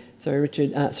perspective. Sorry,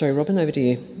 Richard. Sorry, Robin, over to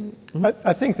you.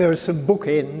 I think there are some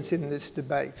bookends in this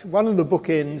debate. One of the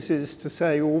bookends is to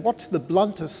say, well, what's the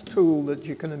bluntest tool that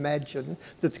you can imagine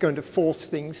that's going to force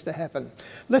things to happen?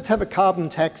 Let's have a carbon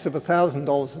tax of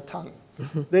 $1,000 a tonne.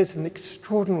 There's an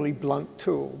extraordinarily blunt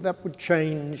tool. That would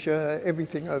change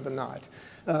everything overnight.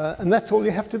 And that's all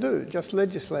you have to do, just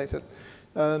legislate it.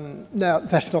 Now,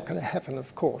 that's not going to happen,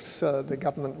 of course. The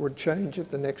government would change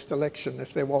at the next election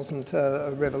if there wasn't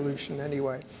a revolution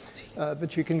anyway.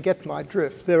 But you can get my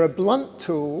drift. There are blunt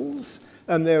tools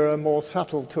and there are more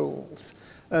subtle tools.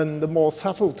 And the more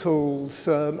subtle tools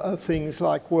are things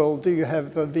like, well, do you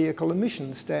have vehicle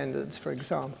emission standards, for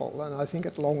example? And I think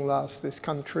at long last this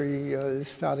country is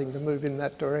starting to move in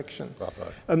that direction.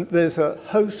 Bravo. And there's a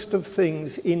host of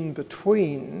things in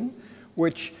between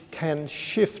which can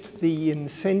shift the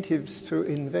incentives to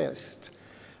invest.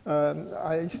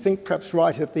 I think perhaps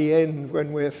right at the end,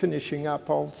 when we're finishing up,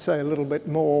 I'll say a little bit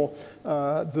more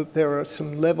that there are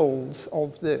some levels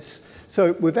of this.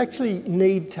 So we've actually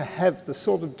need to have the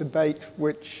sort of debate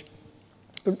which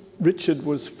Richard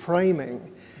was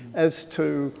framing as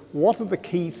to what are the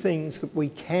key things that we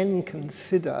can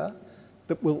consider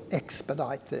that will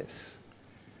expedite this.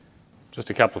 Just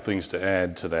a couple of things to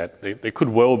add to that. There could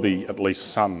well be at least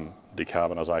some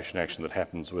decarbonisation action that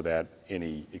happens without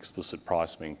any explicit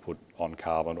price being put on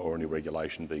carbon or any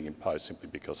regulation being imposed simply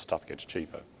because stuff gets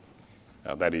cheaper.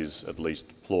 That is at least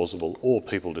plausible, or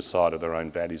people decide of their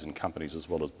own values and companies as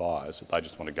well as buyers that they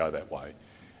just want to go that way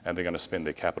and they're going to spend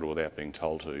their capital without being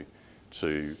told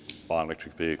to buy an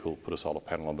electric vehicle, put a solar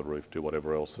panel on the roof, do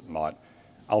whatever else that might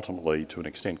ultimately to an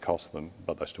extent cost them,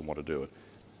 but they still want to do it.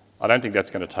 I don't think that's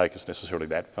going to take us necessarily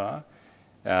that far.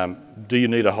 Do you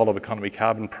need a whole of economy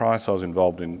carbon price? I was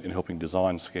involved in helping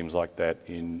design schemes like that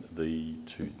in the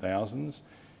 2000s.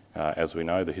 As we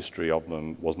know, the history of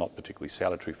them was not particularly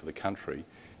salutary for the country.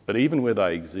 But even where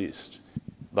they exist,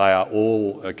 they are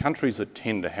all, countries that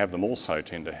tend to have them also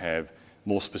tend to have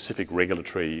more specific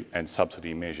regulatory and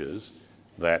subsidy measures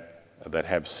that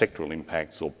have sectoral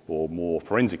impacts or more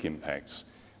forensic impacts.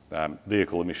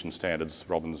 Vehicle emission standards,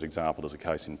 Robin's example is a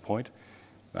case in point.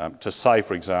 To say,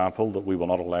 for example, that we will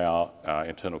not allow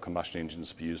internal combustion engines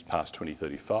to be used past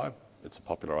 2035, it's a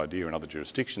popular idea in other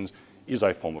jurisdictions, is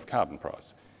a form of carbon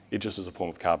price. It just is a form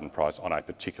of carbon price on a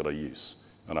particular use,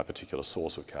 on a particular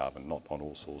source of carbon, not on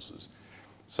all sources.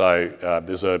 So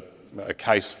there's a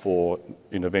case for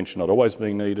intervention not always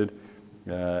being needed,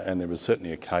 and there is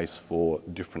certainly a case for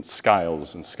different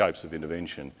scales and scopes of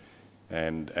intervention.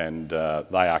 And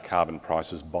they are carbon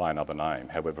prices by another name,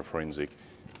 however forensic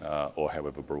or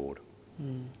however broad.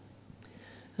 Mm.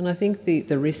 And I think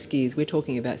the risk is we're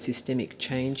talking about systemic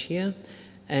change here,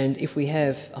 and if we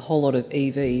have a whole lot of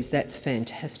EVs, that's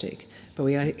fantastic, but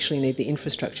we actually need the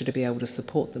infrastructure to be able to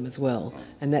support them as well,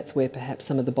 and that's where perhaps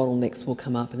some of the bottlenecks will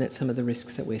come up, and that's some of the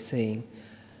risks that we're seeing.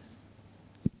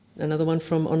 Another one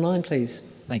from online, please.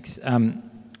 Thanks.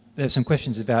 There are some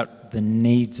questions about the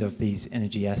needs of these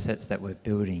energy assets that we're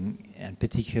building, and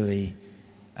particularly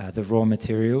the raw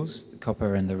materials, the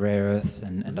copper and the rare earths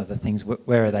and other things.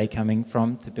 Where are they coming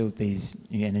from to build these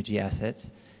new energy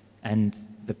assets? And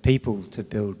the people to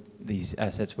build these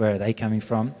assets, where are they coming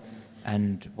from?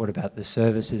 And what about the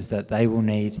services that they will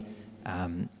need?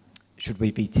 Should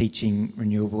we be teaching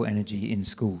renewable energy in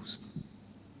schools?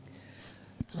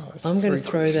 I'm going to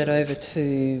throw that over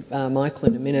to Michael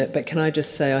in a minute, but can I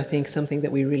just say I think something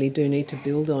that we really do need to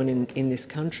build on in this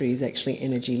country is actually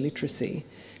energy literacy,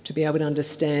 to be able to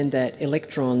understand that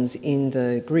electrons in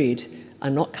the grid are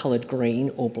not coloured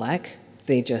green or black,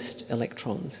 they're just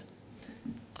electrons.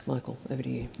 Michael, over to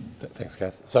you. Thanks,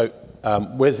 Kath. So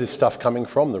where's this stuff coming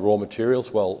from, the raw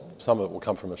materials? Well, some of it will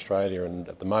come from Australia and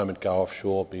at the moment go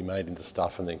offshore, be made into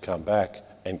stuff and then come back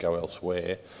and go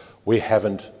elsewhere. We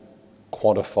haven't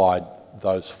quantified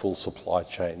those full supply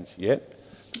chains yet.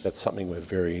 That's something we're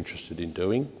very interested in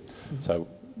doing. Mm-hmm. So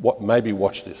maybe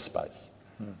watch this space.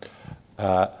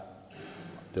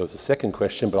 There was a second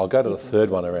question, but I'll go to the third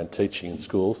one around teaching in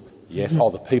schools. Yes,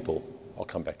 the people, I'll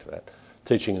come back to that.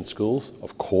 Teaching in schools,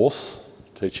 of course,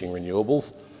 teaching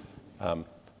renewables.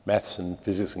 Maths and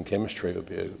physics and chemistry would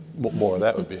be, more of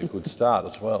that would be a good start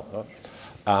as well.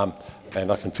 Right? And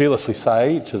I can fearlessly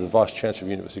say to the Vice-Chancellor of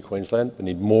the University of Queensland, we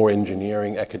need more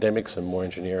engineering academics and more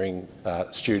engineering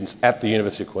students at the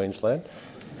University of Queensland.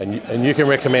 And you can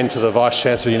recommend to the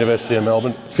Vice-Chancellor of the University of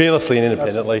Melbourne, fearlessly and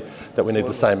independently, that we need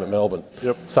the same at Melbourne.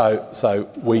 Yep. So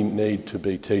we need to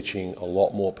be teaching a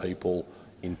lot more people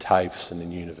in TAFEs and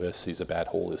in universities about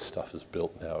how all this stuff is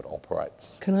built and how it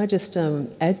operates. Can I just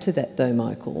add to that though,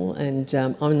 Michael? And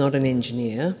I'm not an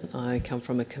engineer, I come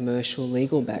from a commercial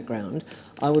legal background.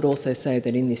 I would also say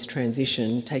that in this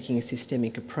transition, taking a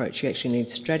systemic approach, you actually need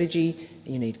strategy,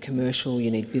 you need commercial, you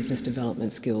need business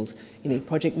development skills, you need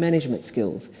project management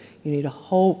skills, you need a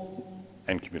whole...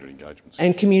 And community engagement.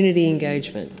 And community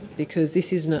engagement, because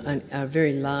this is a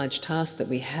very large task that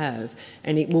we have,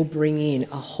 and it will bring in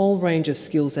a whole range of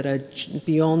skills that are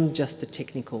beyond just the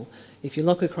technical. If you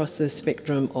look across the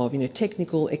spectrum of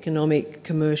technical, economic,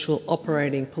 commercial,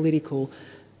 operating, political,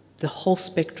 the whole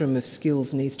spectrum of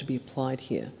skills needs to be applied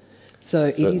here.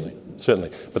 So certainly.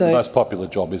 But the most popular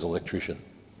job is electrician.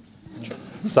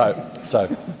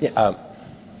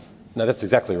 No, that's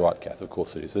exactly right, Kath. Of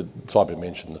course it is. Simon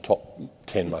mentioned the top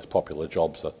 10 most popular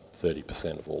jobs are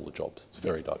 30% of all the jobs. It's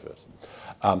very diverse.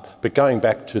 But going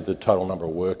back to the total number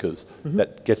of workers,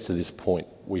 that gets to this point.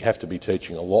 We have to be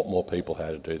teaching a lot more people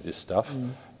how to do this stuff,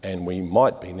 and we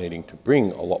might be needing to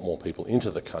bring a lot more people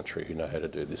into the country who know how to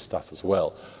do this stuff as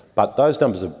well. But those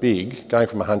numbers are big, going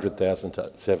from 100,000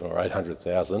 to 700,000 or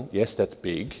 800,000. Yes, that's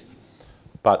big,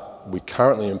 but we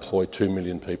currently employ 2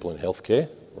 million people in healthcare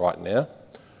right now.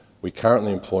 We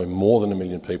currently employ more than 1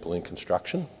 million people in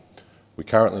construction. We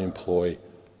currently employ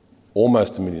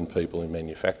almost 1 million people in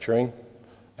manufacturing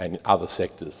and other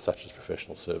sectors such as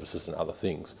professional services and other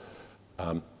things.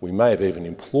 We may have even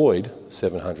employed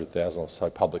 700,000 or so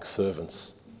public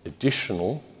servants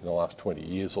additional in the last 20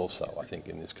 years or so, I think,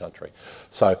 in this country.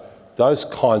 So those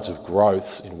kinds of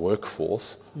growths in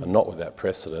workforce are not without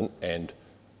precedent, and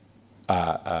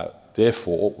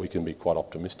therefore we can be quite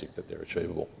optimistic that they're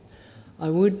achievable. I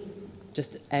would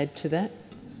just add to that,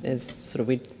 as sort of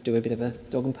we do a bit of a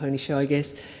dog and pony show, I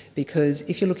guess, because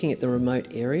if you're looking at the remote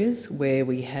areas where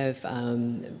we have,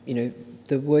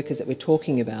 the workers that we're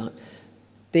talking about,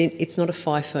 then it's not a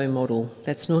FIFO model.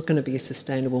 That's not going to be a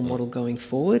sustainable model going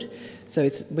forward. So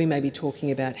we may be talking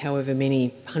about however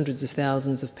many hundreds of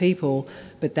thousands of people,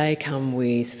 but they come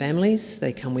with families,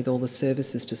 they come with all the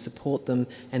services to support them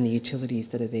and the utilities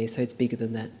that are there, so it's bigger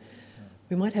than that.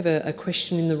 We might have a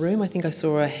question in the room. I think I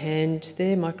saw a hand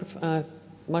there.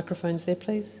 Microphones there,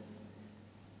 please.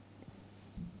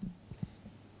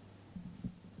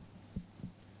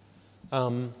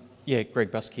 Greg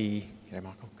Buskey. G'day,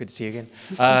 Michael. Good to see you again.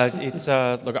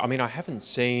 Look, I mean, I haven't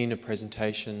seen a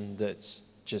presentation that's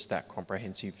just that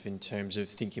comprehensive in terms of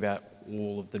thinking about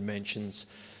all of the dimensions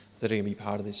that are going to be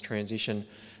part of this transition.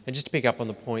 And just to pick up on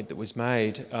the point that was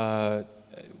made,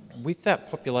 with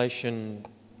that population,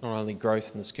 not only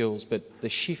growth and the skills, but the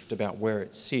shift about where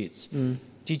it sits,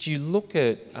 did you look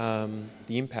at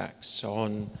the impacts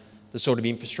on the sort of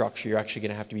infrastructure you're actually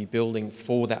going to have to be building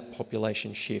for that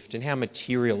population shift, and how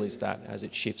material is that as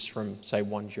it shifts from, say,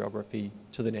 one geography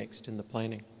to the next in the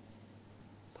planning?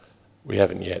 We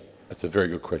haven't yet. That's a very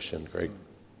good question, Greg.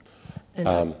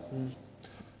 The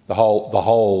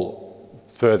whole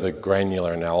further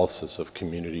granular analysis of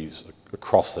communities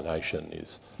across the nation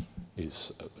is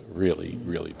a really,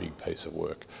 really big piece of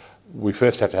work. We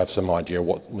first have to have some idea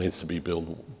what needs to be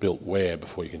built where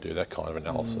before you can do that kind of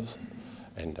analysis.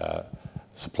 And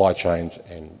supply chains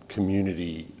and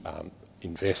community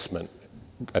investment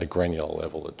at a granular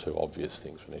level are two obvious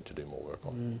things we need to do more work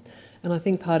on. And I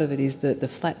think part of it is the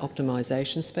flat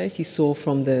optimisation space. You saw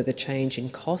from the change in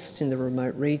costs in the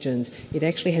remote regions, it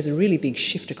actually has a really big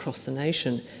shift across the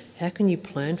nation. How can you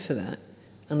plan for that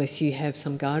unless you have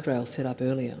some guardrails set up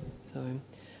earlier? So,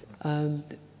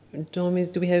 Dom,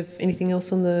 do we have anything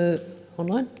else on the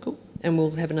online? Cool. And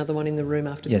we'll have another one in the room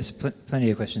after yes, this.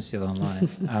 Plenty of questions still online.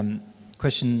 A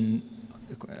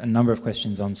number of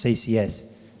questions on CCS.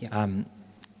 Yep.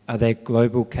 Are there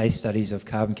global case studies of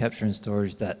carbon capture and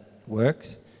storage that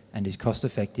works and is cost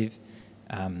effective?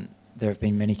 There have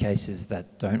been many cases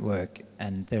that don't work,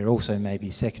 and there also may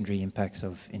be secondary impacts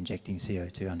of injecting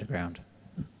CO2 underground.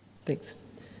 Thanks.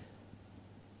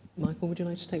 Michael, would you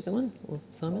like to take that one, or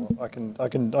Simon? I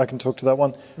can talk to that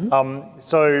one.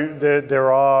 So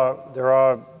there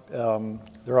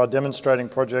are demonstrating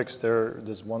projects.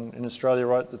 There's one in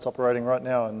Australia that's operating right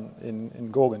now in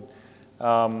Gorgon,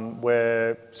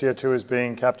 where CO2 is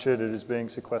being captured, it is being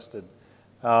sequestered.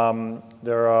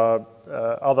 There are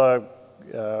other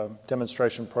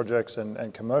demonstration projects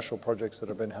and commercial projects that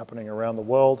have been happening around the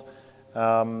world.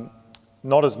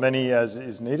 Not as many as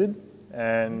is needed,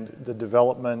 and the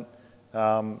development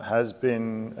has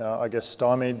been, I guess,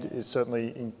 stymied. Is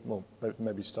certainly,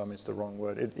 maybe stymied is the wrong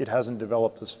word. It hasn't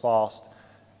developed as fast,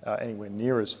 anywhere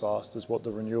near as fast as what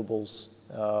the renewables,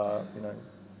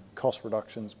 cost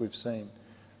reductions we've seen.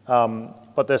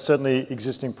 But there's certainly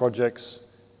existing projects.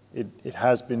 It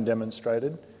has been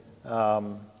demonstrated.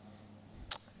 I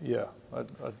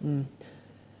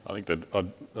think that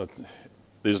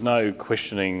there's no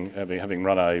questioning, having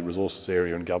run a resources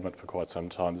area in government for quite some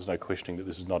time, there's no questioning that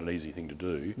this is not an easy thing to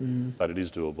do, but it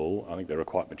is doable. I think there are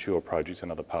quite mature projects in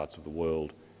other parts of the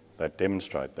world that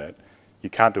demonstrate that.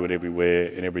 You can't do it everywhere,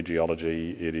 in every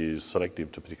geology. It is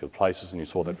selective to particular places, and you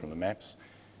saw that from the maps.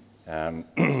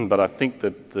 But I think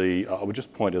that I would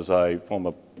just point as a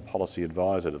former policy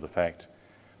advisor to the fact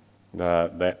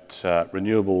that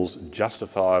renewables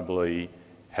justifiably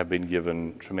have been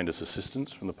given tremendous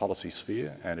assistance from the policy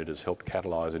sphere, and it has helped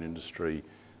catalyse an industry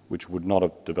which would not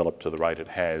have developed to the rate it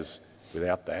has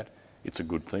without that. It's a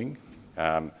good thing.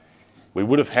 We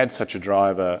would have had such a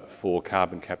driver for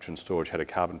carbon capture and storage had a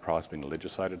carbon price been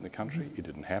legislated in the country. It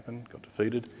didn't happen, got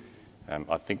defeated.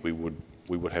 I think we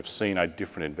would have seen a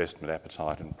different investment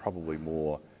appetite and probably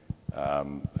more,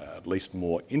 at least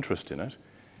more interest in it.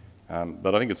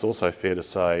 But I think it's also fair to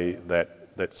say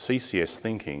that CCS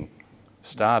thinking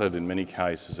started in many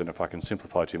cases, and if I can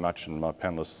simplify too much, and my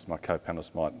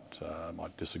co-panellists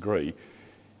might disagree,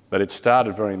 but it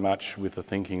started very much with the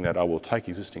thinking that, we'll take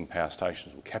existing power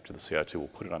stations, we'll capture the CO2, we'll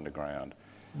put it underground.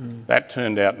 That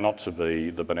turned out not to be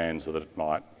the bonanza that it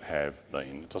might have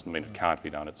been. It doesn't mean it can't be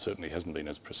done. It certainly hasn't been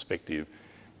as prospective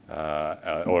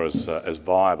or as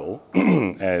viable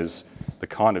as the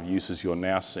kind of uses you're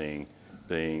now seeing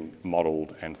being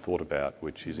modelled and thought about,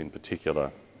 which is in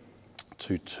particular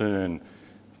to turn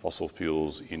fossil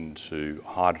fuels into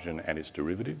hydrogen and its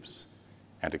derivatives,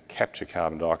 and to capture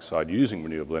carbon dioxide using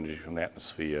renewable energy from the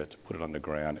atmosphere to put it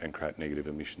underground and create negative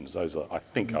emissions. Those are, I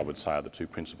think, I would say, are the two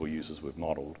principal uses we've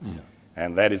modelled.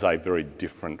 And that is a very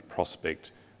different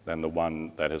prospect than the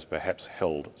one that has perhaps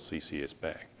held CCS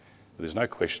back. But there's no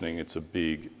questioning it's a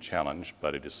big challenge,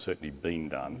 but it has certainly been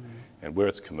done. And where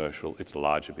it's commercial, it's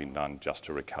largely been done just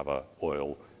to recover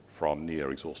oil from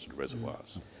near exhausted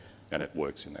reservoirs. And it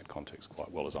works in that context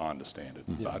quite well, as I understand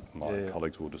it. But my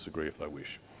colleagues will disagree if they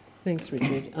wish. Thanks,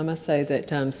 Richard. I must say that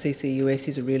CCUS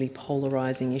is a really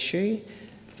polarising issue.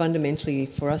 Fundamentally,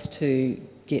 for us to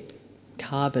get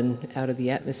carbon out of the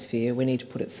atmosphere, we need to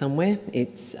put it somewhere.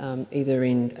 It's either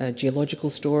in geological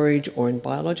storage or in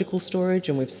biological storage,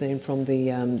 and we've seen from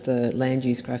the land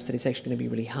use graphs that it's actually going to be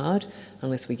really hard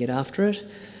unless we get after it.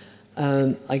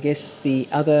 I guess the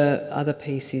other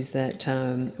piece is that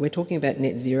we're talking about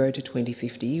net zero to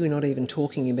 2050. We're not even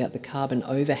talking about the carbon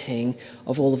overhang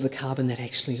of all of the carbon that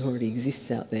actually already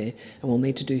exists out there, and we'll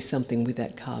need to do something with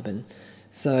that carbon.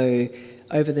 So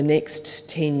over the next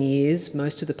 10 years,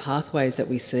 most of the pathways that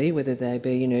we see, whether they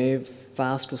be,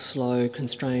 fast or slow,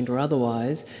 constrained or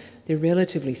otherwise, they're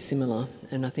relatively similar.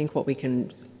 And I think what we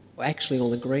can actually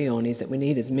all agree on is that we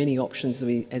need as many options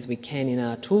as we can in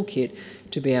our toolkit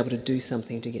to be able to do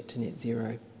something to get to net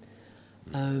zero.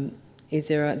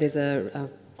 There's a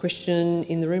question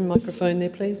in the room, microphone there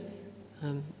please.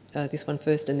 This one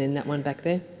first and then that one back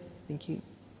there. Thank you.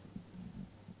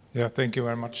 Yeah, thank you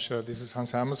very much. This is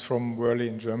Hans Hermes from Wörli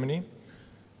in Germany.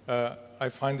 I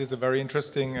find this a very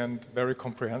interesting and very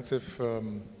comprehensive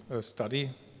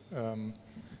study,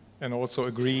 and also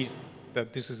agree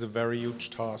that this is a very huge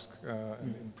task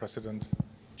and unprecedented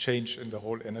change in the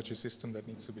whole energy system that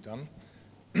needs to be done.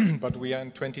 But we are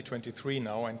in 2023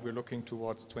 now, and we're looking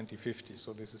towards 2050,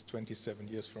 so this is 27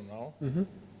 years from now.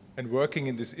 And working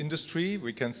in this industry,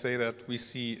 we can say that we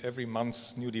see every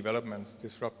month new developments,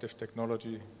 disruptive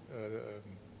technology,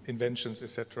 inventions,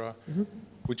 etc.,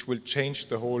 which will change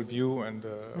the whole view and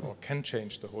or can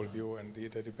change the whole view and the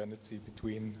interdependency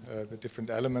between the different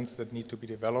elements that need to be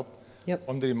developed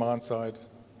on the demand side,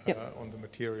 on the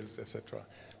materials, etc.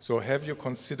 So have you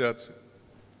considered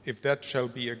if that shall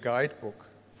be a guidebook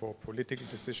for political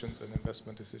decisions and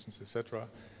investment decisions, etc.,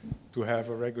 to have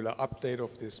a regular update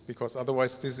of this? Because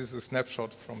otherwise this is a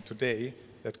snapshot from today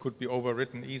that could be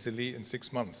overwritten easily in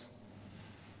 6 months.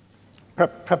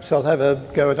 Perhaps I'll have a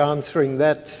go at answering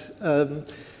that.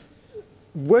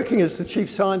 Working as the chief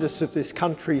scientist of this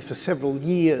country for several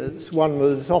years, one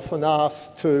was often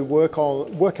asked to work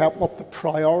out what the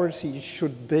priorities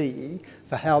should be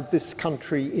for how this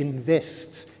country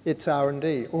invests its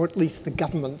R&D, or at least the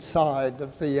government side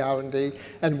of the R&D,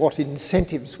 and what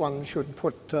incentives one should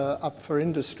put up for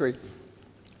industry.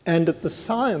 And at the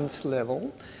science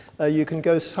level, you can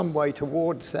go some way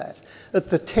towards that. At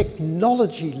the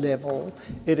technology level,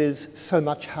 it is so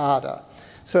much harder.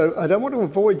 So I don't want to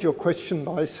avoid your question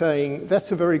by saying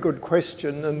that's a very good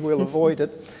question and we'll avoid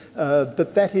it,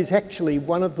 but that is actually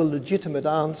one of the legitimate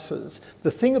answers.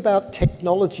 The thing about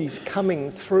technologies coming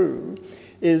through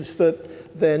is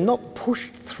that they're not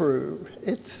pushed through.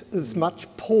 It's as much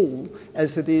pull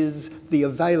as it is the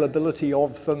availability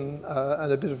of them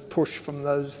and a bit of push from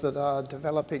those that are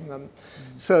developing them.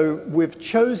 So we've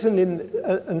chosen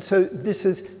and so this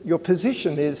is, your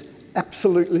position is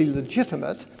absolutely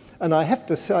legitimate. And I have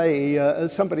to say,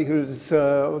 as somebody who's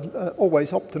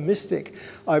always optimistic,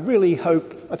 I really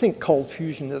hope, I think cold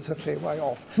fusion is a fair way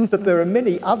off, but there are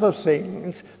many other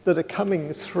things that are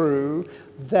coming through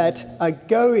that are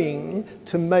going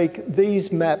to make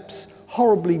these maps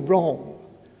horribly wrong.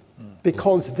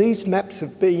 because these maps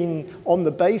have been on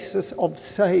the basis of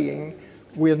saying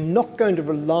we're not going to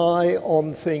rely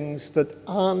on things that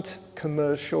aren't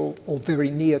commercial or very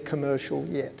near commercial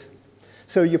yet.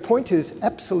 So your point is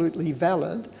absolutely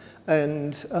valid,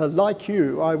 and like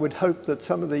you, I would hope that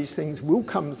some of these things will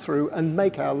come through and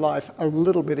make our life a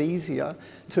little bit easier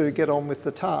to get on with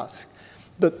the task.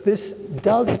 But this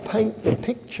does paint the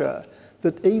picture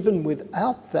that even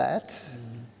without that,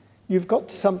 you've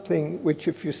got something which,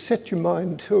 if you set your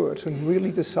mind to it and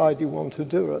really decide you want to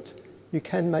do it, you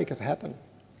can make it happen.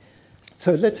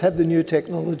 So let's have the new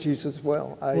technologies as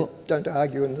well. I don't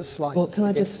argue in the slightest. Well, can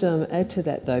I just add to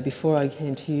that, though, before I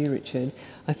hand to you, Richard?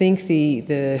 I think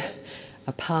a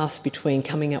path between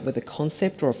coming up with a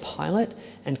concept or a pilot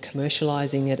and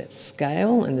commercialising it at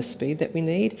scale and the speed that we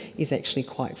need is actually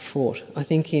quite fraught. I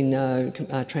think in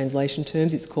translation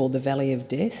terms it's called the valley of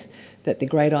death, that the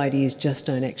great ideas just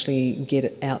don't actually get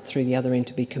it out through the other end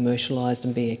to be commercialised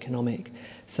and be economic.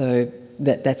 So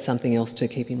that's something else to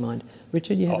keep in mind.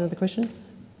 Richard, you had another question?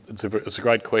 It's a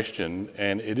great question,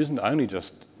 and it isn't only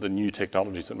just the new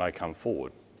technologies that may come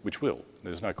forward, which will.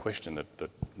 There's no question that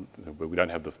we don't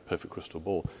have the perfect crystal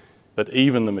ball. But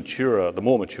even the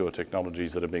more mature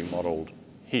technologies that are being modelled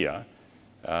here,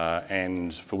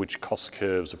 and for which cost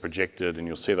curves are projected, and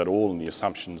you'll see that all in the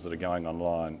assumptions that are going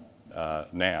online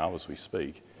now as we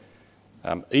speak,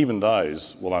 even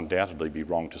those will undoubtedly be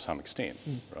wrong to some extent,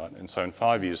 right? And so in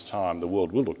 5 years' time, the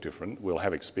world will look different. We'll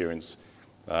have experience.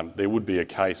 There would be a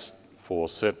case for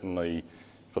certainly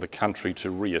for the country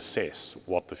to reassess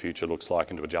what the future looks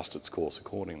like and to adjust its course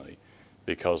accordingly,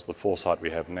 because the foresight we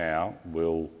have now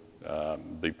will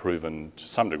be proven to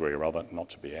some degree or other not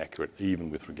to be accurate,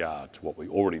 even with regard to what we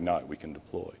already know we can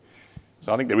deploy.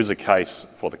 So I think there is a case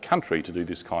for the country to do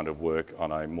this kind of work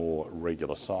on a more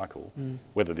regular cycle.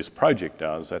 Whether this project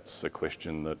does, that's a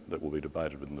question that will be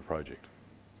debated within the project.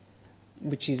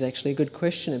 Which is actually a good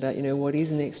question about, what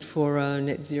is next for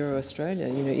Net Zero Australia?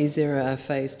 Is there a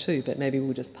phase 2? But maybe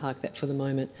we'll just park that for the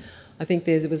moment. I think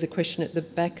there was a question at the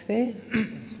back there,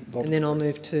 and then I'll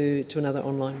move to another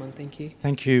online one. Thank you.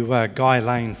 Thank you, Guy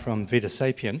Lane from Vita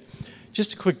Sapien.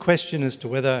 Just a quick question as to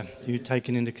whether you've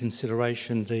taken into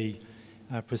consideration the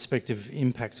prospective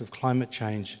impacts of climate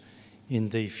change in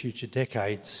the future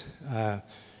decades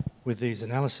with these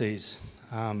analyses,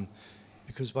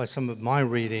 because by some of my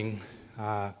reading,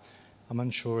 I'm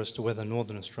unsure as to whether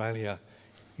Northern Australia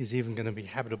is even going to be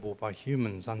habitable by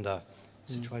humans under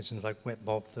situations like wet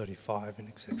bulb 35 and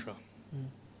etc.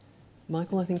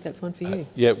 Michael, I think that's one for you.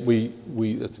 Yeah,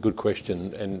 that's a good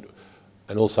question,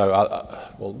 and also,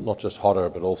 well, not just hotter,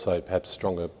 but also perhaps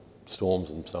stronger storms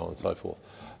and so on and so forth.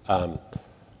 A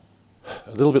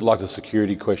little bit like the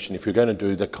security question, if you're going to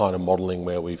do that kind of modelling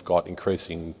where we've got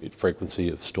increasing frequency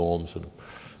of storms and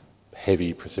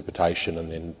heavy precipitation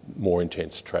and then more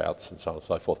intense droughts and so on and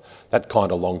so forth, that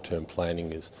kind of long-term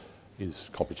planning is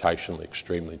computationally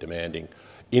extremely demanding.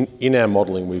 In our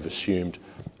modelling, we've assumed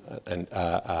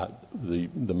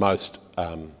the most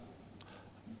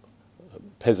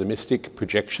pessimistic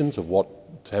projections of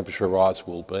what temperature rise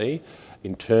will be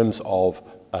in terms of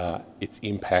its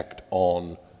impact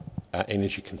on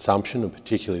energy consumption, and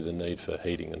particularly the need for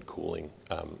heating and cooling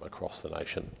across the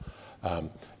nation.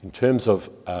 In terms of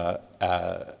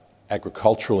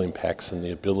agricultural impacts and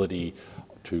the ability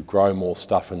to grow more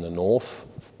stuff in the north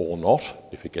or not,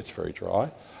 if it gets very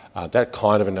dry, that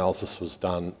kind of analysis was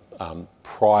done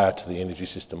prior to the energy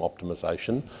system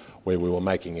optimisation, where we were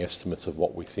making estimates of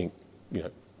what we think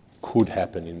could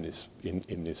happen in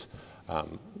this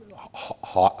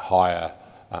higher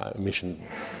emission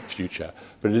future.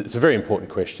 But it's a very important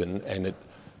question, and it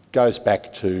goes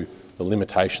back to the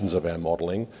limitations of our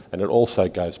modelling, and it also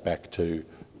goes back to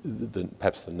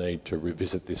perhaps the need to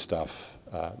revisit this stuff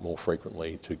more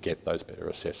frequently to get those better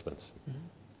assessments.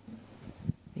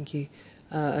 Thank you.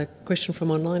 A question from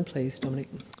online, please, Dominic.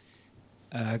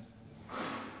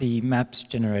 The maps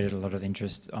generated a lot of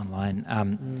interest online.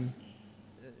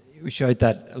 We showed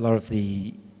that a lot of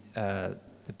the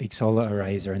big solar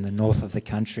arrays are in the north of the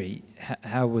country.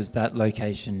 How was that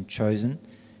location chosen?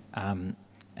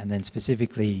 And then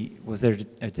specifically, was there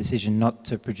a decision not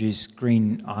to produce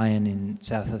green iron in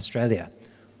South Australia,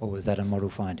 or was that a model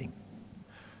finding?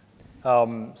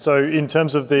 So in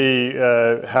terms of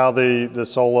how the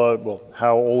solar,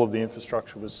 how all of the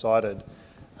infrastructure was sited,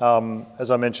 as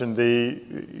I mentioned,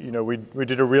 we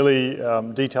did a really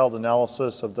detailed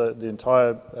analysis of the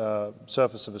entire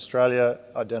surface of Australia,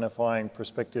 identifying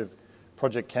prospective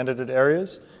project candidate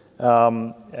areas,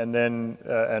 and then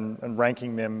and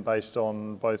ranking them based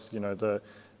on both the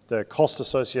the cost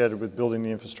associated with building the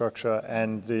infrastructure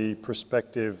and the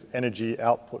prospective energy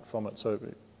output from it, so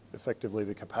effectively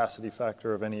the capacity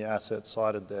factor of any asset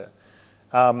sited there.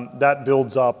 That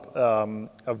builds up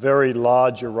a very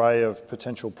large array of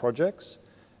potential projects,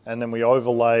 and then we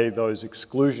overlay those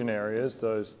exclusion areas,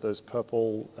 those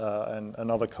purple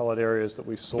and other coloured areas that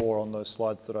we saw on those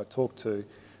slides that I talked to,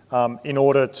 in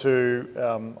order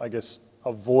to, I guess,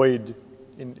 avoid,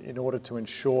 in order to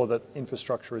ensure that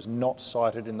infrastructure is not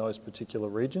sited in those particular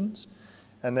regions.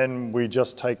 And then we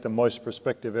just take the most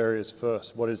prospective areas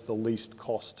first. What is the least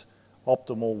cost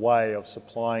optimal way of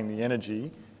supplying the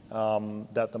energy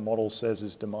that the model says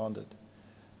is demanded?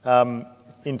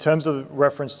 In terms of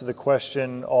reference to the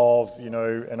question of,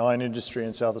 an iron industry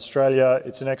in South Australia,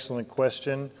 it's an excellent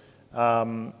question.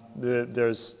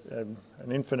 There's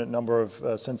an infinite number of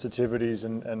sensitivities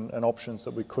and options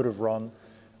that we could have run.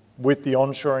 With the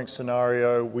onshoring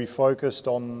scenario, we focused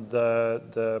on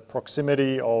the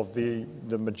proximity of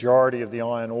the majority of the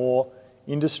iron ore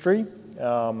industry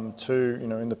to,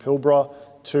 in the Pilbara,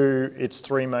 to its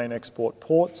 3 main export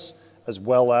ports, as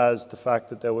well as the fact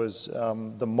that there was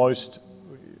the most,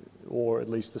 or at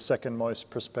least the second most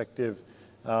prospective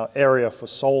area for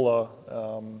solar.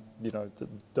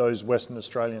 Those Western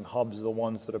Australian hubs are the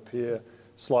ones that appear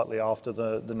slightly after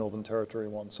the Northern Territory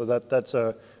one. So that's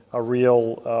a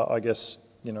real, I guess,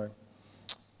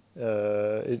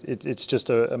 it's just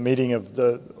a meeting of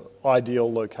the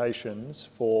ideal locations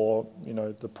for,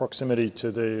 the proximity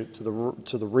to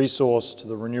the resource, to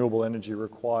the renewable energy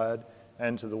required,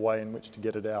 and to the way in which to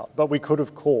get it out. But we could,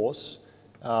 of course,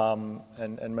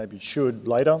 and maybe should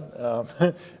later,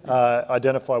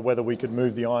 identify whether we could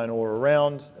move the iron ore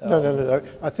around. No.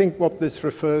 I think what this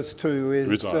refers to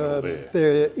is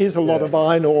there is a lot of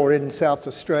iron ore in South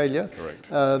Australia. Correct.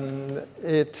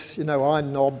 It's,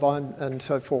 iron knob and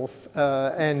so forth.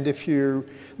 And if you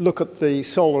look at the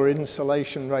solar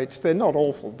insolation rates, they're not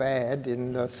awful bad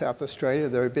in South Australia.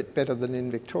 They're a bit better than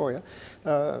in Victoria,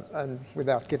 and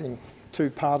without getting too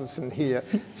partisan here.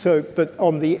 But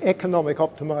on the economic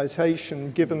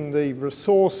optimisation, given the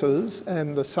resources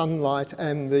and the sunlight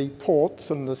and the ports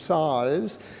and the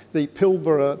size, the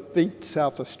Pilbara beat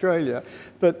South Australia.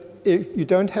 But you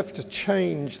don't have to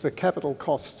change the capital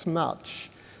costs much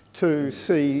to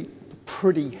see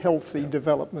pretty healthy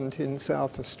development in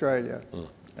South Australia.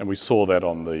 And we saw that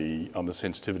on the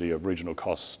sensitivity of regional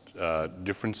cost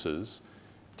differences,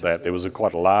 that there was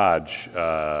quite a large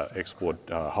export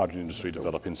hydrogen industry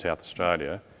developed in South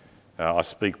Australia. I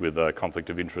speak with a conflict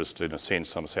of interest in a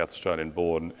sense. I'm a South Australian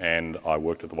born, and I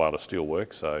worked at the Whyalla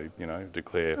Steelworks, so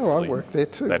declare I worked there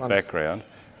too, that once. Background.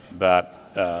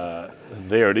 But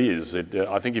there it is.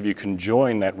 I think if you can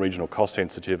join that regional cost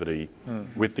sensitivity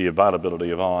with the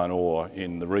availability of iron ore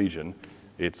in the region,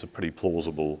 it's a pretty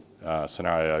plausible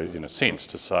scenario in a sense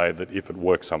to say that if it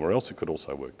works somewhere else, it could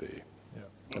also work there.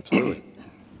 Yeah, absolutely.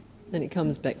 And it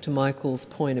comes back to Michael's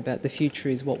point about the future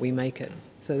is what we make it.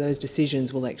 So those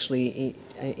decisions will actually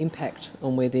impact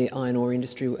on where the iron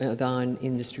industry will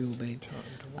be.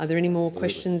 Are there any more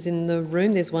questions in the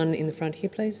room? There's one in the front here,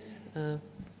 please.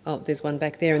 There's one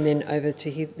back there, and then over to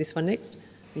here, this one next.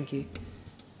 Thank you.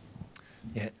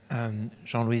 Yeah,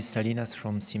 Jean-Louis Salinas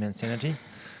from Siemens Energy.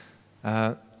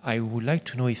 I would like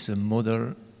to know if the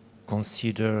model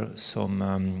consider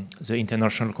the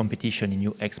international competition in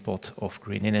new export of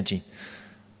green energy.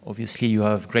 Obviously, you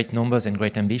have great numbers and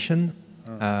great ambition,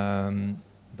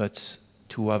 but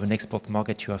to have an export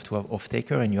market, you have to have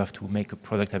off-taker and you have to make a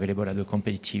product available at a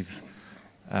competitive,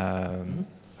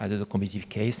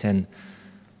 case. And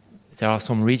there are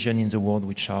some regions in the world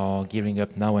which are gearing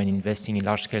up now and investing in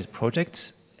large-scale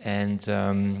projects. And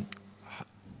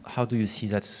how do you see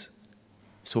that?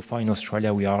 So far in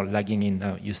Australia, we are lagging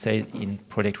in, you say, in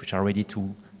projects which are ready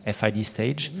to FID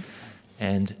stage.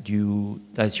 And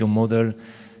does your model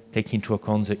take into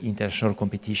account the international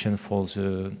competition for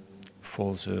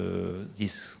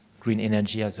this green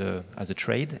energy as a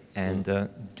trade? And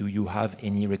do you have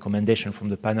any recommendation from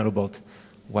the panel about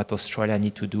what Australia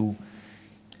need to do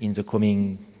in the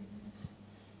coming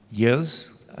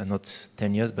years, not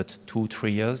 10 years, but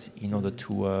 2-3 years, in order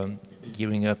to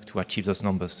gearing up to achieve those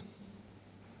numbers?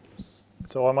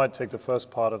 So I might take the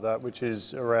first part of that, which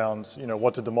is around,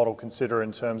 what did the model consider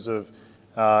in terms of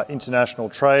international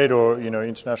trade or,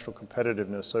 international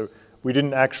competitiveness. So we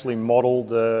didn't actually model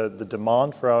the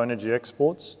demand for our energy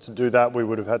exports. To do that, we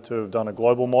would have had to have done a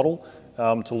global model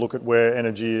to look at where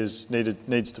energy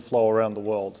needs to flow around the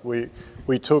world. We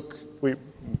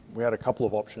had a couple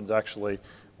of options, actually.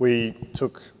 we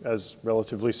took, as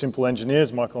relatively simple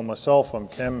engineers, Michael and myself, I'm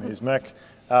Kem, he's Mech,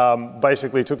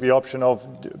 basically took the option of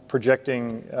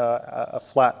projecting a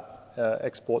flat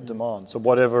export demand. So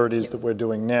whatever it is that we're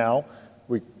doing now,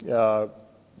 we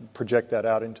project that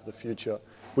out into the future.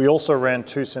 We also ran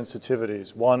two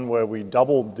sensitivities, one where we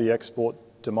doubled the export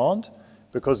demand,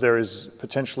 because there is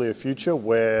potentially a future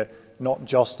where not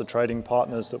just the trading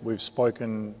partners that we've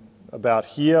spoken about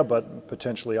here, but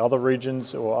potentially other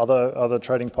regions or other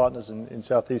trading partners in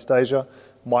Southeast Asia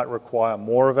might require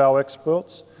more of our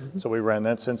exports. So we ran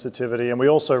that sensitivity. And we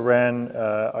also ran,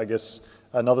 I guess,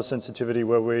 another sensitivity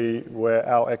where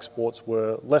our exports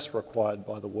were less required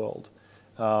by the world.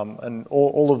 And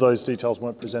all of those details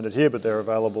weren't presented here, but they're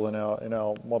available in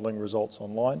our modelling results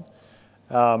online.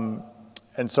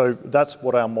 And so that's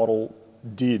what our model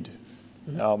did.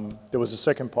 There was a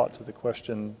second part to the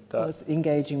question that was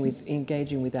engaging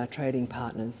with our trading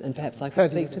partners, and perhaps I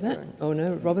could speak to that. Oh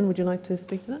no, Robin, would you like to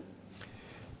speak to that?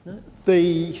 No.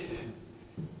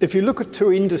 If you look at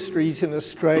two industries in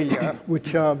Australia,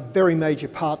 which are very major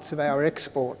parts of our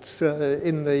exports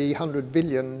in the 100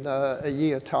 billion a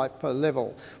year type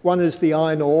level, one is the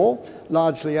iron ore,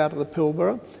 largely out of the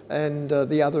Pilbara, and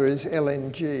the other is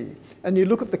LNG. And you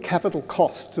look at the capital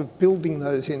costs of building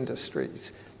those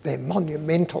industries. They're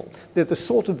monumental. They're the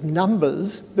sort of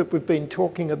numbers that we've been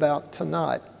talking about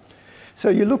tonight. So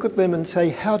you look at them and say,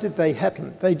 how did they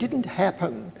happen? They didn't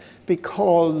happen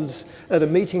because at a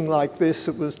meeting like this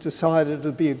it was decided it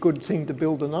would be a good thing to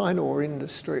build an iron ore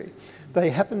industry. They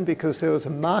happened because there was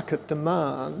a market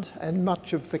demand and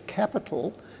much of the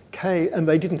capital came, and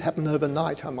they didn't happen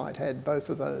overnight, I might add, both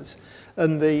of those.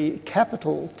 And the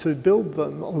capital to build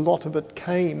them, a lot of it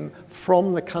came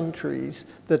from the countries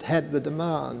that had the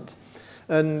demand.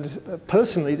 And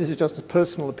personally, this is just a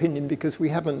personal opinion because we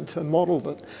haven't modelled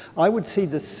it, I would see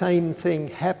the same thing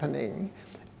happening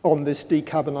on this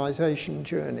decarbonisation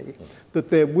journey, that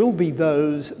there will be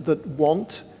those that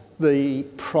want the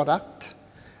product,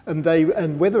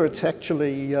 and whether it's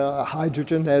actually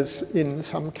hydrogen, as in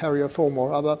some carrier form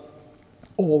or other,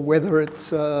 or whether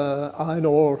it's iron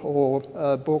ore or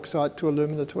bauxite to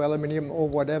alumina to aluminium or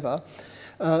whatever,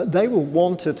 they will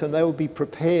want it and they will be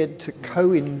prepared to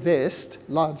co-invest,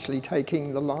 largely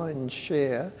taking the lion's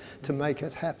share to make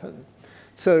it happen.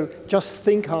 So just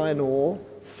think iron ore,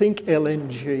 think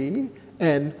LNG,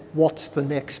 and what's the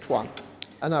next one?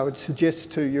 And I would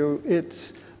suggest to you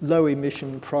it's low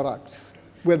emission products,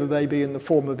 whether they be in the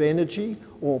form of energy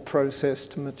or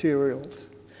processed materials.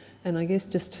 And I guess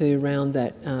just to round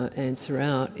that answer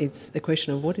out, it's a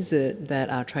question of what is it that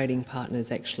our trading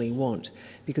partners actually want?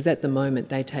 Because at the moment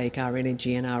they take our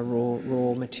energy and our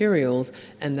raw materials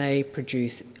and they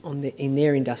produce in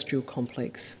their industrial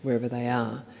complex wherever they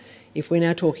are. If we're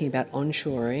now talking about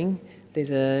onshoring,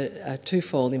 there's a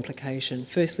twofold implication.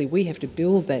 Firstly, we have to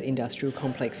build that industrial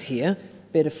complex here,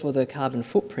 better for the carbon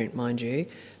footprint, mind you,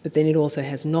 but then it also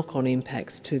has knock-on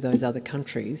impacts to those other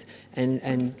countries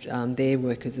and their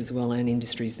workers as well and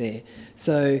industries there.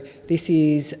 So this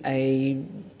is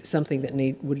something that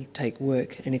would take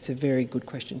work, and it's a very good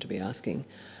question to be asking.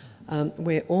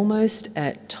 We're almost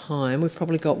at time. We've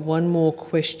probably got one more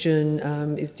question.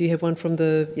 Do you have one from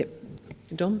the... Yep.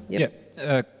 Dom? Yep.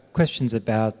 Yeah. Questions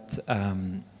about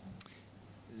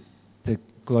the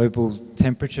global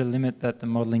temperature limit that the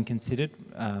modelling considered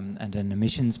and an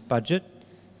emissions budget.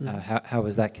 How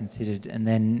was that considered? And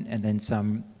then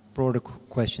some broader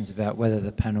questions about whether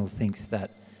the panel thinks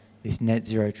that this net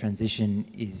zero transition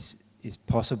is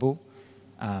possible,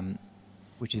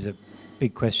 which is a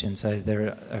big question. So there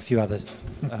are a few others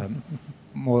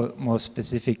more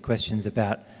specific questions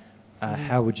about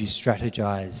how would you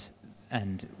strategise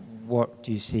and what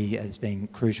do you see as being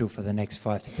crucial for the next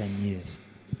 5 to 10 years?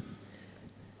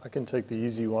 I can take the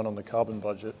easy one on the carbon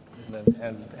budget and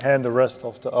then hand the rest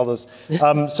off to others.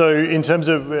 So in terms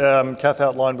of, Kath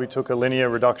outlined, we took a linear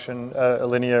reduction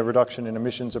in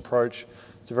emissions approach.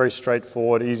 It's a very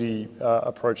straightforward, easy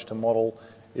approach to model.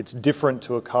 It's different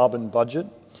to a carbon budget.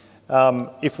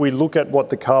 If we look at what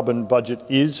the carbon budget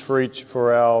is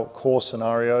for our core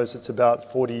scenarios, it's about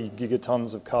 40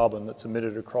 gigatons of carbon that's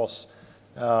emitted across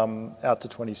out to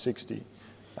 2060.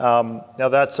 Now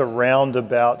that's around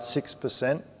about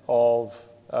 6% of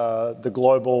the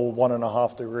global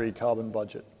 1.5 degree carbon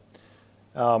budget.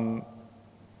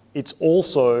 It's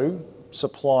also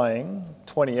supplying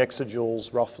 20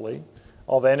 exajoules roughly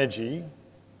of energy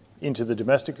into the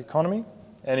domestic economy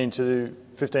and into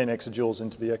 15 exajoules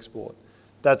into the export.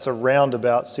 That's around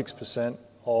about 6%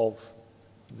 of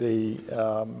the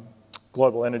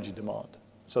global energy demand.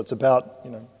 So it's about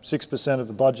 6% of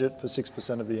the budget for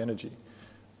 6% of the energy.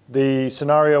 The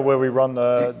scenario where we run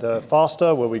the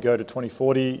faster, where we go to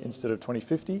 2040 instead of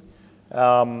 2050,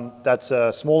 that's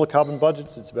a smaller carbon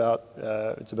budget. It's about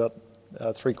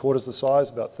 3/4 the size,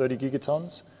 about 30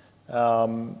 gigatons.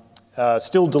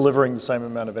 Still delivering the same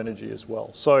amount of energy as well.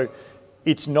 So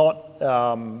it's not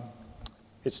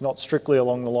strictly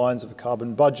along the lines of a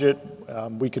carbon budget.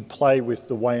 We could play with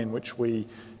the way in which we,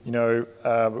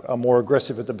 are more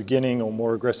aggressive at the beginning or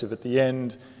more aggressive at the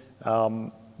end.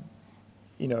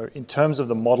 In terms of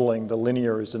the modelling, the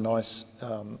linear is a nice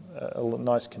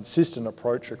consistent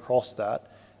approach across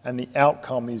that, and the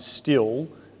outcome is still,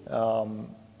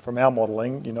 from our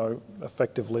modelling,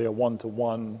 effectively a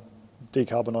one-to-one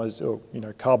decarbonised or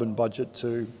carbon budget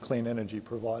to clean energy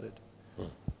provided.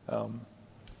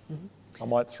 I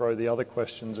might throw the other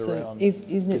questions around.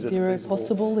 Is net zero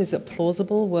possible? Is it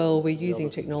plausible? Well, we're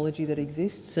using technology that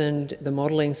exists, and the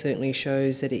modelling certainly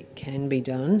shows that it can be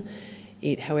done.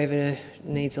 It, however,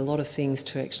 needs a lot of things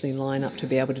to actually line up to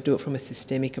be able to do it from a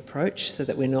systemic approach, so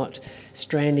that we're not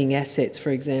stranding assets,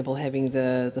 for example, having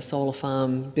the solar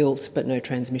farm built but no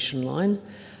transmission line.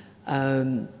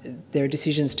 There are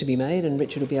decisions to be made, and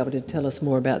Richard will be able to tell us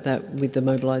more about that with the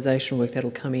mobilisation work that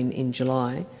will come in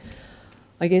July.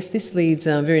 I guess this leads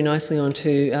very nicely on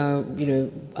to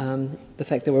the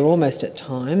fact that we're almost at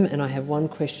time, and I have one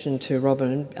question to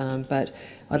Robin, but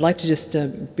I'd like to just,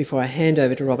 before I hand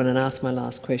over to Robin and ask my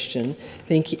last question,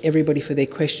 thank everybody for their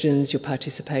questions, your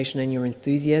participation and your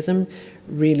enthusiasm.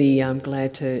 Really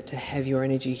glad to have your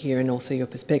energy here and also your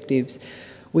perspectives.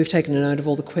 We've taken a note of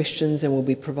all the questions and we'll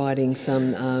be providing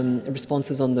some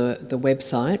responses on the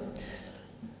website.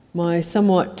 My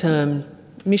somewhat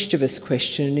mischievous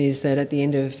question is that at the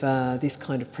end of this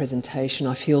kind of presentation,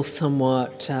 I feel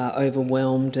somewhat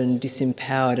overwhelmed and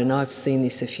disempowered, and I've seen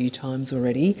this a few times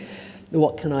already.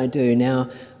 What can I do? Now,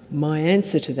 my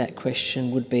answer to that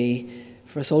question would be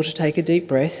for us all to take a deep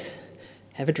breath,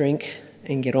 have a drink,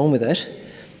 and get on with it.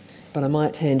 But I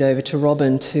might hand over to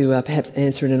Robin to perhaps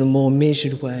answer it in a more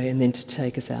measured way and then to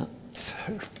take us out. So,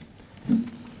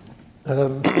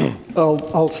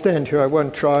 I'll stand here. I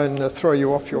won't try and throw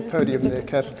you off your podium there,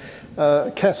 Kath.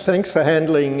 Kath, thanks for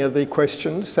handling the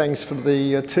questions. Thanks for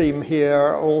the team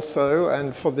here also,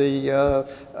 and for the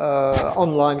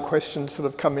online questions that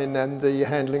have come in and the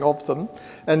handling of them.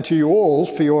 And to you all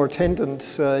for your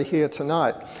attendance here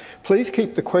tonight. Please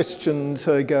keep the questions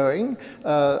going.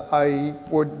 I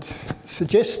would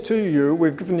suggest to you,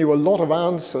 we've given you a lot of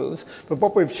answers, but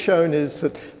what we've shown is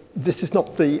that this is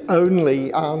not the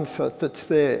only answer that's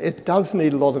there. It does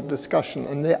need a lot of discussion,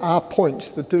 and there are points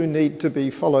that do need to be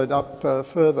followed up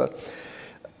further.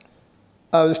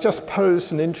 I was just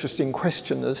posed an interesting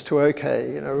question as to,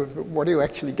 okay, what do you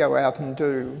actually go out and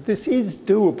do? This is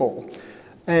doable,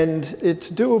 and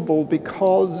it's doable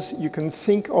because you can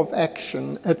think of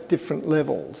action at different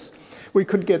levels. We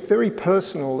could get very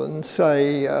personal and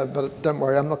say, but don't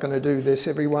worry, I'm not going to do this.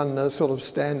 Everyone sort of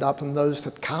stand up, and those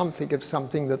that can't think of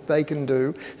something that they can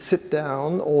do, sit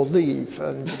down or leave,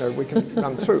 and we can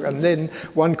run through. And then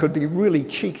one could be really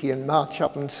cheeky and march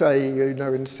up and say,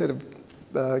 instead of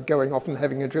going off and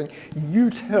having a drink, you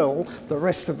tell the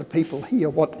rest of the people here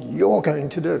what you're going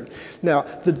to do. Now,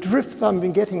 the drift I've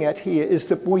been getting at here is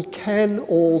that we can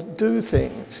all do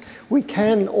things. We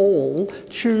can all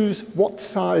choose what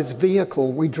size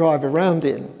vehicle we drive around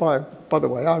in. By the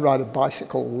way, I ride a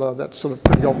bicycle. That's sort of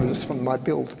pretty obvious from my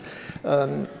build.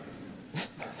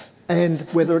 And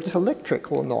whether it's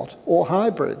electric or not, or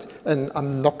hybrid. And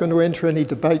I'm not going to enter any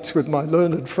debates with my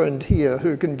learned friend here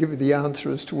who can give you the answer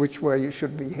as to which way you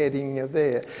should be heading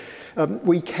there.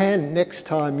 We can, next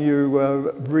time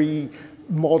you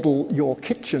remodel your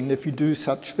kitchen, if you do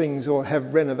such things or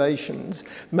have renovations,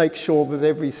 make sure that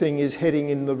everything is heading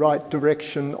in the right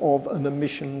direction of an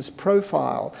emissions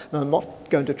profile. And I'm not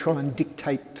going to try and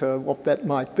dictate what that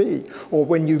might be. Or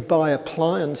when you buy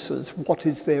appliances, what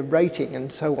is their rating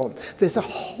and so on. There's a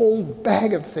whole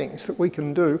bag of things that we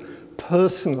can do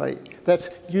personally. That's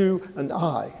you and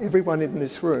I, everyone in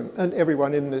this room and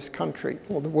everyone in this country,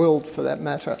 or the world for that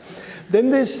matter. Then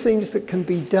there's things that can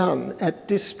be done at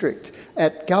district,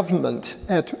 at government,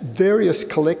 at various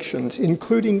collections,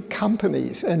 including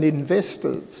companies and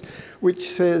investors, which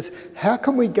says, how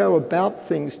can we go about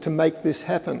things to make this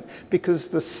happen? Because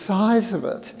the size of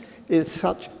it is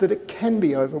such that it can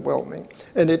be overwhelming,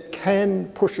 and it can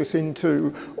push us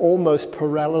into almost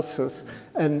paralysis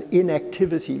and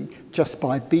inactivity just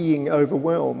by being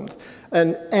overwhelmed.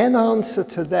 And an answer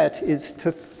to that is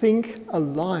to think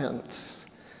alliance.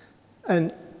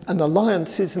 And an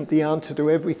alliance isn't the answer to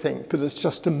everything, but it's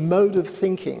just a mode of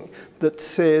thinking that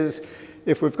says,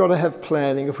 if we've got to have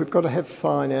planning, if we've got to have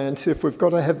finance, if we've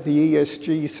got to have the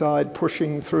ESG side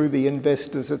pushing through the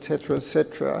investors,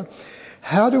 etc.,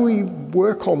 how do we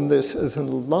work on this as an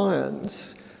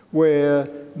alliance where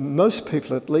most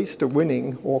people at least are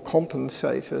winning or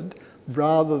compensated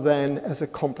rather than as a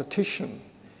competition?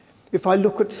 If I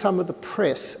look at some of the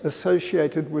press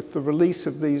associated with the release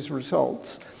of these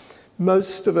results,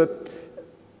 most of it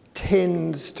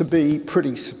tends to be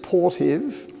pretty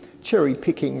supportive,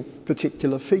 cherry-picking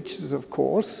particular features, of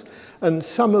course, and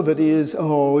some of it is,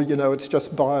 oh, you know, it's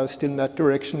just biased in that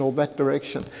direction or that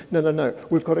direction. No.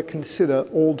 We've got to consider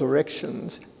all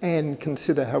directions and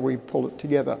consider how we pull it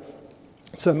together.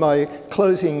 So my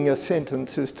closing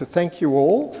sentence is to thank you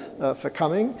all for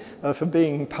coming, for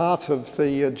being part of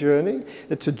the journey.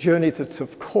 It's a journey that's,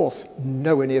 of course,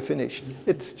 nowhere near finished.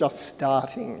 It's just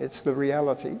starting. It's the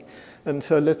reality. And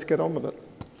so let's get on with it.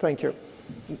 Thank you.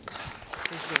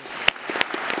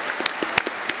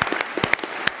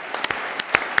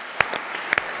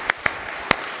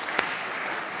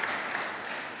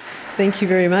 Thank you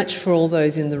very much for all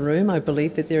those in the room. I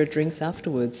believe that there are drinks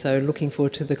afterwards, so looking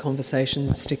forward to the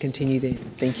conversations to continue there.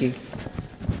 Thank you.